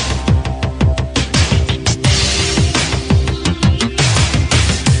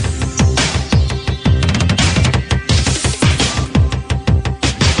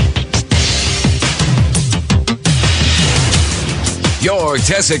 Your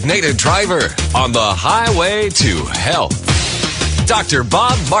designated driver on the highway to health. Dr.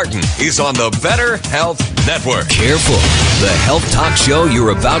 Bob Martin is on the Better Health Network. Careful. The health talk show you're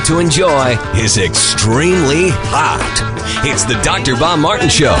about to enjoy is extremely hot. It's the Dr. Bob Martin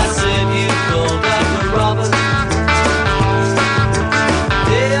Show.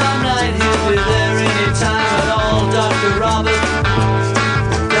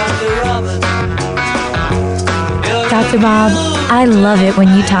 Dr. Bob, I love it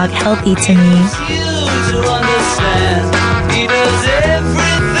when you talk healthy to me. He does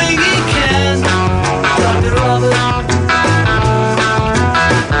everything he can. Dr. Robert,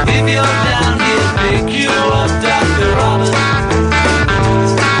 if you're down, he'll pick you up. Dr. Robert,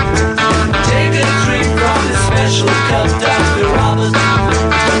 take a drink from his special cup. Dr. Robert,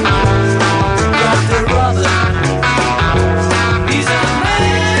 Dr. Robert, he's a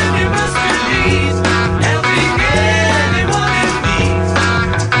man you must believe, helping anyone in need.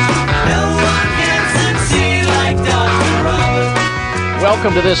 No one can succeed like Dr. Robert.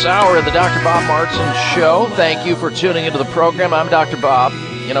 Welcome to this hour of the Dr. Bob Martin Show. Thank you for tuning into the program. I'm Dr. Bob.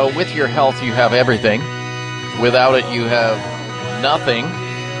 You know, with your health, you have everything. Without it, you have nothing.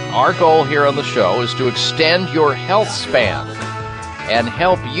 Our goal here on the show is to extend your health span and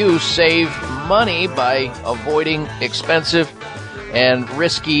help you save money by avoiding expensive and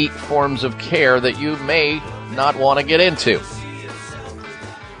risky forms of care that you may not want to get into.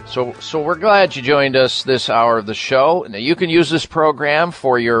 So we're glad you joined us this hour of the show. Now, you can use this program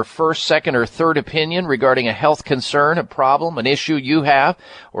for your first, second, or third opinion regarding a health concern, a problem, an issue you have,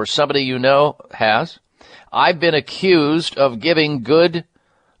 or somebody you know has. I've been accused of giving good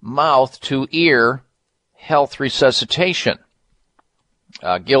mouth to ear health resuscitation.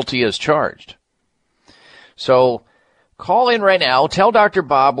 Guilty as charged. So call in right now. Tell Dr.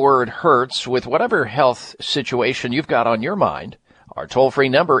 Bob where it hurts with whatever health situation you've got on your mind. Our toll-free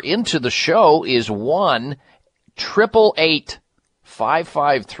number into the show is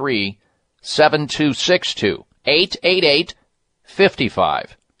 1-888-553-7262.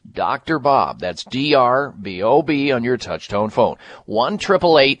 888-55. Dr. Bob. That's D-R-B-O-B on your touch-tone phone.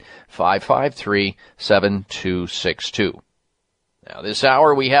 1-888-553-7262. Now, this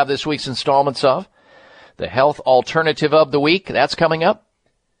hour we have this week's installments of the Health Alternative of the Week. That's coming up.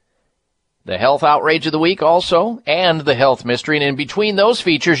 The Health Outrage of the Week also, and the Health Mystery. And in between those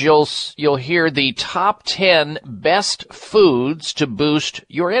features, you'll hear the top 10 best foods to boost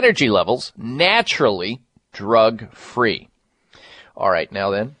your energy levels naturally, drug-free. All right,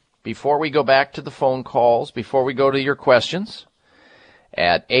 now then, before we go back to the phone calls, before we go to your questions,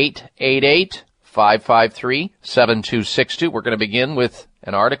 at 888-553-7262, we're going to begin with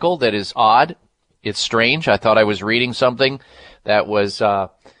an article that is odd. It's strange. I thought I was reading something that was...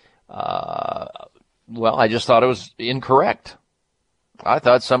 I just thought it was incorrect. I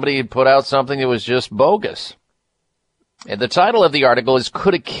thought somebody had put out something that was just bogus. And the title of the article is,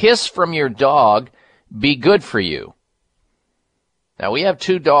 Could a Kiss from Your Dog Be Good for You? Now, we have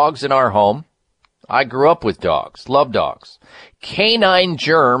 2 dogs in our home. I grew up with dogs, love dogs. Canine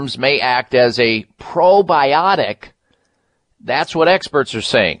germs may act as a probiotic. That's what experts are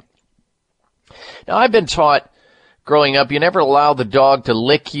saying. Now, I've been taught growing up, you never allow the dog to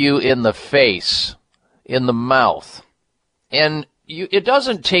lick you in the face, in the mouth. And it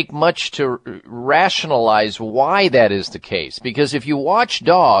doesn't take much to rationalize why that is the case. Because if you watch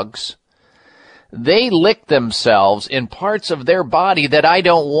dogs, they lick themselves in parts of their body that I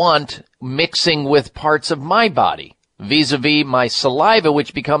don't want mixing with parts of my body, vis-a-vis my saliva,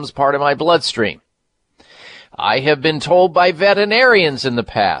 which becomes part of my bloodstream. I have been told by veterinarians in the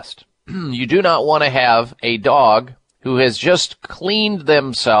past, you do not want to have a dog who has just cleaned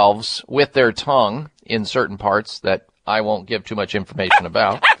themselves with their tongue in certain parts that I won't give too much information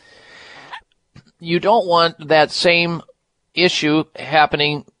about. You don't want that same issue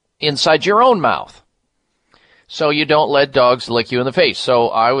happening inside your own mouth. So you don't let dogs lick you in the face. So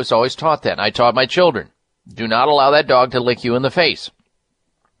I was always taught that. And I taught my children, do not allow that dog to lick you in the face.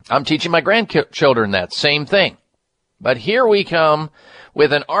 I'm teaching my grandchildren that same thing. But here we come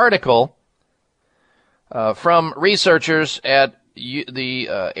with an article from researchers at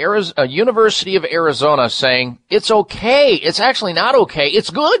the University of Arizona saying it's okay. It's actually not okay. It's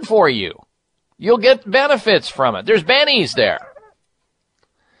good for you. You'll get benefits from it. There's bennies there.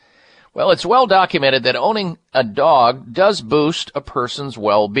 Well, it's well documented that owning a dog does boost a person's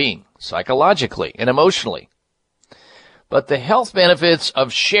well-being, psychologically and emotionally. But the health benefits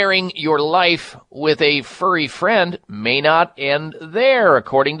of sharing your life with a furry friend may not end there,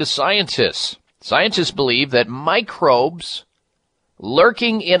 according to scientists. Scientists believe that microbes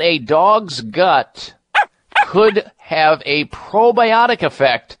lurking in a dog's gut could have a probiotic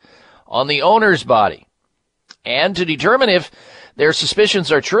effect on the owner's body. And to determine if their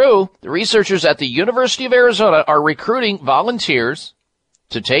suspicions are true, the researchers at the University of Arizona are recruiting volunteers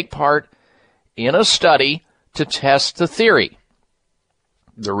to take part in a study to test the theory.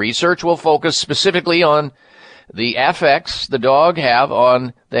 The research will focus specifically on the effects the dog have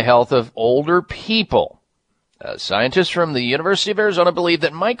on the health of older people. Scientists from the University of Arizona believe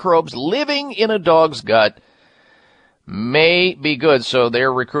that microbes living in a dog's gut may be good, so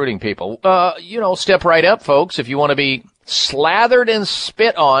they're recruiting people. Step right up, folks, if you want to be slathered and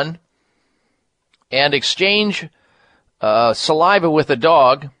spit on and exchange saliva with a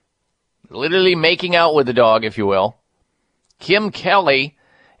dog, literally making out with the dog, if you will. Kim Kelly,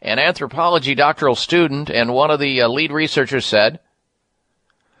 an anthropology doctoral student and one of the lead researchers, said,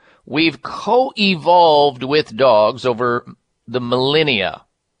 "We've co-evolved with dogs over the millennia,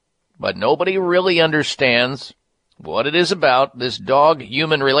 but nobody really understands what it is about this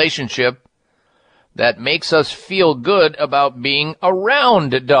dog-human relationship that makes us feel good about being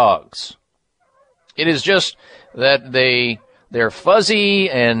around dogs. It is just that they're fuzzy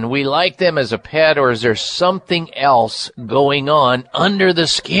and we like them as a pet, or is there something else going on under the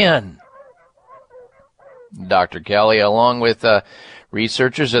skin?" Dr. Kelly, along with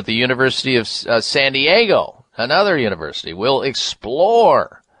researchers at the University of San Diego, another university, will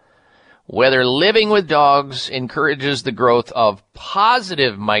explore whether living with dogs encourages the growth of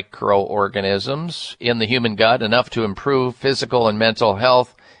positive microorganisms in the human gut enough to improve physical and mental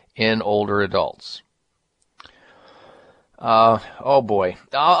health in older adults. Oh boy.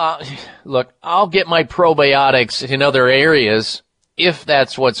 Look, I'll get my probiotics in other areas if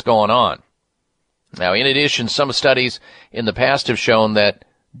that's what's going on. Now, in addition, some studies in the past have shown that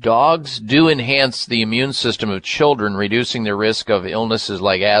dogs do enhance the immune system of children, reducing their risk of illnesses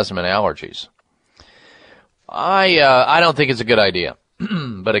like asthma and allergies. I don't think it's a good idea.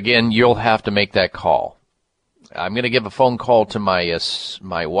 But again, you'll have to make that call. I'm going to give a phone call to my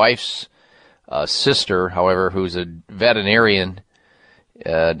wife's sister, however, who's a veterinarian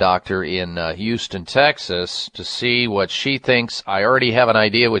doctor in Houston, Texas, to see what she thinks. I already have an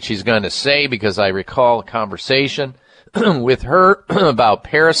idea what she's going to say because I recall a conversation with her about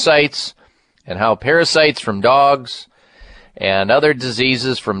parasites and how parasites from dogs and other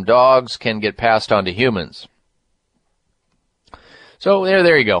diseases from dogs can get passed on to humans. So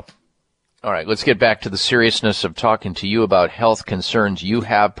there you go. All right, let's get back to the seriousness of talking to you about health concerns you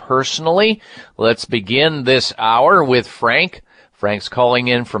have personally. Let's begin this hour with Frank. Frank's calling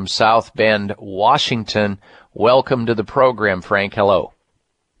in from South Bend, Washington. Welcome to the program, Frank. Hello.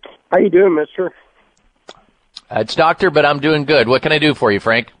 How you doing, mister? It's doctor, but I'm doing good. What can I do for you,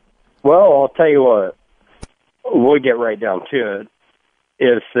 Frank? Well, I'll tell you what. We'll get right down to it.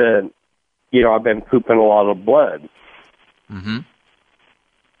 Is that, I've been pooping a lot of blood. Mm-hmm.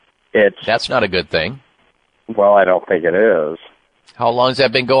 That's not a good thing. Well, I don't think it is. How long has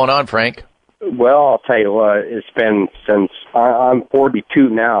that been going on, Frank? Well, I'll tell you what. It's been since I'm 42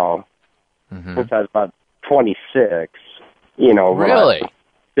 now. Mm-hmm. Since I was about 26. Really?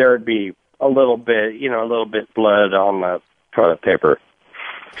 There'd be a little bit blood on the toilet paper.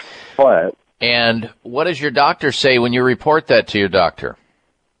 And what does your doctor say when you report that to your doctor?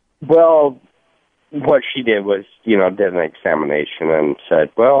 Well, what she did was, did an examination and said,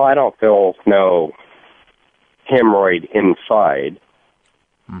 well, I don't feel no hemorrhoid inside.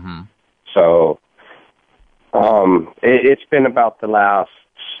 Mm-hmm. So, it's been about the last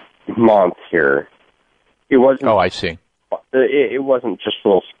month here. It wasn't. Oh, I see. It wasn't just a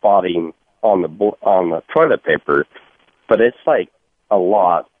little spotting on the toilet paper, but it's like a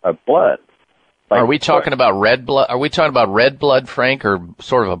lot of blood. Are we talking about red blood? Are we talking about red blood, Frank, or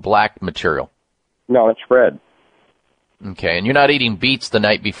sort of a black material? No, it's red. Okay, and you're not eating beets the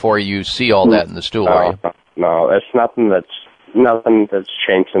night before you see all that in the stool, are you? No, it's nothing that's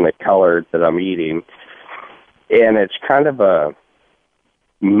changed in the color that I'm eating, and it's kind of a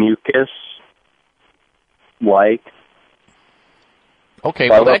mucus-like. Okay,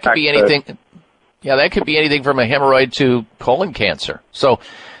 So I well, that went could back be to- anything. Yeah, that could be anything from a hemorrhoid to colon cancer. So,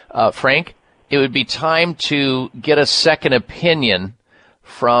 Frank, it would be time to get a second opinion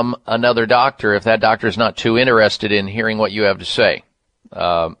from another doctor if that doctor is not too interested in hearing what you have to say.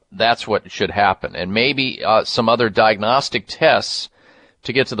 That's what should happen. And maybe some other diagnostic tests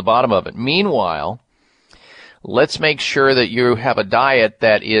to get to the bottom of it. Meanwhile, let's make sure that you have a diet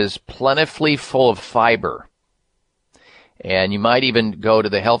that is plentifully full of fiber. And you might even go to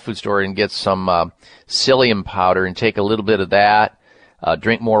the health food store and get some psyllium powder and take a little bit of that.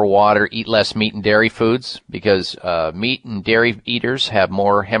 Drink more water, eat less meat and dairy foods, because meat and dairy eaters have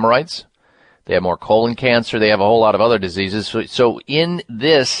more hemorrhoids. They have more colon cancer. They have a whole lot of other diseases. So in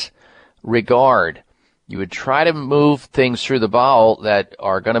this regard, you would try to move things through the bowel that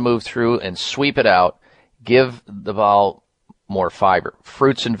are going to move through and sweep it out. Give the bowel more fiber.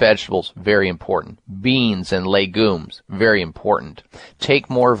 Fruits and vegetables, very important. Beans and legumes, very important. Take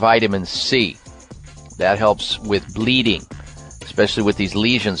more vitamin C. That helps with bleeding, especially with these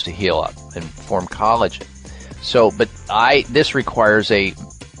lesions to heal up and form collagen. So, but this requires a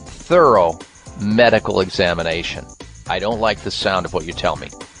thorough medical examination. I don't like the sound of what you tell me.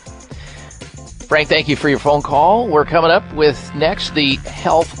 Frank, thank you for your phone call. We're coming up with next the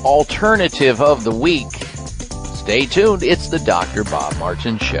health alternative of the week. Stay tuned. It's the Dr. Bob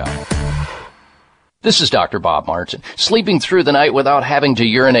Martin Show. This is Dr. Bob Martin. Sleeping through the night without having to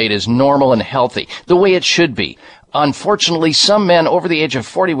urinate is normal and healthy, the way it should be. Unfortunately, some men over the age of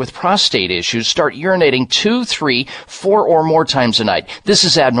 40 with prostate issues start urinating 2, 3, 4 or more times a night. This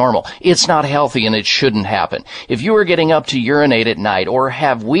is abnormal. It's not healthy and it shouldn't happen. If you are getting up to urinate at night or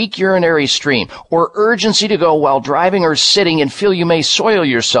have weak urinary stream or urgency to go while driving or sitting and feel you may soil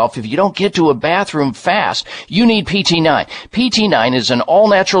yourself if you don't get to a bathroom fast, you need PT9. PT9 is an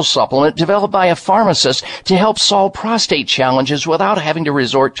all-natural supplement developed by a pharmacist to help solve prostate challenges without having to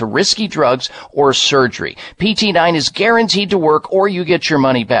resort to risky drugs or surgery. PT9 is guaranteed to work or you get your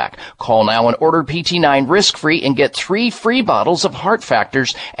money back. Call now and order PT9 risk-free and get 3 free bottles of Heart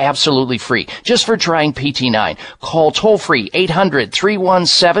Factors absolutely free just for trying PT9. Call toll-free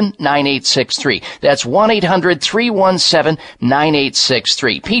 800-317-9863. That's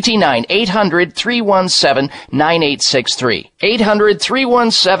 1-800-317-9863. PT9 800-317-9863.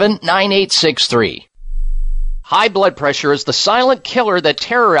 800-317-9863. High blood pressure is the silent killer that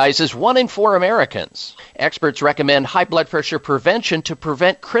terrorizes 1 in 4 Americans. Experts recommend high blood pressure prevention to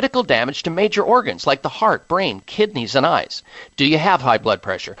prevent critical damage to major organs like the heart, brain, kidneys, and eyes. Do you have high blood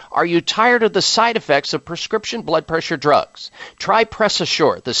pressure? Are you tired of the side effects of prescription blood pressure drugs? Try Press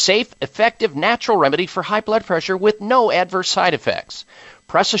Assure, the safe, effective, natural remedy for high blood pressure with no adverse side effects.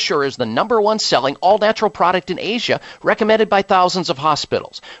 Press Assure is the #1 selling all-natural product in Asia, recommended by thousands of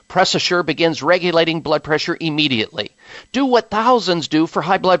hospitals. Press Assure begins regulating blood pressure immediately. Do what thousands do for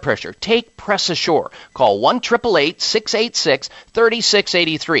high blood pressure. Take Press Assure. Call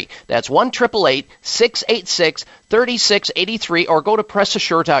 1-888-686-3683. That's 1-888-686-3683, or go to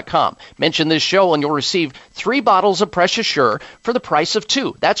PressAssure.com. Mention this show and you'll receive 3 bottles of Press Assure for the price of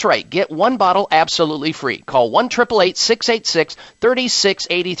 2. That's right. Get 1 bottle absolutely free. Call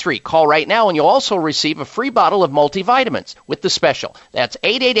 1-888-686-3683. Call right now and you'll also receive a free bottle of multivitamins with the special. That's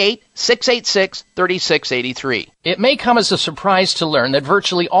 888-686-3683. It may come as a surprise to learn that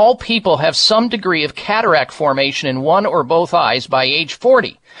virtually all people have some degree of cataract formation in one or both eyes by age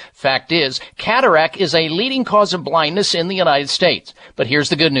 40. Fact is, cataract is a leading cause of blindness in the United States. But here's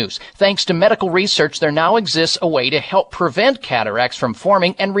the good news. Thanks to medical research, there now exists a way to help prevent cataracts from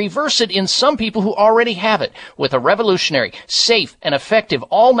forming and reverse it in some people who already have it with a revolutionary, safe, and effective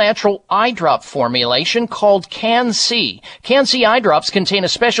all-natural eye drop formulation called Can-C. Can-C eye drops contain a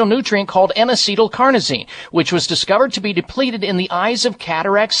special nutrient called N-acetylcarnosine, which was discovered to be depleted in the eyes of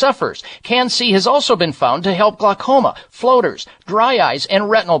cataract sufferers. Can-C has also been found to help glaucoma, floaters, dry eyes, and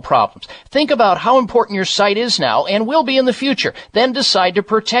retinal problems. Think about how important your sight is now and will be in the future. Then decide to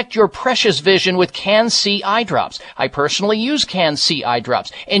protect your precious vision with Can-C eye drops. I personally use Can-C eye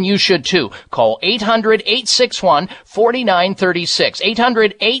drops, and you should too. Call 800-861-4936.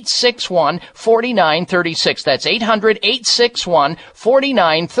 800-861-4936. That's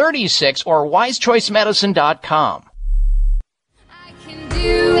 800-861-4936 or wisechoicemedicine.com. I can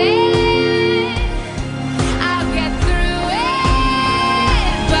do it. I'll get through it.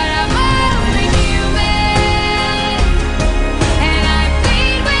 But I'm only human. And I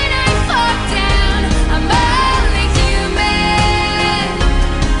bleed when I fall down. I'm only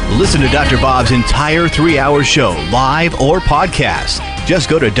human. Listen to Dr. Bob's entire 3-hour show, live or podcast. Just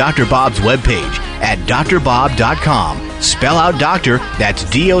go to Dr. Bob's webpage at drbob.com. Spell out doctor, that's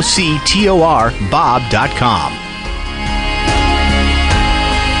DOCTOR, Bob.com.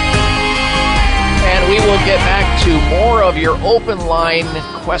 we will get back to more of your open line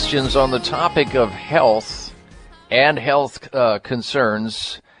questions on the topic of health and health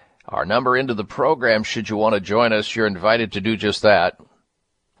concerns. Our number into the program, should you want to join us, you're invited to do just that.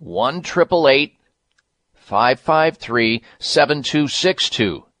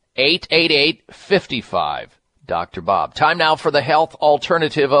 1-888-553-7262. 888-55. Dr. Bob. Time now for the health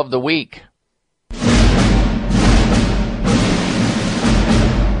alternative of the week.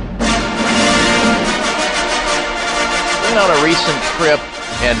 Went on a recent trip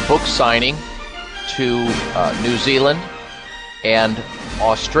and book signing to New Zealand and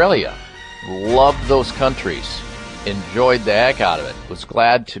Australia. Loved those countries. Enjoyed the heck out of it. Was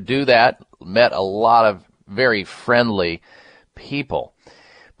glad to do that. Met a lot of very friendly people.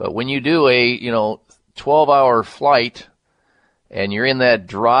 But when you do a, 12-hour flight and you're in that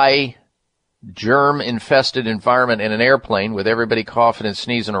dry, germ-infested environment in an airplane with everybody coughing and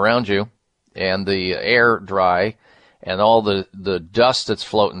sneezing around you and the air dry and all the dust that's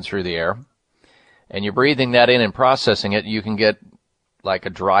floating through the air, and you're breathing that in and processing it, you can get like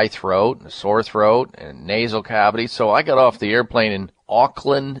a dry throat, a sore throat, and nasal cavity. So I got off the airplane in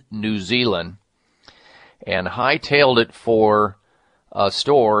Auckland, New Zealand, and hightailed it for a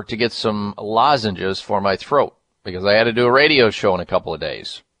store to get some lozenges for my throat because I had to do a radio show in a couple of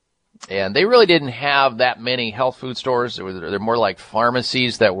days. And they really didn't have that many health food stores. They're more like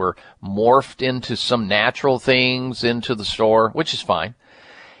pharmacies that were morphed into some natural things into the store, which is fine.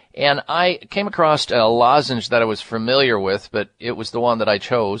 And I came across a lozenge that I was familiar with, but it was the one that I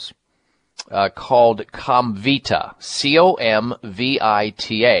chose, called Comvita, C-O-M-V-I-T-A.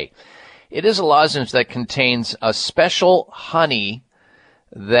 It is a lozenge that contains a special honey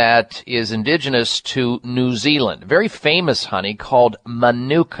that is indigenous to New Zealand. Very famous honey called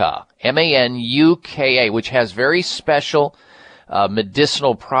Manuka, M-A-N-U-K-A, which has very special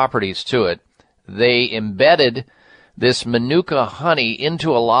medicinal properties to it. They embedded this Manuka honey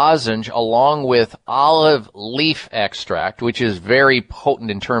into a lozenge along with olive leaf extract, which is very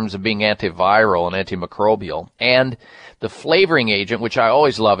potent in terms of being antiviral and antimicrobial. And the flavoring agent, which I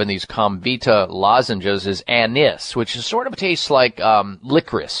always love in these Comvita lozenges, is anise, which is sort of tastes like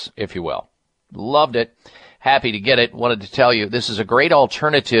licorice, if you will. Loved it. Happy to get it. Wanted to tell you this is a great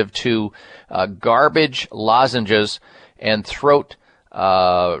alternative to garbage lozenges and throat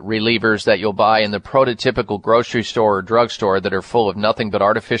relievers that you'll buy in the prototypical grocery store or drugstore that are full of nothing but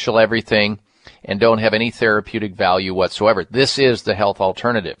artificial everything and don't have any therapeutic value whatsoever. This is the health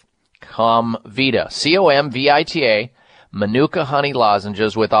alternative. Comvita, C-O-M-V-I-T-A, Manuka honey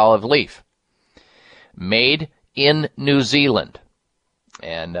lozenges with olive leaf. Made in New Zealand.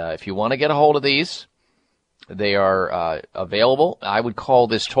 And if you want to get a hold of these, they are available. I would call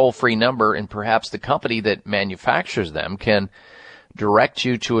this toll-free number, and perhaps the company that manufactures them can direct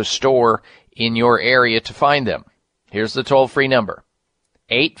you to a store in your area to find them. Here's the toll-free number,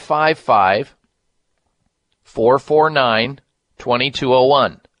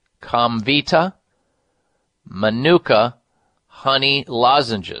 855-449-2201. Comvita Manuka honey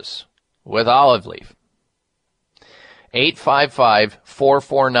lozenges with olive leaf.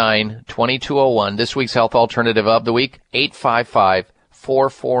 855-449-2201. This week's health alternative of the week,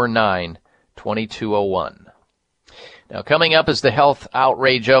 855-449-2201. Now, coming up is the health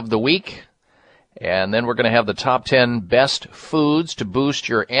outrage of the week, and then we're going to have the top 10 best foods to boost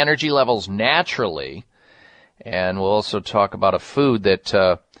your energy levels naturally, and we'll also talk about a food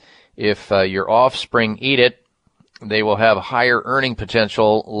that if your offspring eat it, they will have higher earning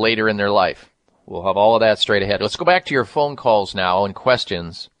potential later in their life. We'll have all of that straight ahead. Let's go back to your phone calls now and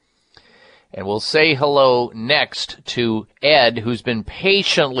questions, and we'll say hello next to Ed, who's been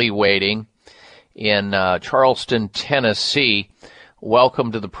patiently waiting in Charleston, Tennessee.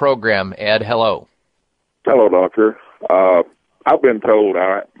 Welcome to the program, Ed. Hello. Hello, doctor. I've been told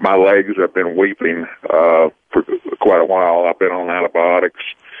my legs have been weeping for quite a while. I've been on antibiotics,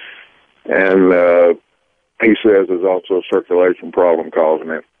 and he says there's also a circulation problem causing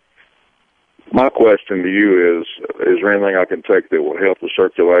it. My question to you is there anything I can take that will help the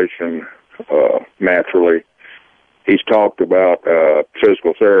circulation naturally? He's talked about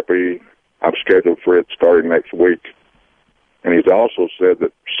physical therapy. I'm scheduled for it starting next week. And he's also said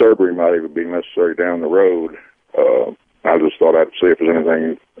that surgery might even be necessary down the road. I just thought I'd see if there's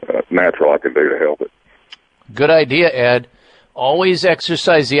anything natural I could do to help it. Good idea, Ed. Always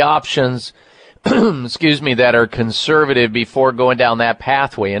exercise the options, that are conservative before going down that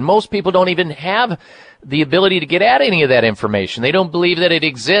pathway. And most people don't even have the ability to get at any of that information. They don't believe that it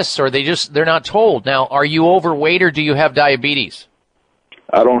exists, or they're not told. Now, are you overweight or do you have diabetes?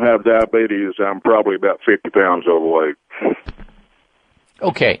 I don't have diabetes. I'm probably about 50 pounds overweight.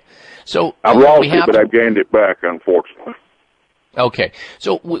 Okay. So I've lost it, but I've gained it back, unfortunately. Okay.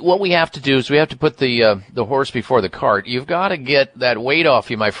 So what we have to do is we have to put the horse before the cart. You've got to get that weight off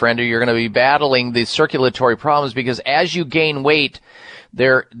you, my friend, or you're going to be battling the circulatory problems, because as you gain weight,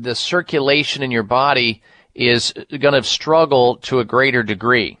 the circulation in your body is going to struggle to a greater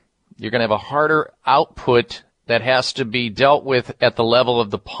degree. You're going to have a harder output that has to be dealt with at the level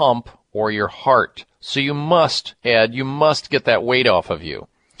of the pump or your heart. So you must get that weight off of you.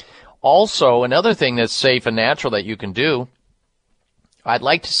 Also, another thing that's safe and natural that you can do, I'd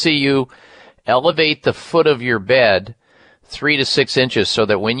like to see you elevate the foot of your bed 3 to 6 inches so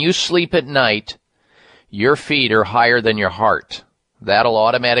that when you sleep at night, your feet are higher than your heart. That'll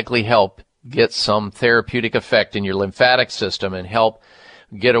automatically help get some therapeutic effect in your lymphatic system and help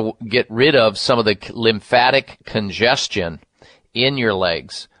get rid of some of the lymphatic congestion in your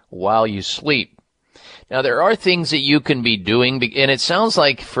legs while you sleep. Now, there are things that you can be doing, and it sounds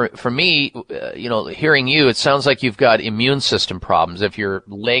like, for me, hearing you, it sounds like you've got immune system problems. If your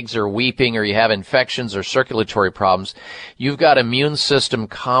legs are weeping or you have infections or circulatory problems, you've got immune system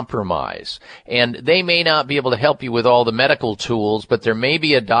compromise. And they may not be able to help you with all the medical tools, but there may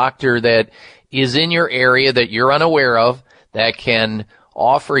be a doctor that is in your area that you're unaware of that can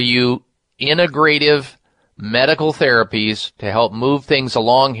offer you integrative medical therapies to help move things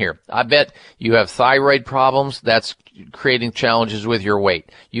along here. I bet you have thyroid problems. That's creating challenges with your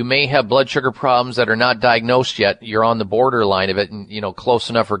weight. You may have blood sugar problems that are not diagnosed yet. You're on the borderline of it and, close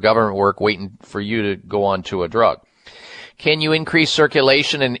enough for government work waiting for you to go on to a drug. Can you increase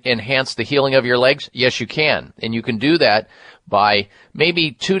circulation and enhance the healing of your legs? Yes, you can. And you can do that by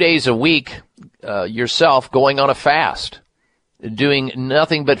maybe 2 days a week yourself going on a fast, doing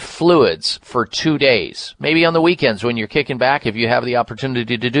nothing but fluids for 2 days. Maybe on the weekends when you're kicking back, if you have the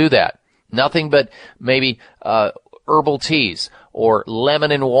opportunity to do that. Nothing but maybe herbal teas or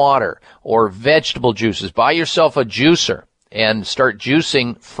lemon and water or vegetable juices. Buy yourself a juicer and start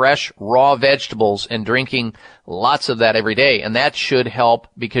juicing fresh, raw vegetables and drinking lots of that every day. And that should help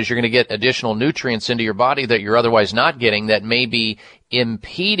because you're going to get additional nutrients into your body that you're otherwise not getting that may be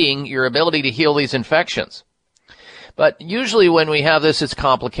impeding your ability to heal these infections. But usually when we have this, it's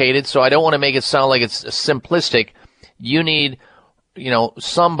complicated, so I don't want to make it sound like it's simplistic. You need,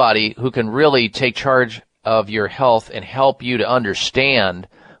 somebody who can really take charge of your health and help you to understand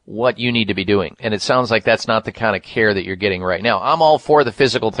what you need to be doing. And it sounds like that's not the kind of care that you're getting right now. I'm all for the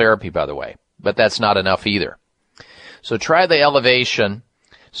physical therapy, by the way, but that's not enough either. So try the elevation.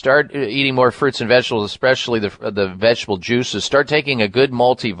 Start eating more fruits and vegetables, especially the vegetable juices. Start taking a good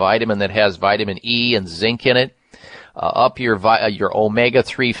multivitamin that has vitamin E and zinc in it. Up your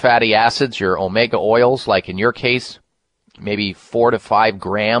omega-3 fatty acids, your omega oils, like in your case, maybe 4 to 5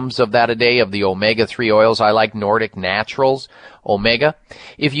 grams of that a day of the omega-3 oils. I like Nordic Naturals omega.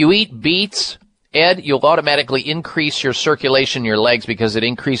 If you eat beets, Ed, you'll automatically increase your circulation in your legs because it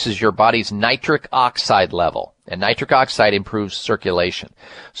increases your body's nitric oxide level. And nitric oxide improves circulation.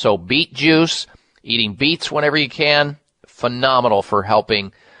 So beet juice, eating beets whenever you can, phenomenal for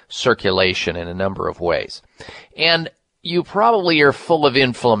helping circulation in a number of ways. And you probably are full of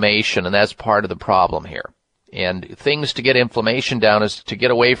inflammation, and that's part of the problem here. And things to get inflammation down is to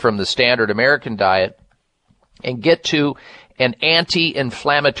get away from the standard American diet and get to an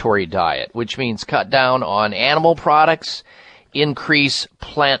anti-inflammatory diet, which means cut down on animal products, increase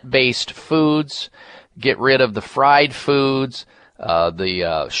plant-based foods, get rid of the fried foods,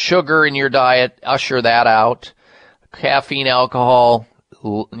 the sugar in your diet, usher that out, caffeine, alcohol,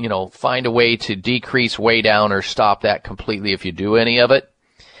 find a way to decrease way down or stop that completely if you do any of it.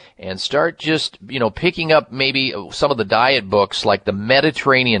 And start just, picking up maybe some of the diet books like the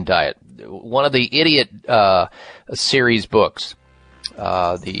Mediterranean Diet, one of the Idiot series books,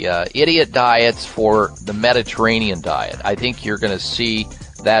 the Idiot Diets for the Mediterranean Diet. I think you're going to see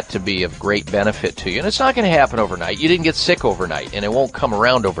that to be of great benefit to you. And it's not going to happen overnight. You didn't get sick overnight, and it won't come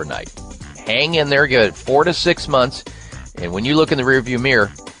around overnight. Hang in there, give it 4 to 6 months. And when you look in the rearview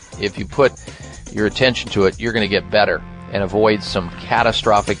mirror, if you put your attention to it, you're going to get better and avoid some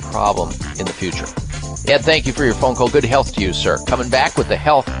catastrophic problem in the future. Ed, thank you for your phone call. Good health to you, sir. Coming back with the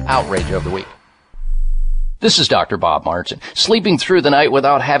health outrage of the week. This is Dr. Bob Martin. Sleeping through the night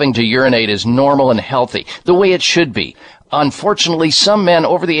without having to urinate is normal and healthy, the way it should be. Unfortunately, some men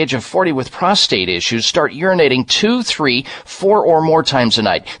over the age of 40 with prostate issues start urinating 2, 3, 4 or more times a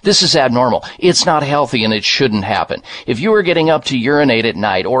night. This is abnormal. It's not healthy and it shouldn't happen. If you are getting up to urinate at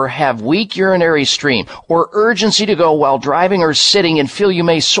night or have weak urinary stream or urgency to go while driving or sitting and feel you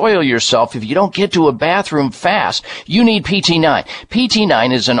may soil yourself if you don't get to a bathroom fast, you need PT9.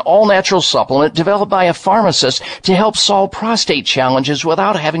 PT9 is an all-natural supplement developed by a pharmacist to help solve prostate challenges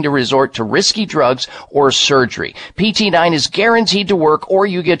without having to resort to risky drugs or surgery. PT9 is guaranteed to work or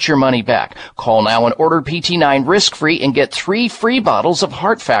you get your money back. Call now and order PT9 risk-free and get 3 free bottles of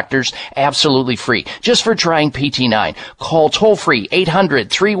Heart Factors absolutely free just for trying PT9. Call toll-free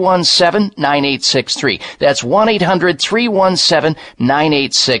 800-317-9863. That's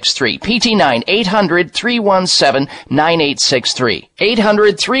 1-800-317-9863. PT9 800-317-9863.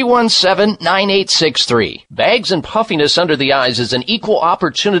 800-317-9863. Bags and puffiness under the eyes is an equal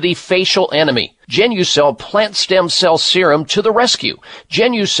opportunity facial enemy. Genucell Plant Stem Cell Serum to the rescue.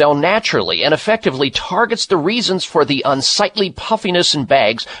 Genucell naturally and effectively targets the reasons for the unsightly puffiness and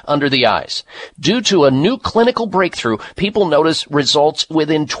bags under the eyes. Due to a new clinical breakthrough, people notice results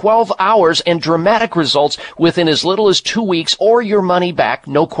within 12 hours and dramatic results within as little as 2 weeks or your money back,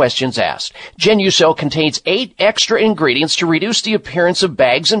 no questions asked. Genucell contains 8 extra ingredients to reduce the appearance of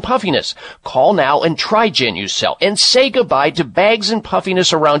bags and puffiness. Call now and try Genucell and say goodbye to bags and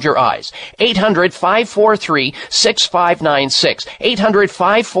puffiness around your eyes. 800-543-6596.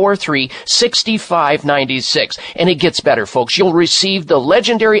 800-543-6596. And it gets better, folks. You'll receive the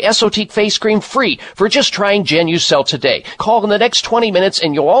legendary Esotique face cream free for just trying Genucell today. Call in the next 20 minutes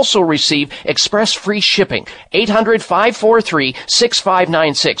and you'll also receive express free shipping.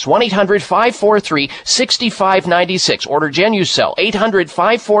 800-543-6596. 1-800-543-6596. Order Genucell.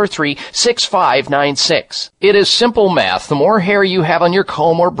 800-543-6596. It is simple math. The more hair you have on your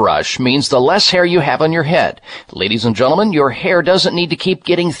comb or brush means the less hair you have on your head. Ladies and gentlemen, your hair doesn't need to keep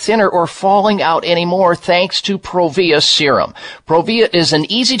getting thinner or falling out anymore thanks to Provia Serum. Provia is an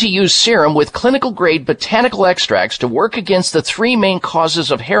easy-to-use serum with clinical-grade botanical extracts to work against the 3 main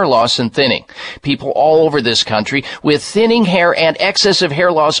causes of hair loss and thinning. People all over this country with thinning hair and excessive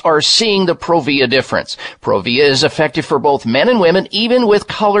hair loss are seeing the Provia difference. Provia is effective for both men and women, even with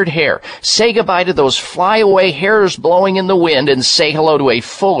colored hair. Say goodbye to those flyaway hairs blowing in the wind and say hello to a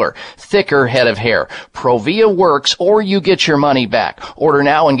fuller, thicker head of hair. Provia works or you get your money back. Order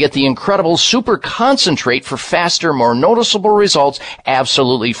now and get the incredible super concentrate for faster, more noticeable results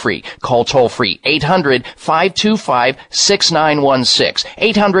absolutely free. Call toll-free 800-525-6916.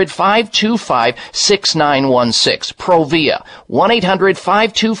 800-525-6916. Provia.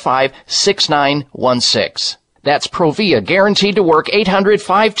 1-800-525-6916. That's Provia, guaranteed to work.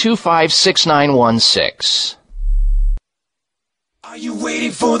 800-525-6916. Are you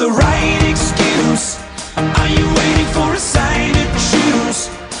waiting for the right excuse? Are you waiting for a sign to choose?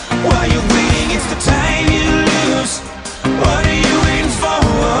 While you're waiting, it's the time you lose. What are you waiting for?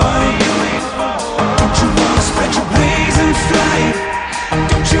 Don't you want to spread your wings and fly?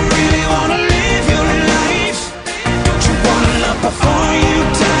 Don't you really want to live your life? Don't you want to love before you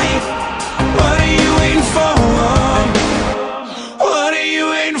die? What are you waiting for? What are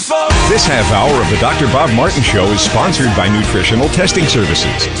you waiting for? This half hour of the Dr. Bob Martin Show is sponsored by Nutritional Testing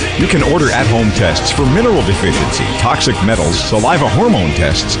Services. You can order at-home tests for mineral deficiency, toxic metals, saliva hormone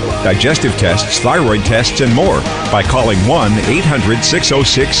tests, digestive tests, thyroid tests, and more by calling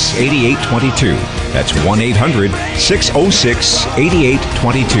 1-800-606-8822. That's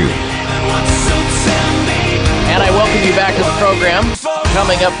 1-800-606-8822. And I welcome you back to the program.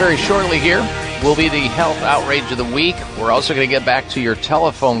 Coming up very shortly here will be the Health Outrage of the Week. We're also going to get back to your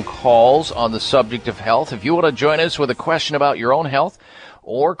telephone calls on the subject of health. If you want to join us with a question about your own health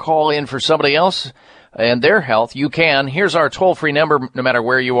or call in for somebody else and their health, you can. Here's our toll-free number, no matter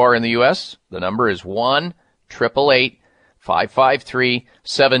where you are in the U.S. The number is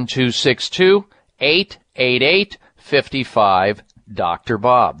 1-888-553-7262, 888-55-Dr.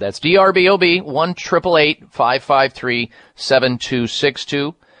 Bob. That's DRBOB,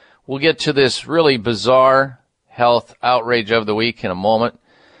 1-888-553-7262. We'll get to this really bizarre health outrage of the week in a moment.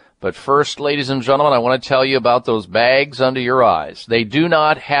 But first, ladies and gentlemen, I want to tell you about those bags under your eyes. They do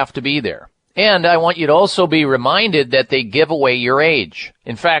not have to be there. And I want you to also be reminded that they give away your age.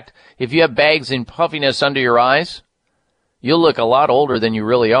 In fact, if you have bags and puffiness under your eyes, you'll look a lot older than you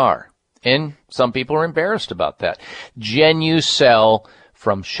really are. And some people are embarrassed about that. Genucell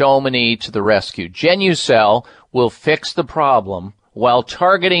from Chamonix to the rescue. Genucell will fix the problem while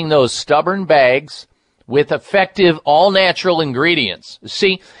targeting those stubborn bags with effective all-natural ingredients.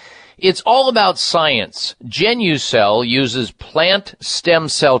 See, It's all about science. GenuCell uses plant stem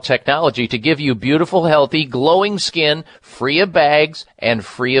cell technology to give you beautiful, healthy, glowing skin, free of bags and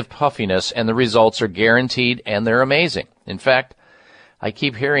free of puffiness, and the results are guaranteed and they're amazing. In fact, I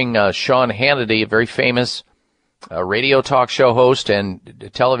keep hearing Sean Hannity, a very famous radio talk show host and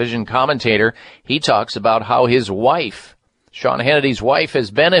television commentator, he talks about how his wife, Sean Hannity's wife,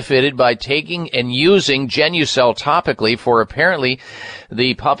 has benefited by taking and using GenuCell topically for apparently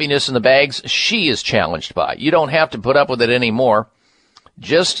the puffiness in the bags she is challenged by. You don't have to put up with it anymore.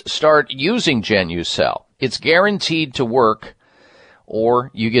 Just start using GenuCell. It's guaranteed to work, or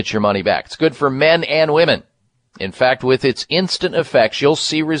you get your money back. It's good for men and women. In fact, with its instant effects, you'll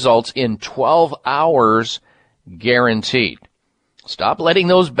see results in 12 hours guaranteed. Stop letting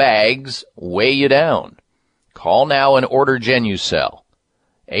those bags weigh you down. Call now and order GenuCell.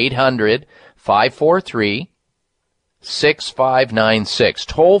 800-543-6596.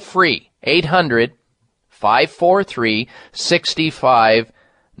 Toll free.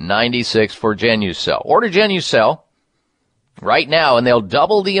 800-543-6596 for GenuCell. Order GenuCell right now and they'll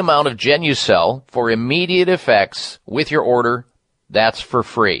double the amount of GenuCell for immediate effects with your order. That's for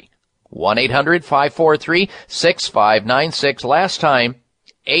free. 1-800-543-6596. Last time,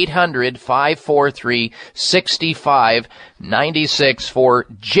 800-543-6596 for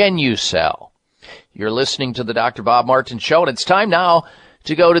GenuCell. You're listening to the Dr. Bob Martin Show, and it's time now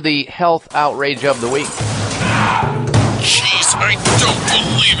to go to the health outrage of the week. Jeez, I don't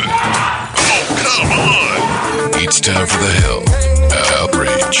believe it. Oh, come on. It's time for the health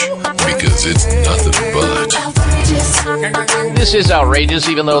outrage, because it's nothing but. This is outrageous,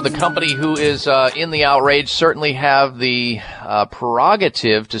 even though the company who is in the outrage certainly have the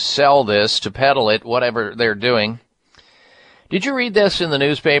prerogative to sell this, to peddle it, whatever they're doing. Did you read this in the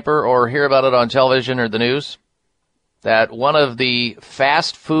newspaper or hear about it on television or the news? That one of the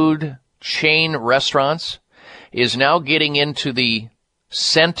fast food chain restaurants is now getting into the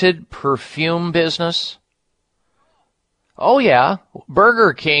scented perfume business? Oh, yeah.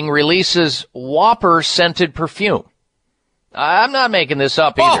 Burger King releases Whopper scented perfume. I'm not making this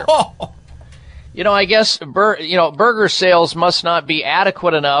up either. You know, I guess, burger sales must not be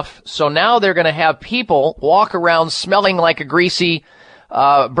adequate enough, so now they're going to have people walk around smelling like a greasy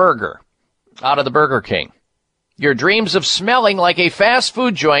burger out of the Burger King. Your dreams of smelling like a fast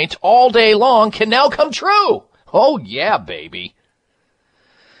food joint all day long can now come true. Oh, yeah, baby.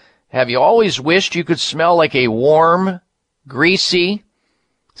 Have you always wished you could smell like a warm, greasy,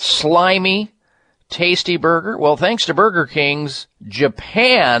 slimy, tasty burger? Well, thanks to Burger King's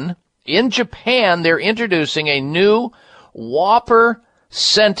Japan, in Japan, they're introducing a new Whopper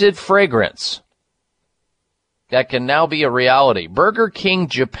scented fragrance that can now be a reality. Burger King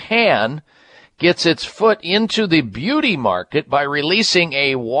Japan gets its foot into the beauty market by releasing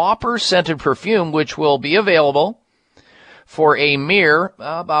a Whopper scented perfume, which will be available for a mere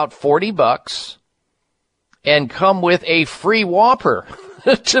about $40 and come with a free Whopper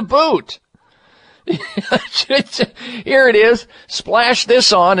to boot. Here it is. Splash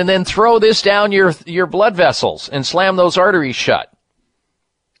this on and then throw this down your blood vessels and slam those arteries shut.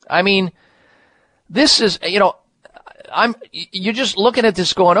 I mean, this is, you're just looking at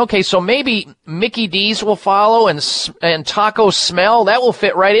this going, okay, so maybe Mickey D's will follow and Taco Smell, that will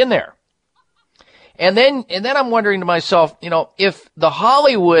fit right in there. And then I'm wondering to myself, if the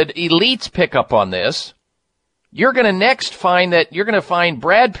Hollywood elites pick up on this, you're going to next find that you're going to find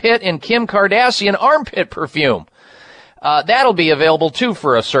Brad Pitt and Kim Kardashian armpit perfume. That'll be available too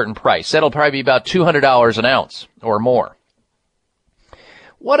for a certain price. That'll probably be about $200 an ounce or more.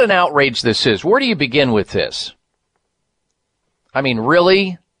 What an outrage this is. Where do you begin with this? I mean,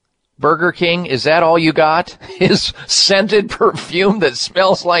 really? Burger King, is that all you got? Is scented perfume that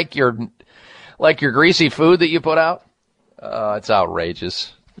smells like your greasy food that you put out? It's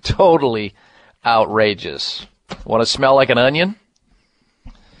outrageous. Totally outrageous. Want to smell like an onion?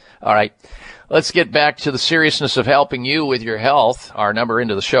 All right. Let's get back to the seriousness of helping you with your health. Our number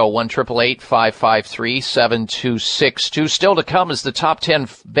into the show, 1-888-553-7262. Still to come is the top 10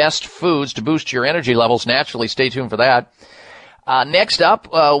 best foods to boost your energy levels naturally. Stay tuned for that. Next up,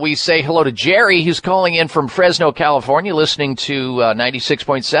 we say hello to Jerry, who's calling in from Fresno, California, listening to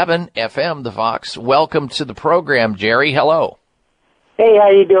 96.7 FM, The Vox. Welcome to the program, Jerry. Hello. Hey, how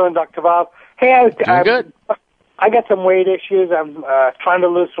you doing, Dr. Bob? Hey, Doing good. I got some weight issues. I'm trying to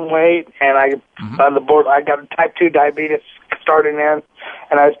lose some weight, and on the board, I got type 2 diabetes starting in,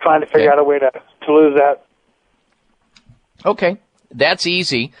 and I was trying to figure out a way to lose that. Okay, that's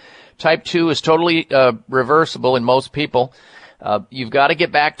easy. Type 2 is totally reversible in most people. You've got to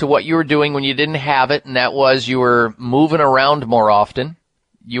get back to what you were doing when you didn't have it, and that was you were moving around more often.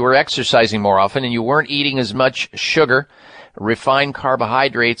 you were exercising more often and you weren't eating as much sugar, refined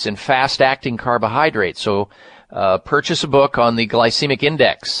carbohydrates, and fast-acting carbohydrates. So purchase a book on the glycemic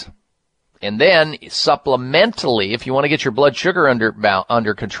index. And then supplementally, if you want to get your blood sugar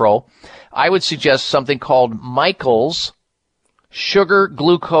under control, I would suggest something called Michael's Sugar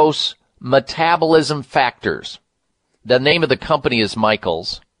Glucose Metabolism Factors. The name of the company is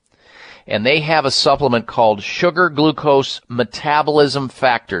Michael's, and they have a supplement called Sugar Glucose Metabolism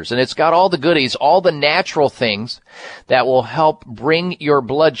Factors, and it's got all the goodies, all the natural things that will help bring your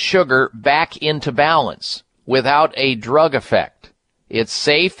blood sugar back into balance without a drug effect. It's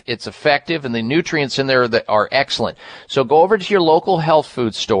safe, it's effective, and the nutrients in there that are excellent. So go over to your local health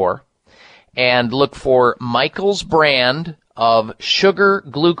food store and look for Michael's brand of Sugar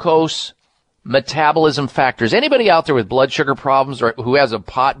Glucose Metabolism Factors. Anybody out there with blood sugar problems or who has a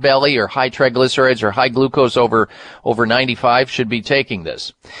pot belly or high triglycerides or high glucose over 95 should be taking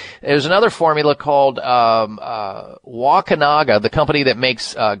this. There's another formula called Wakanaga, the company that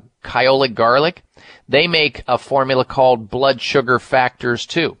makes Kyolic garlic. They make a formula called Blood Sugar Factors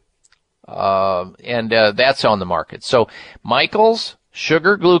too. And that's on the market. So Michael's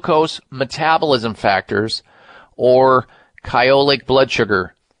Sugar Glucose Metabolism Factors or Kyolic blood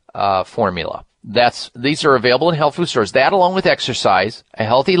sugar formula. These are available in health food stores. That, along with exercise, a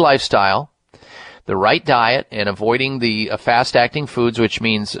healthy lifestyle, the right diet, and avoiding the fast-acting foods, which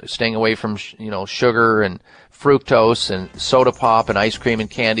means staying away from sugar and fructose and soda pop and ice cream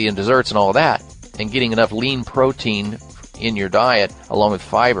and candy and desserts and all of that, and getting enough lean protein in your diet along with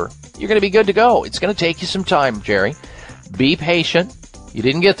fiber. You're going to be good to go. It's going to take you some time, Jerry. Be patient. You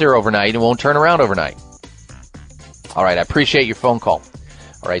didn't get there overnight and won't turn around overnight. All right, I appreciate your phone call.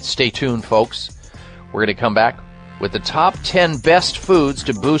 All right, stay tuned, folks. We're going to come back with the top 10 best foods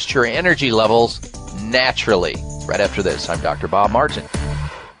to boost your energy levels naturally. Right after this, I'm Dr. Bob Martin.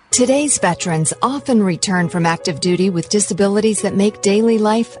 Today's veterans often return from active duty with disabilities that make daily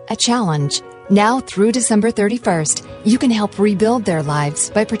life a challenge. Now through December 31st, you can help rebuild their lives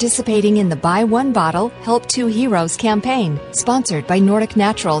by participating in the Buy One Bottle, Help Two Heroes campaign, sponsored by Nordic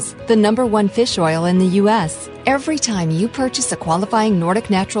Naturals, the #1 fish oil in the U.S. Every time you purchase a qualifying Nordic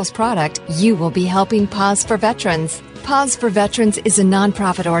Naturals product, you will be helping Paws for Veterans. Paws for Veterans is a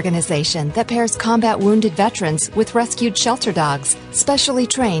nonprofit organization that pairs combat wounded veterans with rescued shelter dogs, specially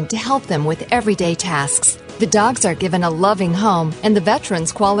trained to help them with everyday tasks. The dogs are given a loving home, and the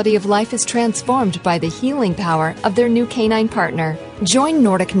veterans' quality of life is transformed by the healing power of their new canine partner. Join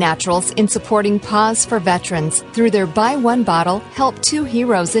Nordic Naturals in supporting Paws for Veterans through their Buy One Bottle, Help Two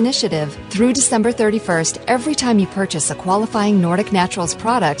Heroes initiative. Through December 31st, every time you purchase a qualifying Nordic Naturals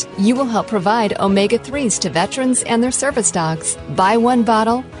product, you will help provide omega-3s to veterans and their service dogs. Buy One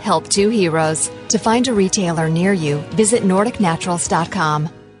Bottle, Help Two Heroes. To find a retailer near you, visit NordicNaturals.com.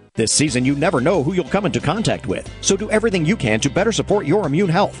 This season, you never know who you'll come into contact with, so do everything you can to better support your immune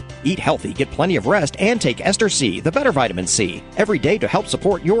health. Eat healthy, get plenty of rest, and take Ester C, the better vitamin C, every day to help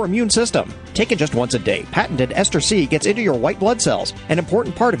support your immune system. Taken just once a day, patented Ester C gets into your white blood cells, an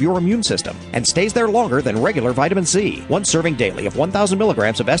important part of your immune system, and stays there longer than regular vitamin C. One serving daily of 1,000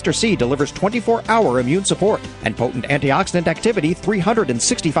 milligrams of Ester C delivers 24-hour immune support and potent antioxidant activity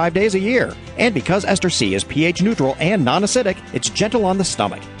 365 days a year. And because Ester C is pH neutral and non-acidic, it's gentle on the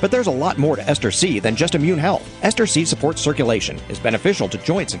stomach. But there's a lot more to Ester C than just immune health. Ester C supports circulation, is beneficial to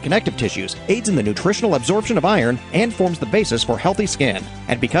joints and connective tissues, aids in the nutritional absorption of iron, and forms the basis for healthy skin.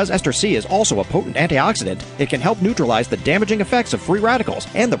 And because Ester C is also a potent antioxidant, it can help neutralize the damaging effects of free radicals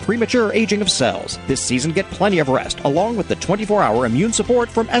and the premature aging of cells. This season, get plenty of rest, along with the 24-hour immune support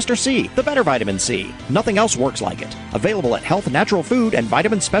from Ester C, the better vitamin C. Nothing else works like it. Available at health, natural food, and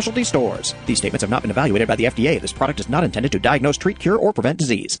vitamin specialty stores. These statements have not been evaluated by the FDA. This product is not intended to diagnose, treat, cure, or prevent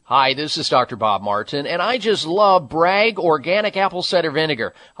disease. Hi, this is Dr. Bob Martin, and I just love Bragg Organic Apple Cider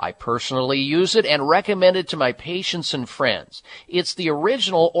Vinegar. I personally use it and recommend it to my patients and friends. It's the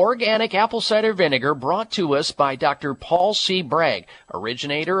original organic apple cider vinegar brought to us by Dr. Paul C. Bragg,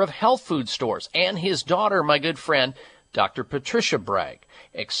 originator of health food stores, and his daughter, my good friend, Dr. Patricia Bragg.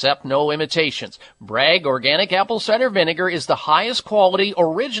 Accept no imitations. Bragg Organic Apple Cider Vinegar is the highest quality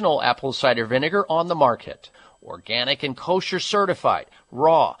original apple cider vinegar on the market. Organic and kosher certified,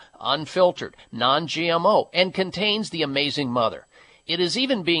 raw, unfiltered, non-GMO, and contains the amazing mother. It is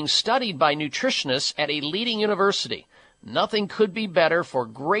even being studied by nutritionists at a leading university. Nothing could be better for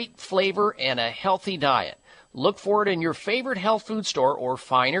great flavor and a healthy diet. Look for it in your favorite health food store or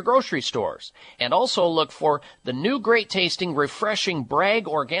finer grocery stores. And also look for the new great-tasting, refreshing Bragg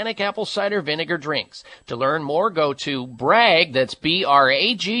Organic Apple Cider Vinegar drinks. To learn more, go to Bragg, that's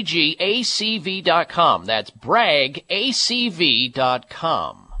BRAGGACV.com. That's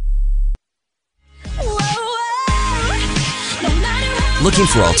BraggACV.com. Looking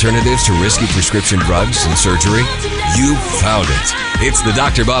for alternatives to risky prescription drugs and surgery? You found it. It's the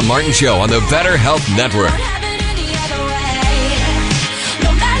Dr. Bob Martin Show on the Better Health Network.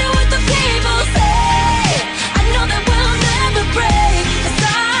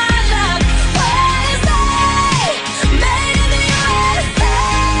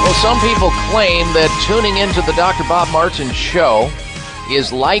 Well, some people claim that tuning into the Dr. Bob Martin Show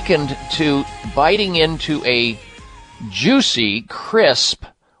is likened to biting into a juicy, crisp,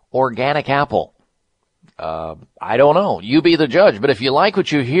 organic apple. I don't know. You be the judge. But if you like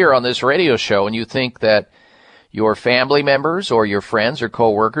what you hear on this radio show and you think that your family members or your friends or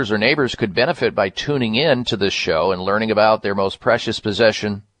coworkers or neighbors could benefit by tuning in to this show and learning about their most precious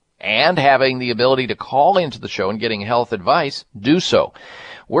possession and having the ability to call into the show and getting health advice, do so.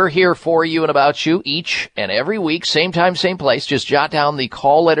 We're here for you and about you each and every week, same time, same place. Just jot down the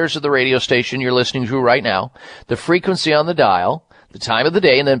call letters of the radio station you're listening to right now, the frequency on the dial, the time of the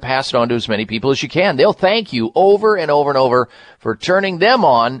day, and then pass it on to as many people as you can. They'll thank you over and over and over for turning them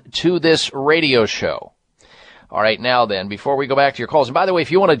on to this radio show. All right, now then, before we go back to your calls, and by the way,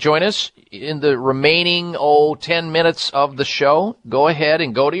 if you want to join us in the remaining, 10 minutes of the show, go ahead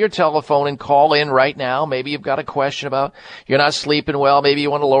and go to your telephone and call in right now. Maybe you've got a question about you're not sleeping well. Maybe you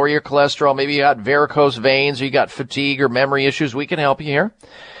want to lower your cholesterol. Maybe you got varicose veins or you got fatigue or memory issues. We can help you here.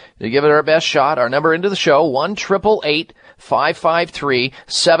 To give it our best shot, our number into the show,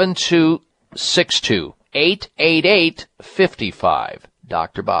 1-888-553-7262, 888-55.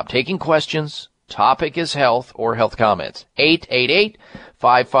 Dr. Bob, taking questions. Topic is health or health comments.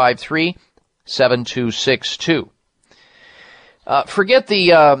 888-553-7262. Forget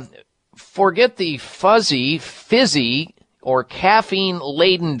the fuzzy, fizzy, or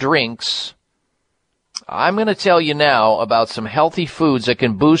caffeine-laden drinks. I'm going to tell you now about some healthy foods that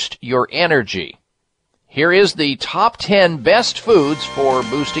can boost your energy. Here is the top 10 best foods for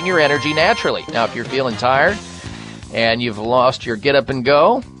boosting your energy naturally. Now, if you're feeling tired and you've lost your get up and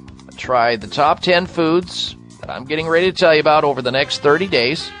go, try the top 10 foods that I'm getting ready to tell you about over the next 30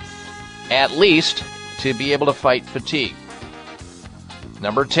 days, at least, to be able to fight fatigue.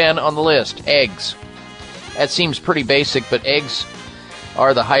 Number 10 on the list, eggs. That seems pretty basic, but eggs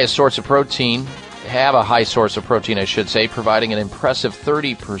are the highest source of protein, have a high source of protein, I should say, providing an impressive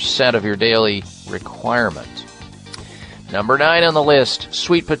 30% of your daily requirement. Number 9 on the list,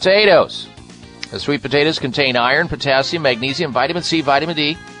 sweet potatoes. The sweet potatoes contain iron, potassium, magnesium, vitamin C, vitamin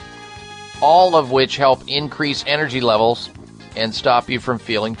D, all of which help increase energy levels and stop you from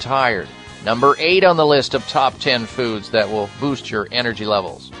feeling tired. Number 8 on the list of top 10 foods that will boost your energy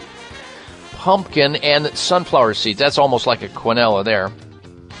levels. Pumpkin and sunflower seeds. That's almost like a quinoa there.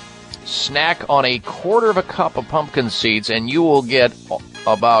 Snack on a quarter of a cup of pumpkin seeds and you will get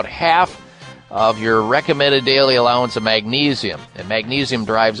about half of your recommended daily allowance of magnesium. And magnesium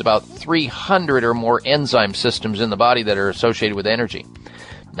drives about 300 or more enzyme systems in the body that are associated with energy.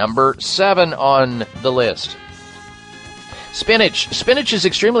 Number 7 on the list. Spinach. Spinach is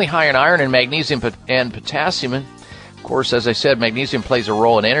extremely high in iron and magnesium and potassium. Of course, as I said, magnesium plays a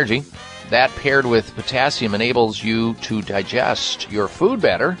role in energy. That paired with potassium enables you to digest your food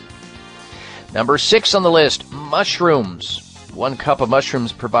better. Number 6 on the list, mushrooms. 1 cup of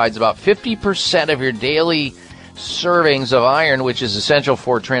mushrooms provides about 50% of your daily servings of iron, which is essential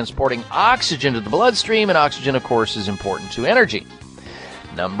for transporting oxygen to the bloodstream, and oxygen, of course, is important to energy.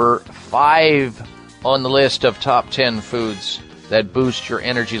 Number 5 on the list of top 10 foods that boost your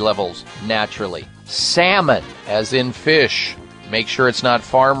energy levels naturally. Salmon, as in fish. Make sure it's not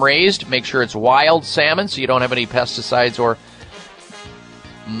farm-raised. Make sure it's wild salmon so you don't have any pesticides or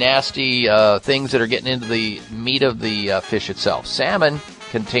nasty things that are getting into the meat of the fish itself. Salmon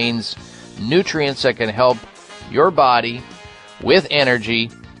contains nutrients that can help your body with energy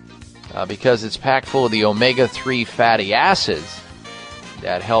because it's packed full of the omega-3 fatty acids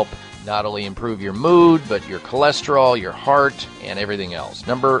that help not only improve your mood, but your cholesterol, your heart, and everything else.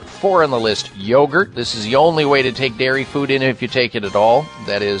 Number 4 on the list, yogurt. This is the only way to take dairy food in if you take it at all.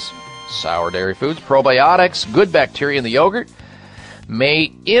 That is sour dairy foods. Probiotics, good bacteria in the yogurt,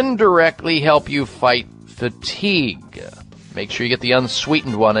 may indirectly help you fight fatigue. Make sure you get the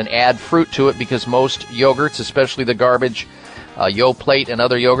unsweetened one and add fruit to it because most yogurts, especially the garbage Yoplait and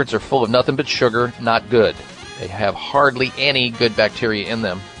other yogurts, are full of nothing but sugar, not good. They have hardly any good bacteria in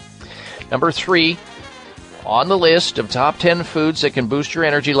them. Number 3 On the list of top 10 foods that can boost your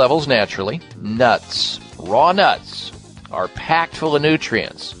energy levels naturally, nuts. Raw nuts are packed full of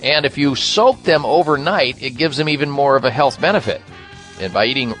nutrients. And if you soak them overnight, it gives them even more of a health benefit. And by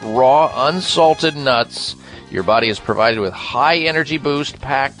eating raw, unsalted nuts, your body is provided with high energy boost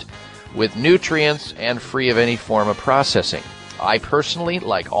packed with nutrients and free of any form of processing. I personally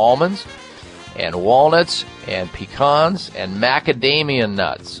like almonds and walnuts and pecans and macadamia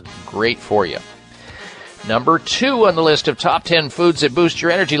nuts. Great for you. Number 2 on the list of top 10 foods that boost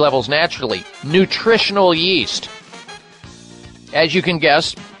your energy levels naturally, nutritional yeast. As you can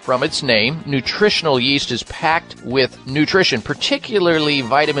guess from its name, nutritional yeast is packed with nutrition, particularly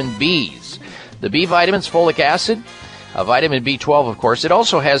vitamin Bs. The B vitamins, folic acid, vitamin B12, of course. It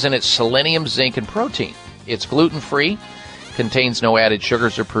also has in it selenium, zinc, and protein. It's gluten-free, contains no added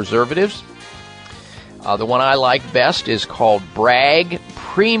sugars or preservatives. The one I like best is called Bragg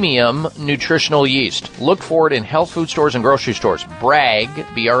Premium Nutritional Yeast. Look for it in health food stores and grocery stores. Bragg,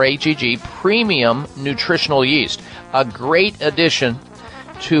 B-R-A-G-G, Premium Nutritional Yeast. A great addition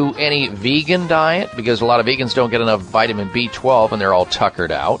to any vegan diet, because a lot of vegans don't get enough vitamin B12 and they're all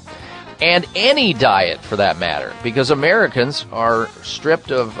tuckered out. And any diet, for that matter, because Americans are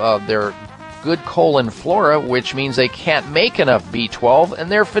stripped of their good colon flora, which means they can't make enough B12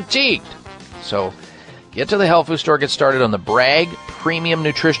 and they're fatigued. So get to the health food store, get started on the Bragg Premium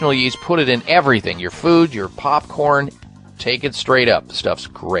Nutritional Yeast. Put it in everything, your food, your popcorn. Take it straight up. The stuff's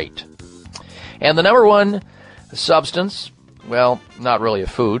great. And the number 1 substance, well, not really a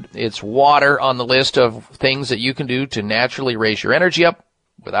food, it's water on the list of things that you can do to naturally raise your energy up.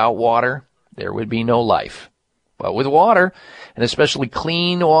 Without water, there would be no life. But with water, and especially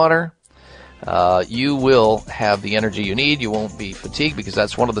clean water, you will have the energy you need. You won't be fatigued, because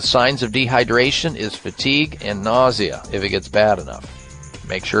that's one of the signs of dehydration is fatigue and nausea if it gets bad enough.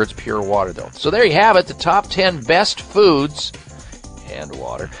 Make sure it's pure water, though. So there you have it, the top 10 best foods and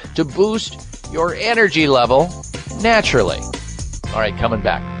water to boost your energy level naturally. All right, coming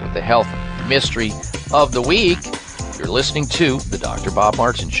back with the health mystery of the week. You're listening to The Dr. Bob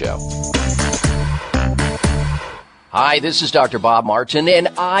Martin Show. Hi, this is Dr. Bob Martin, and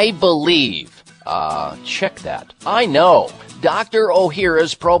I believe, check that, I know, Dr.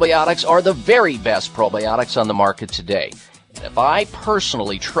 Ohhira's probiotics are the very best probiotics on the market today. And if I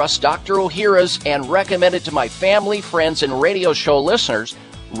personally trust Dr. Ohhira's and recommend it to my family, friends, and radio show listeners,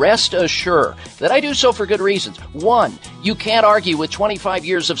 rest assured that I do so for good reasons. 1, you can't argue with 25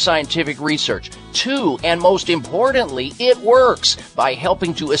 years of scientific research. 2, and most importantly, it works by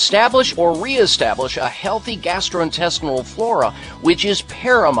helping to establish or reestablish a healthy gastrointestinal flora, which is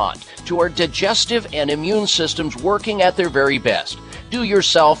paramount to our digestive and immune systems working at their very best. Do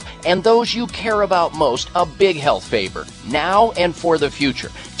yourself and those you care about most a big health favor, now and for the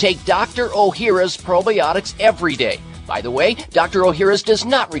future. Take Dr. Ohhira's probiotics every day. By the way, Dr. Ohhira's does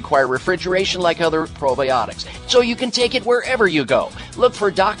not require refrigeration like other probiotics, so you can take it wherever you go. Look for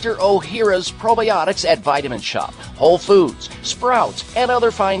Dr. Ohhira's probiotics at Vitamin Shop, Whole Foods, Sprouts, and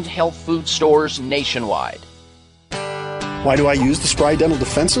other fine health food stores nationwide. Why do I use the Spry Dental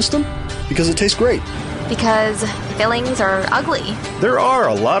Defense System? Because it tastes great. Because fillings are ugly. There are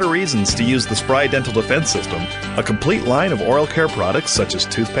a lot of reasons to use the Spry Dental Defense System, a complete line of oral care products such as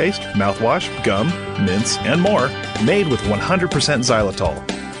toothpaste, mouthwash, gum, mints, and more, made with 100% xylitol.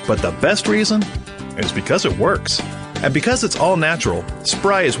 But the best reason is because it works. And because it's all natural,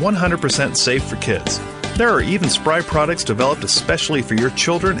 Spry is 100% safe for kids. There are even Spry products developed especially for your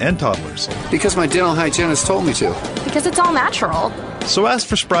children and toddlers. Because my dental hygienist told me to. Because it's all natural. So ask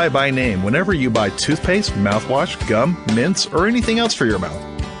for Spry by name whenever you buy toothpaste, mouthwash, gum, mints, or anything else for your mouth.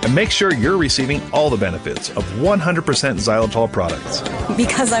 And make sure you're receiving all the benefits of 100% xylitol products.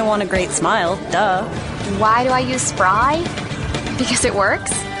 Because I want a great smile, duh. Why do I use Spry? Because it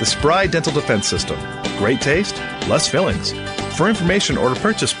works? The Spry Dental Defense System. Great taste, less fillings. For information or to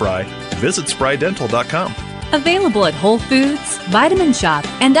purchase Spry, visit sprydental.com. Available at Whole Foods, Vitamin Shop,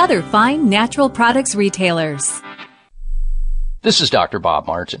 and other fine natural products retailers. This is Dr. Bob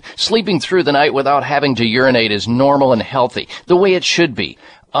Martin. Sleeping through the night without having to urinate is normal and healthy, the way it should be.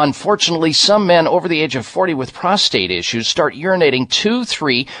 Unfortunately, some men over the age of 40 with prostate issues start urinating 2,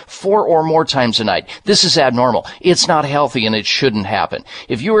 3, 4 or more times a night. This is abnormal. It's not healthy and it shouldn't happen.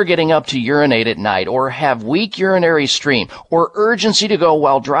 If you are getting up to urinate at night or have weak urinary stream or urgency to go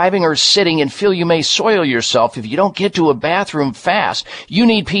while driving or sitting and feel you may soil yourself if you don't get to a bathroom fast, you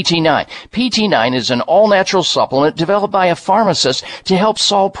need PT9. PT9 is an all-natural supplement developed by a pharmacist to help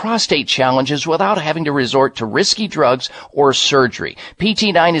solve prostate challenges without having to resort to risky drugs or surgery.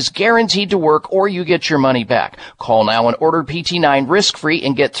 PT9 PT9 is guaranteed to work or you get your money back. Call now and order PT9 risk-free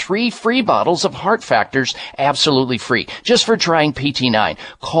and get 3 free bottles of Heart Factors absolutely free just for trying PT9.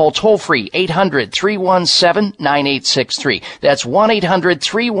 Call toll-free 800-317-9863. That's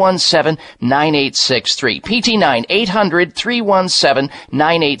 1-800-317-9863. PT9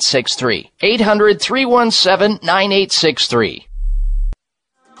 800-317-9863. 800-317-9863.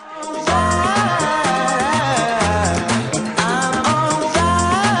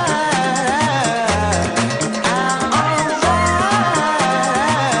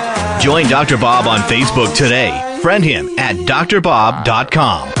 Join Dr. Bob on Facebook today. Friend him at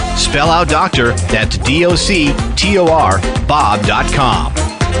drbob.com. Spell out doctor, that's D-O-C-T-O-R, Bob.com.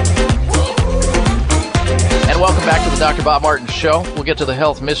 And welcome back to the Dr. Bob Martin Show. We'll get to the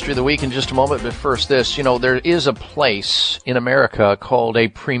health mystery of the week in just a moment, but first this. You know, there is a place in America called a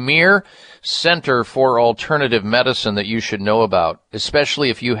premier center for alternative medicine that you should know about,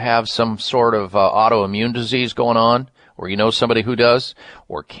 especially if you have some sort of autoimmune disease going on, or you know somebody who does,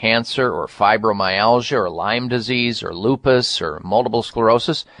 or cancer, or fibromyalgia, or Lyme disease, or lupus, or multiple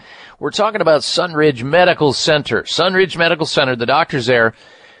sclerosis. We're talking about Sunridge Medical Center. Sunridge Medical Center, the doctors there,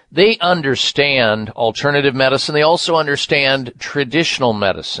 they understand alternative medicine. They also understand traditional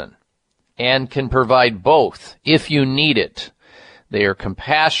medicine and can provide both if you need it. They are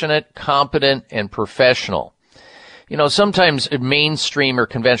compassionate, competent, and professional. You know, sometimes mainstream or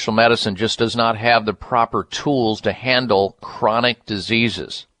conventional medicine just does not have the proper tools to handle chronic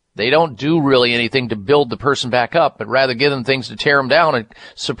diseases. They don't do really anything to build the person back up, but rather give them things to tear them down and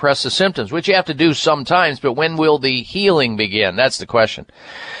suppress the symptoms, which you have to do sometimes, but when will the healing begin? That's the question.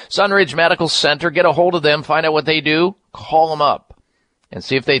 Sunridge Medical Center, get a hold of them, find out what they do, call them up, and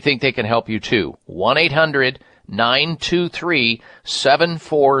see if they think they can help you too.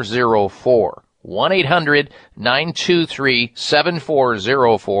 1-800-923-7404.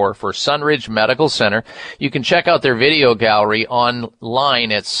 1-800-923-7404 for Sunridge Medical Center. You can check out their video gallery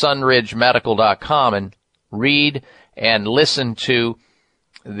online at sunridgemedical.com and read and listen to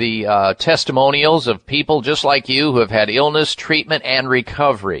the testimonials of people just like you who have had illness, treatment, and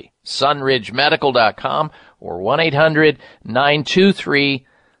recovery. sunridgemedical.com or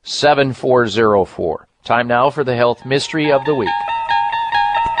 1-800-923-7404. Time now for the health mystery of the week.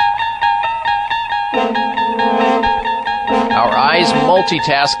 Our eyes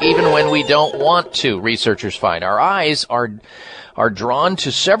multitask even when we don't want to, researchers find. Our eyes are drawn to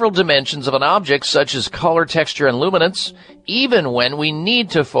several dimensions of an object, such as color, texture, and luminance, even when we need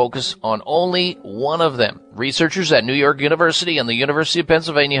to focus on only one of them. Researchers at New York University and the University of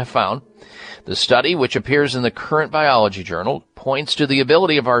Pennsylvania have found the study, which appears in the Current Biology Journal, points to the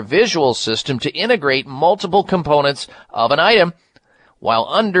ability of our visual system to integrate multiple components of an item, while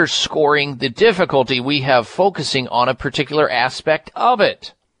underscoring the difficulty we have focusing on a particular aspect of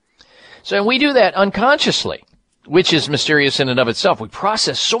it. So we do that unconsciously, which is mysterious in and of itself. We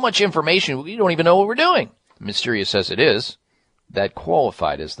process so much information, we don't even know what we're doing. Mysterious as it is, that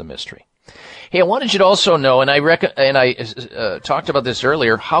qualified as the mystery. Hey, I wanted you to also know, and I talked about this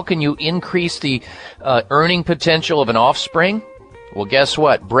earlier, how can you increase the earning potential of an offspring? Well, guess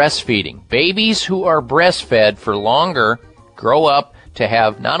what? Breastfeeding. Babies who are breastfed for longer grow up to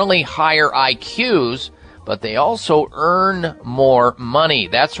have not only higher IQs, but they also earn more money.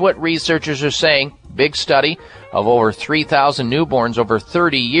 That's what researchers are saying. Big study of over 3,000 newborns over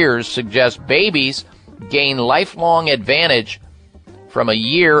 30 years suggests babies gain lifelong advantage from a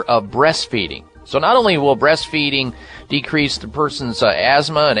year of breastfeeding. So not only will breastfeeding decrease the person's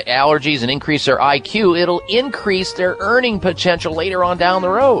asthma and allergies and increase their IQ, it'll increase their earning potential later on down the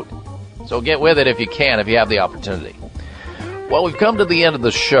road. So get with it if you can, if you have the opportunity. Well, we've come to the end of the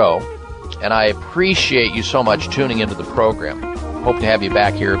show, and I appreciate you so much tuning into the program. Hope to have you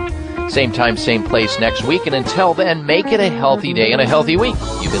back here, same time, same place next week. And until then, make it a healthy day and a healthy week.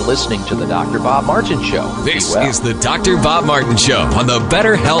 You've been listening to the Dr. Bob Martin Show. This is the Dr. Bob Martin Show on the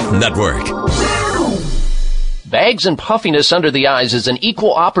Better Health Network. Bags and puffiness under the eyes is an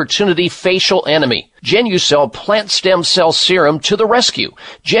equal opportunity facial enemy. Genucell Plant Stem Cell Serum to the rescue.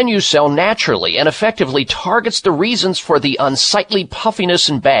 Genucell naturally and effectively targets the reasons for the unsightly puffiness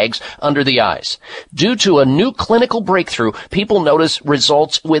and bags under the eyes. Due to a new clinical breakthrough, people notice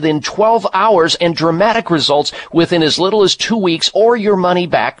results within 12 hours and dramatic results within as little as 2 weeks or your money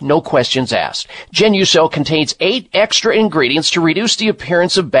back, no questions asked. Genucell contains 8 extra ingredients to reduce the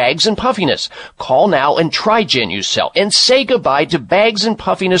appearance of bags and puffiness. Call now and try Genucell and say goodbye to bags and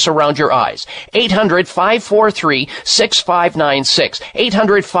puffiness around your eyes. 800 800-543-6596.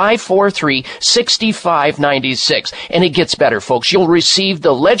 800-543-6596. And it gets better, folks. You'll receive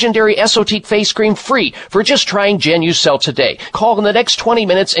the legendary Esotique face cream free for just trying Genucel today. Call in the next 20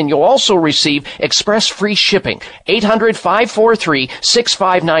 minutes and you'll also receive express free shipping.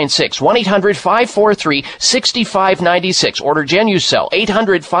 800-543-6596. 1-800-543-6596. Order Genucel.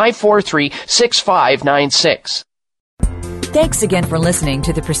 800-543-6596. Thanks again for listening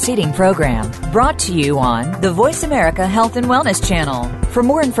to the preceding program, brought to you on the Voice America Health and Wellness Channel. For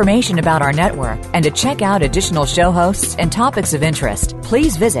more information about our network and to check out additional show hosts and topics of interest,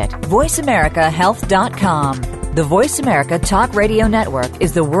 please visit voiceamericahealth.com. The Voice America Talk Radio Network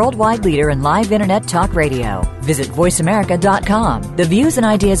is the worldwide leader in live Internet talk radio. Visit voiceamerica.com. The views and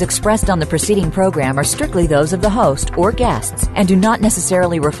ideas expressed on the preceding program are strictly those of the host or guests and do not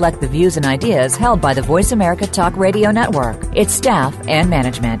necessarily reflect the views and ideas held by the Voice America Talk Radio Network, its staff, and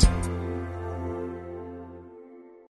management.